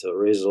do it. So it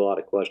raises a lot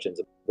of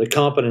questions. The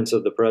competence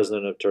of the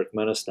president of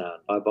Turkmenistan,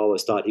 I've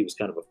always thought he was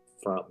kind of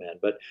a front man.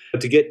 But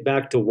to get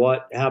back to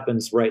what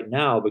happens right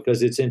now,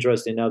 because it's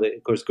interesting now that,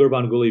 of course,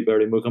 Gurbanguly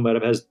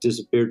Berdimuhamedov has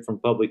disappeared from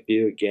public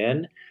view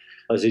again,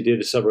 as he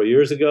did several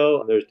years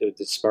ago. It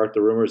sparked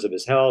the rumors of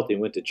his health. He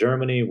went to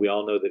Germany. We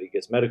all know that he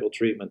gets medical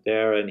treatment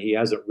there, and he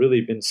hasn't really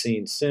been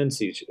seen since.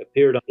 He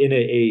appeared in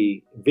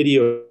a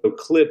video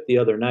clip the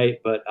other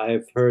night, but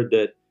I've heard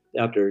that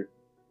after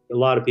a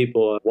lot of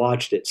people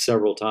watched it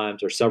several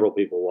times, or several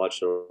people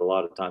watched it a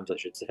lot of times, I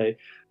should say,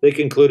 they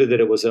concluded that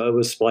it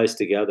was spliced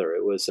together.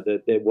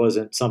 It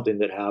wasn't something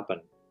that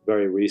happened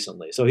very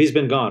recently. So he's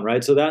been gone,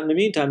 right? So that in the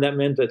meantime, that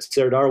meant that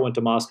Serdar went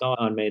to Moscow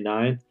on May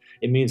 9th.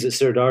 It means that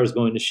Serdar is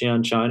going to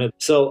Xi'an, China.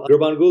 So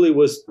Gurbanguly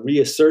was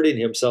reasserting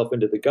himself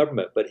into the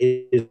government, but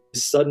his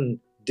sudden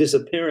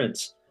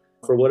disappearance,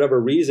 for whatever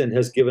reason,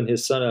 has given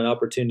his son an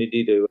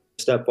opportunity to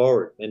step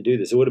forward and do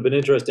this. It would have been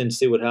interesting to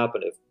see what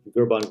happened if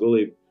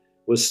Gurbanguly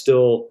was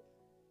still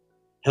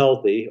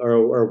healthy,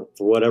 or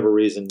for whatever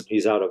reason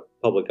he's out of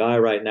public eye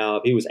right now.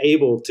 If he was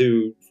able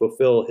to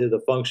fulfill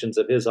the functions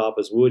of his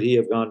office, would he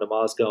have gone to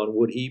Moscow, and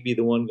would he be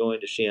the one going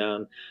to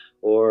Xi'an?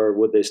 Or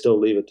would they still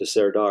leave it to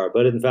Serdar?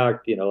 But in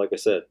fact, like I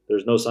said,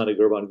 there's no sign of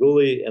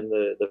Gurbanguly, and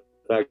the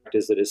fact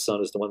is that his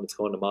son is the one that's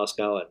going to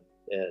Moscow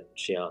and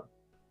Xi'an.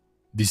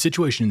 The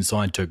situation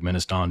inside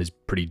Turkmenistan is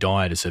pretty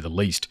dire, to say the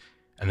least,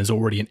 and there's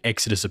already an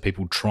exodus of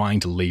people trying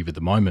to leave at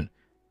the moment.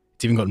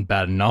 It's even gotten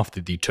bad enough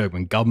that the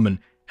Turkmen government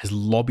has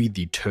lobbied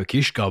the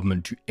Turkish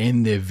government to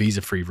end their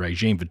visa-free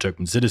regime for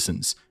Turkmen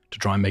citizens, to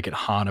try and make it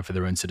harder for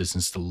their own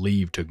citizens to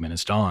leave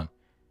Turkmenistan.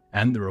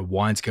 And there are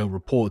wide-scale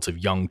reports of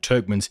young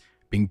Turkmens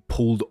being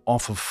pulled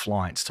off of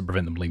flights to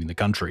prevent them leaving the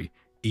country,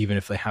 even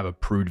if they have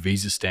approved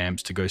visa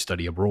stamps to go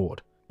study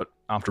abroad. But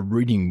after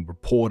reading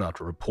report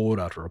after report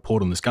after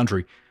report on this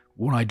country,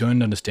 what I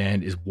don't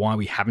understand is why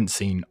we haven't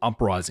seen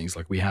uprisings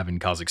like we have in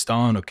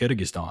Kazakhstan or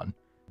Kyrgyzstan.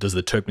 Does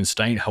the Turkmen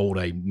state hold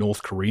a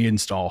North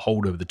Korean-style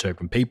hold over the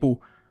Turkmen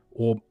people,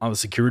 or are the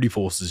security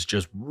forces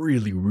just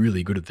really,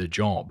 really good at their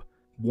job?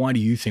 Why do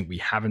you think we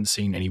haven't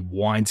seen any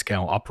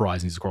wide-scale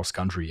uprisings across the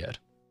country yet?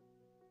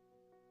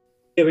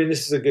 I mean,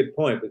 this is a good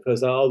point,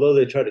 because although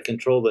they try to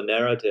control the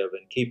narrative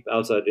and keep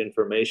outside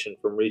information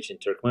from reaching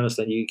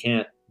Turkmenistan, you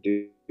can't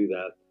do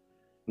that.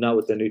 not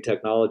with the new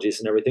technologies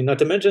and everything. Not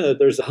to mention that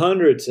there's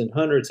hundreds and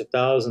hundreds of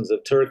thousands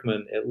of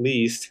Turkmen, at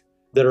least,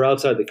 that are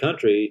outside the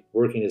country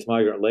working as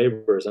migrant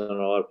laborers in a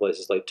lot of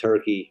places like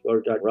Turkey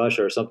or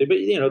Russia or something. But,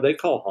 they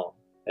call home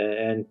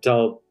and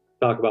talk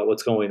about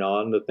what's going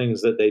on, the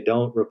things that they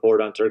don't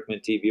report on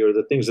Turkmen TV, or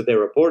the things that they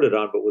reported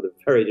on, but with a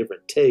very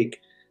different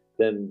take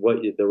than what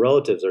the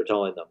relatives are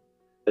telling them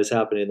is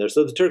happening there.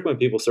 So the Turkmen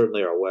people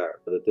certainly are aware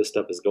that this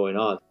stuff is going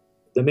on.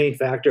 The main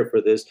factor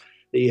for this,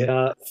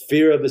 the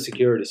fear of the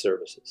security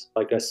services.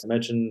 Like I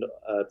mentioned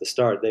at the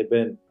start, they've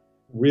been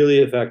really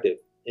effective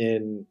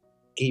in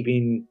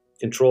keeping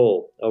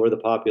control over the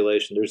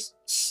population. There's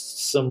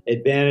some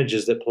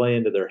advantages that play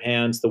into their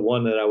hands. The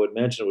one that I would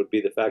mention would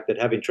be the fact that,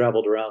 having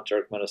traveled around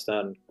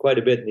Turkmenistan quite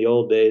a bit in the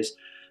old days,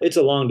 it's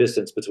a long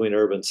distance between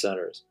urban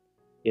centers.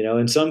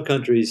 In some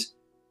countries,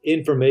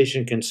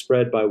 information can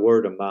spread by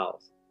word of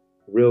mouth.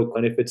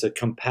 And if it's a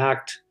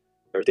compact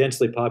or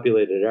densely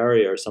populated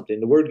area or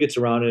something, the word gets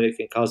around and it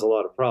can cause a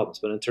lot of problems.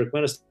 But in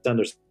Turkmenistan,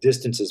 there's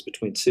distances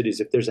between cities.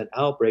 If there's an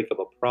outbreak of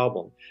a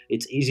problem,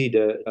 it's easy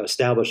to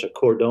establish a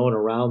cordon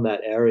around that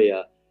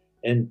area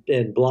and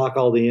block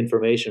all the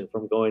information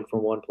from going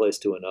from one place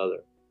to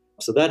another.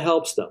 So that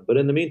helps them. But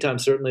in the meantime,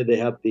 certainly they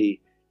have the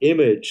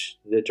image,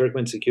 the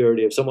Turkmen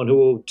security, of someone who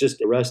will just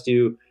arrest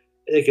you.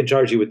 They can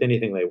charge you with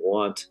anything they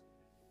want.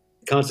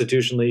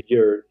 Constitutionally,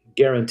 you're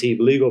guaranteed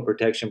legal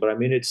protection. But I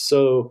mean, it's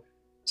so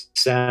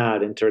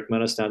sad in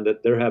Turkmenistan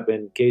that there have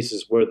been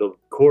cases where the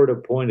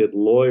court-appointed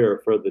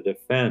lawyer for the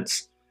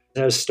defense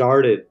has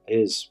started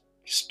his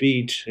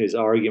speech, his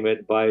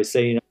argument, by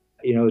saying,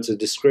 it's a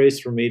disgrace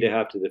for me to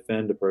have to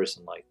defend a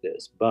person like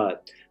this,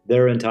 but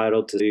they're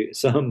entitled to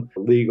some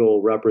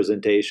legal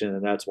representation,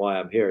 and that's why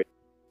I'm here.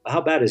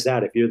 How bad is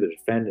that if you're the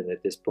defendant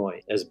at this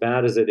point? As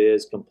bad as it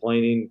is,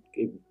 complaining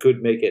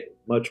could make it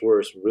much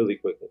worse really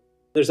quickly.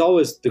 There's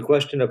always the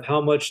question of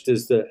how much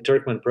does the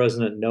Turkmen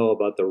president know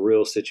about the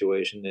real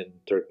situation in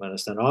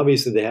Turkmenistan.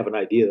 Obviously, they have an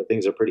idea that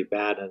things are pretty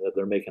bad and that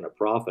they're making a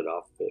profit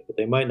off of it, but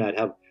they might not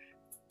have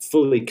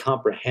fully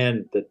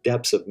comprehend the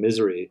depths of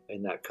misery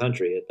in that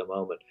country at the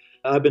moment.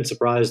 I've been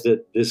surprised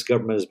that this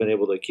government has been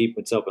able to keep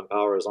itself in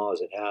power as long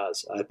as it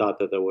has. I thought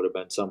that there would have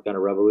been some kind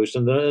of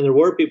revolution. And there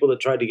were people that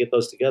tried to get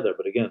those together.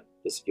 But again,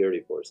 the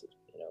security forces,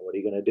 what are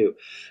you going to do?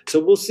 So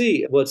we'll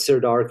see what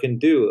Serdar can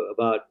do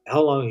about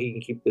how long he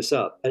can keep this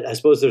up. I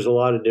suppose there's a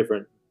lot of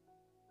different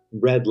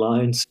red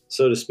lines,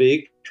 so to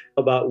speak,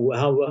 about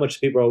how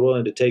much people are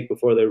willing to take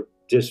before they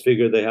just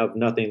figure they have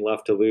nothing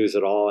left to lose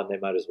at all and they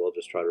might as well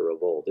just try to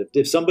revolt.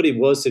 If somebody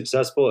was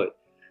successful at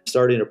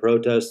starting a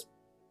protest,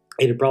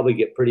 it'd probably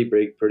get pretty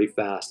big pretty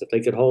fast. If they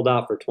could hold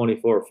out for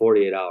 24 or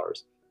 48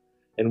 hours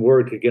and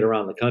word could get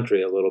around the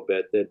country a little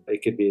bit, that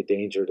it could be a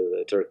danger to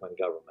the Turkmen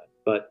government.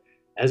 But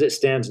as it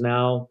stands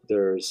now,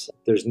 there's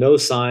no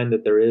sign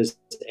that there is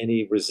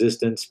any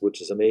resistance,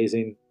 which is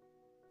amazing.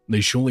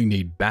 They surely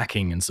need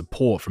backing and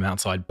support from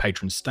outside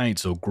patron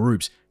states or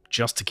groups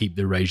just to keep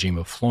the regime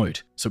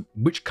afloat. So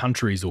which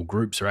countries or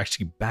groups are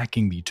actually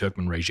backing the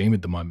Turkmen regime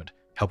at the moment,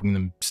 helping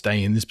them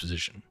stay in this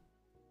position?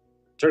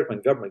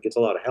 Turkmen government gets a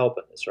lot of help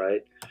in this,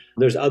 right?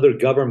 There's other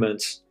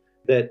governments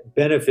that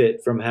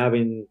benefit from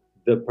having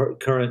the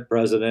current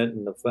president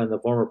and the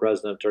former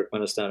president of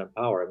Turkmenistan in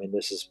power. I mean,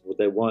 this is what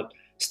they want: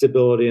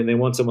 stability, and they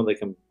want someone they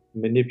can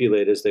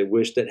manipulate as they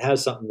wish, that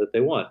has something that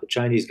they want. The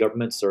Chinese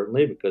government,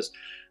 certainly, because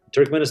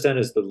Turkmenistan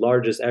is the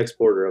largest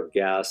exporter of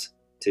gas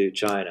to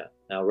China.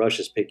 Now,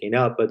 Russia's picking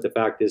up, but the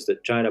fact is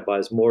that China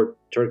buys more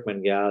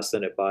Turkmen gas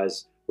than it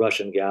buys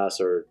Russian gas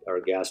or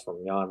gas from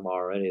Myanmar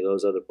or any of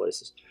those other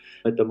places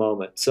at the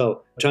moment.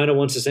 So China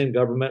wants the same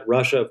government.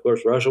 Russia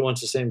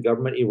wants the same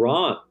government.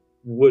 Iran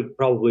would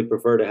probably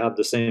prefer to have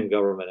the same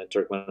government in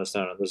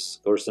Turkmenistan. And this is,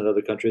 of course,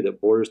 another country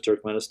that borders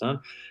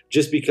Turkmenistan.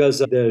 Just because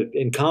the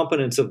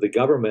incompetence of the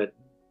government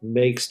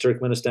makes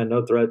Turkmenistan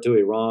no threat to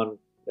Iran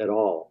at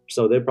all.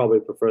 So they probably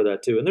prefer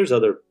that too. And there's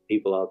other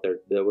people out there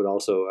that would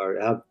also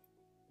have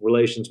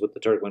relations with the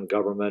Turkmen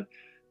government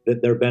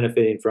that they're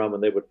benefiting from,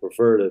 and they would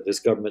prefer that this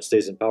government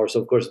stays in power.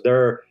 So, of course,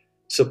 they're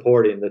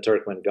supporting the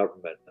Turkmen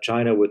government.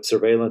 China with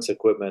surveillance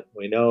equipment,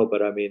 we know,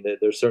 but I mean,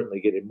 they're certainly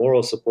getting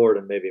moral support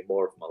and maybe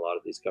more from a lot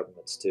of these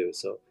governments too.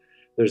 So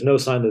there's no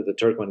sign that the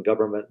Turkmen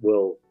government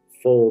will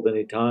fold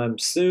anytime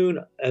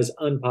soon, as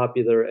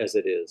unpopular as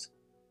it is.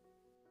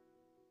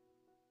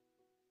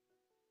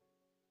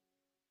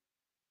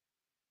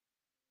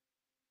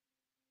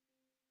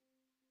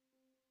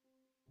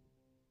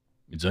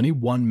 It's only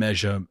one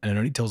measure, and it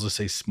only tells us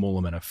a small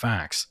amount of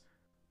facts.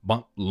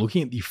 But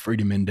looking at the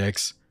Freedom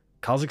Index,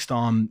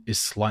 Kazakhstan is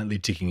slightly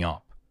ticking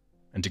up,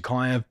 and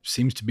Tokayev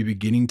seems to be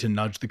beginning to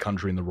nudge the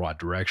country in the right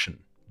direction.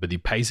 But the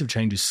pace of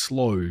change is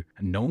slow,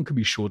 and no one can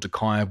be sure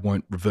Tokayev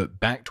won't revert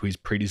back to his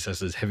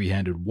predecessor's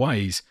heavy-handed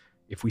ways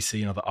if we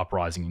see another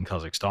uprising in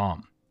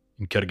Kazakhstan.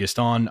 In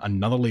Kyrgyzstan,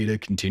 another leader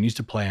continues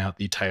to play out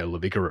the tale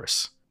of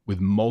Icarus, with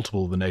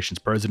multiple of the nation's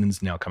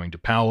presidents now coming to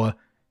power,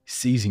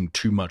 seizing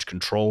too much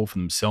control for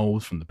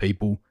themselves from the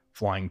people,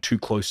 flying too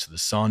close to the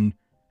sun,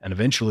 and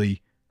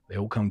eventually they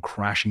all come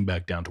crashing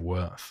back down to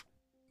earth.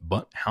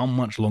 But how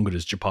much longer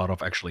does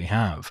Chaparov actually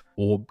have?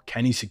 Or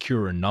can he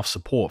secure enough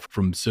support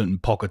from certain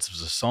pockets of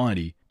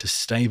society to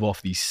stave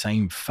off the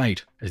same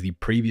fate as the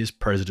previous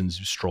presidents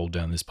who strolled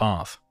down this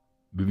path?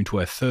 Moving to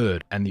our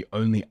third, and the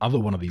only other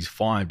one of these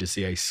 5 to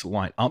see a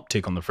slight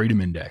uptick on the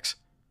Freedom Index,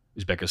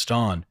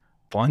 Uzbekistan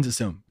finds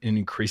itself in an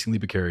increasingly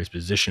precarious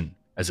position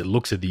as it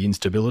looks at the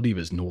instability of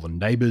its northern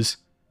neighbours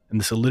and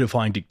the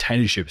solidifying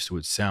dictatorships to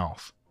its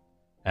south,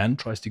 and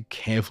tries to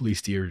carefully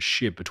steer its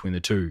ship between the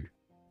two.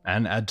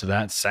 And add to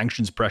that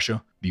sanctions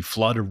pressure, the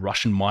flood of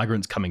Russian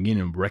migrants coming in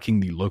and wrecking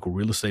the local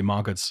real estate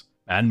markets,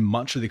 and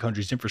much of the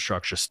country's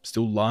infrastructure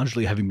still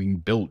largely having been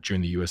built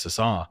during the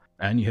USSR,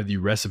 and you have the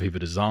recipe for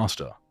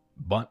disaster.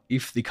 But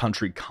if the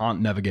country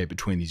can't navigate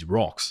between these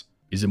rocks,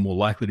 is it more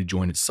likely to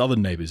join its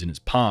southern neighbours in its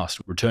past,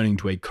 returning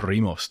to a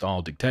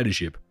Karimov-style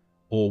dictatorship,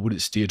 or would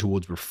it steer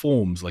towards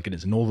reforms like in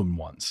its northern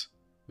ones,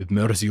 with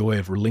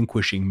Mirziyoyev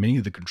relinquishing many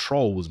of the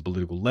controls and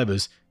political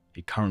levers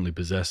it currently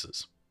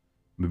possesses?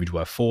 Moving to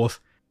our fourth,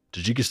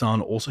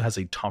 Tajikistan also has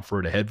a tough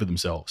road ahead for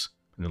themselves,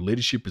 and the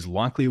leadership is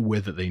likely aware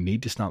that they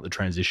need to start the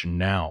transition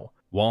now,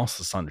 whilst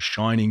the sun is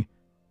shining,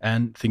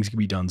 and things can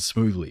be done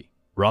smoothly,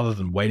 rather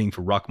than waiting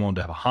for Rahmon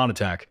to have a heart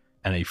attack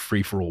and a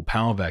free-for-all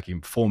power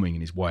vacuum forming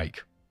in his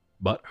wake.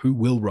 But who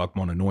will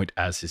Rahmon anoint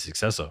as his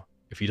successor,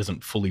 if he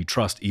doesn't fully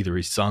trust either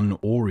his son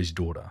or his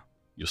daughter?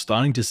 You're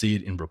starting to see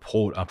it in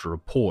report after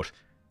report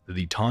that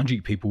the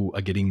Tajik people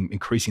are getting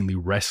increasingly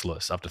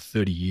restless after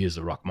 30 years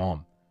of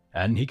Rahmon,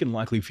 and he can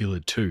likely feel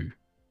it too.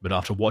 But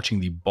after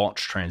watching the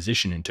botched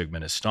transition in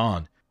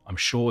Turkmenistan, I'm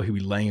sure he'll be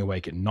laying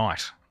awake at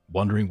night,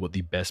 wondering what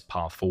the best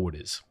path forward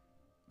is.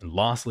 And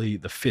lastly,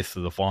 the fifth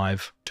of the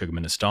 5,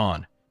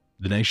 Turkmenistan,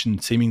 the nation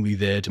seemingly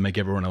there to make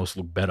everyone else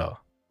look better.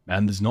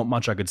 And there's not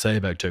much I could say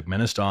about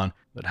Turkmenistan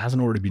that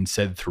hasn't already been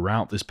said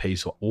throughout this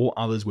piece or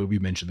others where we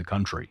mention the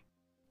country.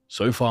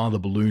 So far, the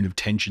balloon of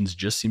tensions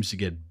just seems to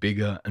get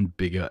bigger and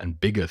bigger and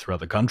bigger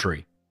throughout the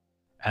country.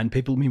 And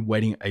people have been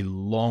waiting a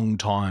long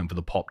time for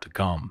the pop to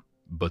come.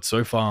 But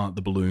so far,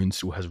 the balloon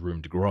still has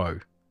room to grow.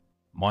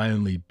 My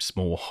only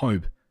small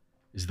hope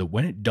is that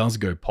when it does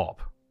go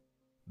pop,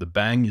 the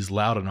bang is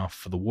loud enough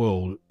for the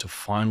world to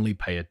finally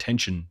pay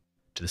attention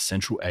to the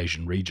Central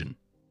Asian region.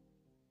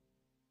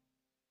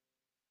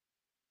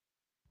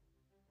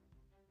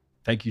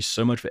 Thank you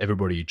so much for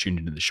everybody who tuned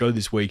into the show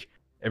this week.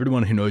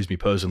 Everyone who knows me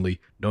personally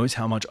knows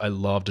how much I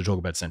love to talk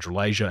about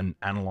Central Asia and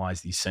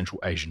analyze the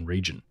Central Asian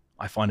region.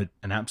 I find it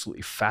an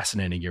absolutely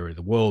fascinating area of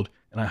the world,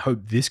 and I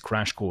hope this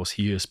crash course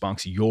here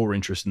sparks your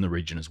interest in the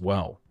region as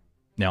well.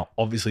 Now,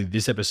 obviously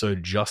this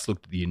episode just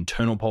looked at the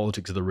internal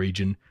politics of the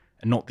region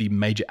and not the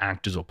major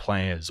actors or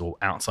players or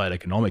outside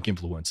economic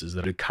influences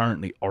that are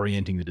currently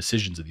orienting the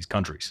decisions of these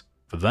countries.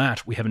 For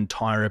that, we have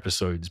entire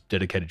episodes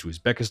dedicated to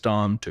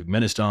Uzbekistan,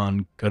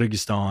 Turkmenistan,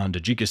 Kyrgyzstan,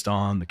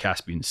 Tajikistan, the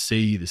Caspian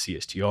Sea, the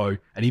CSTO,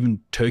 and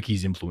even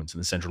Turkey's influence in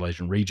the Central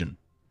Asian region.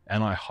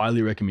 And I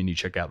highly recommend you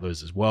check out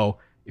those as well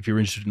if you're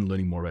interested in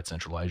learning more about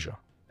Central Asia.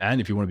 And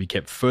if you want to be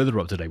kept further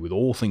up to date with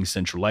all things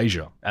Central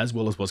Asia, as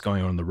well as what's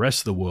going on in the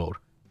rest of the world,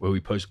 where we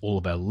post all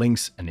of our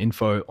links and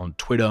info on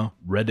Twitter,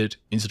 Reddit,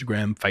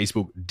 Instagram,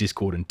 Facebook,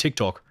 Discord, and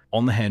TikTok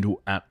on the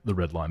handle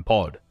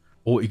 @TheRedLinePod.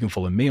 Or you can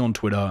follow me on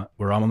Twitter,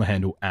 where I'm on the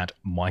handle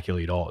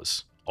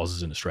 @MikeElliotOz. Oz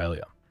is in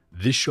Australia.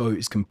 This show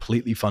is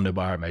completely funded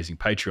by our amazing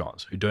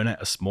Patreons, who donate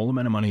a small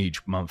amount of money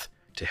each month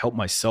to help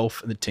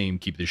myself and the team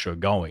keep this show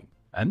going.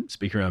 And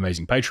speaking of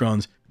amazing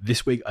Patrons,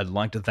 this week I'd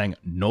like to thank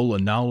Nola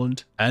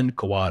Nowland and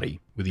Kawari,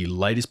 with the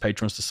latest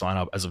patrons to sign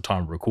up as of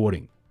time of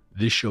recording.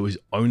 This show is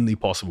only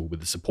possible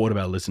with the support of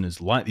our listeners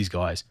like these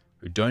guys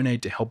who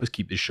donate to help us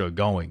keep this show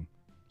going.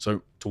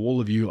 So to all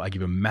of you, I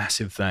give a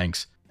massive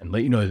thanks and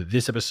let you know that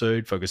this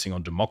episode, focusing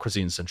on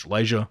democracy in Central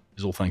Asia,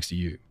 is all thanks to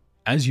you.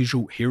 As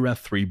usual, here are our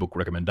 3 book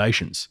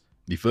recommendations.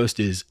 The first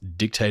is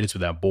Dictators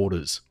Without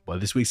Borders by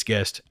this week's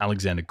guest,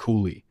 Alexander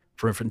Cooley,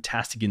 for a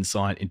fantastic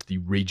insight into the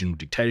regional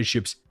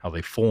dictatorships, how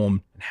they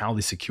formed, and how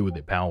they secured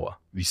their power.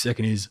 The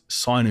second is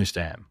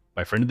Sinostam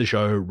by friend of the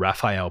show,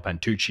 Raphael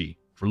Pantucci,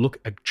 for a look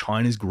at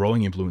China's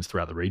growing influence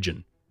throughout the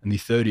region. And the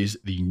third is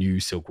The New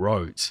Silk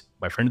Roads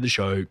by friend of the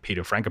show,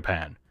 Peter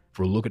Frankopan,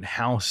 for a look at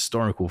how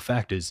historical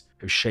factors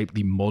have shaped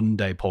the modern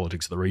day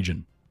politics of the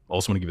region. I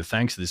also want to give a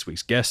thanks to this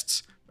week's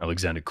guests,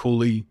 Alexander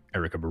Cooley,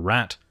 Erica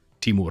Barat,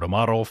 Timur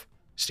Amarov,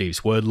 Steve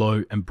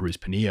Swerdlow, and Bruce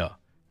Pania.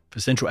 For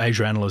Central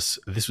Asia analysts,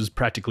 this was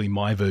practically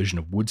my version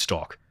of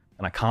Woodstock,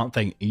 and I can't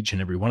thank each and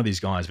every one of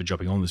these guys for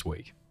jumping on this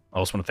week. I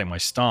also want to thank my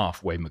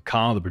staff, Wade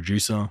McCarr, the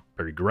producer,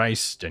 Perry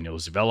Grace, Danielle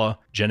Zavella,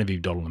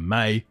 Genevieve Doddle and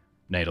May,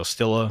 Nate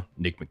Ostiller,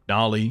 Nick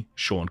McNally,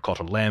 Sean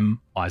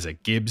Cotter-Lem,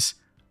 Isaac Gibbs,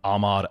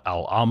 Ahmad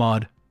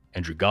Al-Ahmad,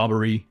 Andrew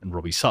Garbery, and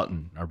Robbie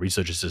Sutton, our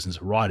research assistants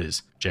and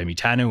writers, Jamie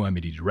Tanu, our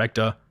media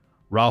director,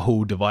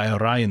 Rahul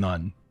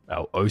Devayarayanan,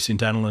 our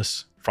OSINT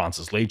analyst,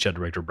 Francis Leach, our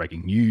director of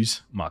breaking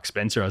news, Mark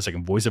Spencer, our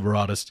second voiceover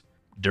artist,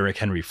 Derek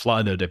Henry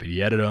Flood, our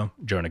deputy editor,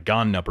 Jonah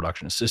Gunn, our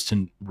production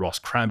assistant, Ross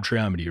Crabtree,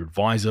 our media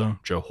advisor,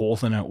 Joe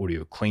Hawthorne, our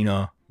audio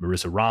cleaner,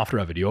 Marissa Rafter,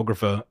 our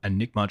videographer, and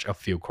Nick Much, our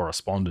field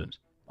correspondent.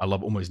 I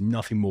love almost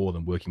nothing more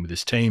than working with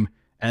this team,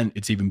 And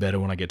it's even better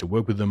when I get to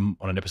work with them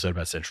on an episode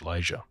about Central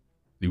Asia.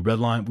 The Red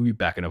Line will be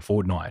back in a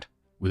fortnight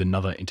with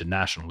another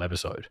international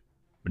episode.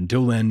 But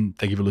until then,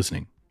 thank you for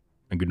listening,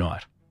 and good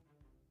night.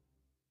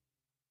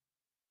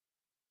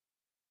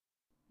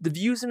 The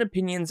views and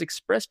opinions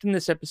expressed in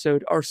this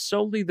episode are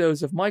solely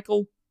those of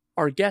Michael,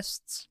 our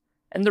guests,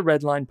 and the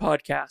Red Line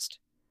podcast.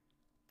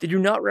 They do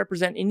not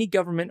represent any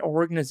government or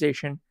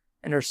organization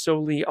and are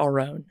solely our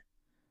own.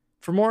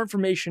 For more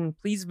information,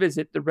 please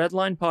visit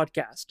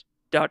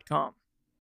theredlinepodcast.com.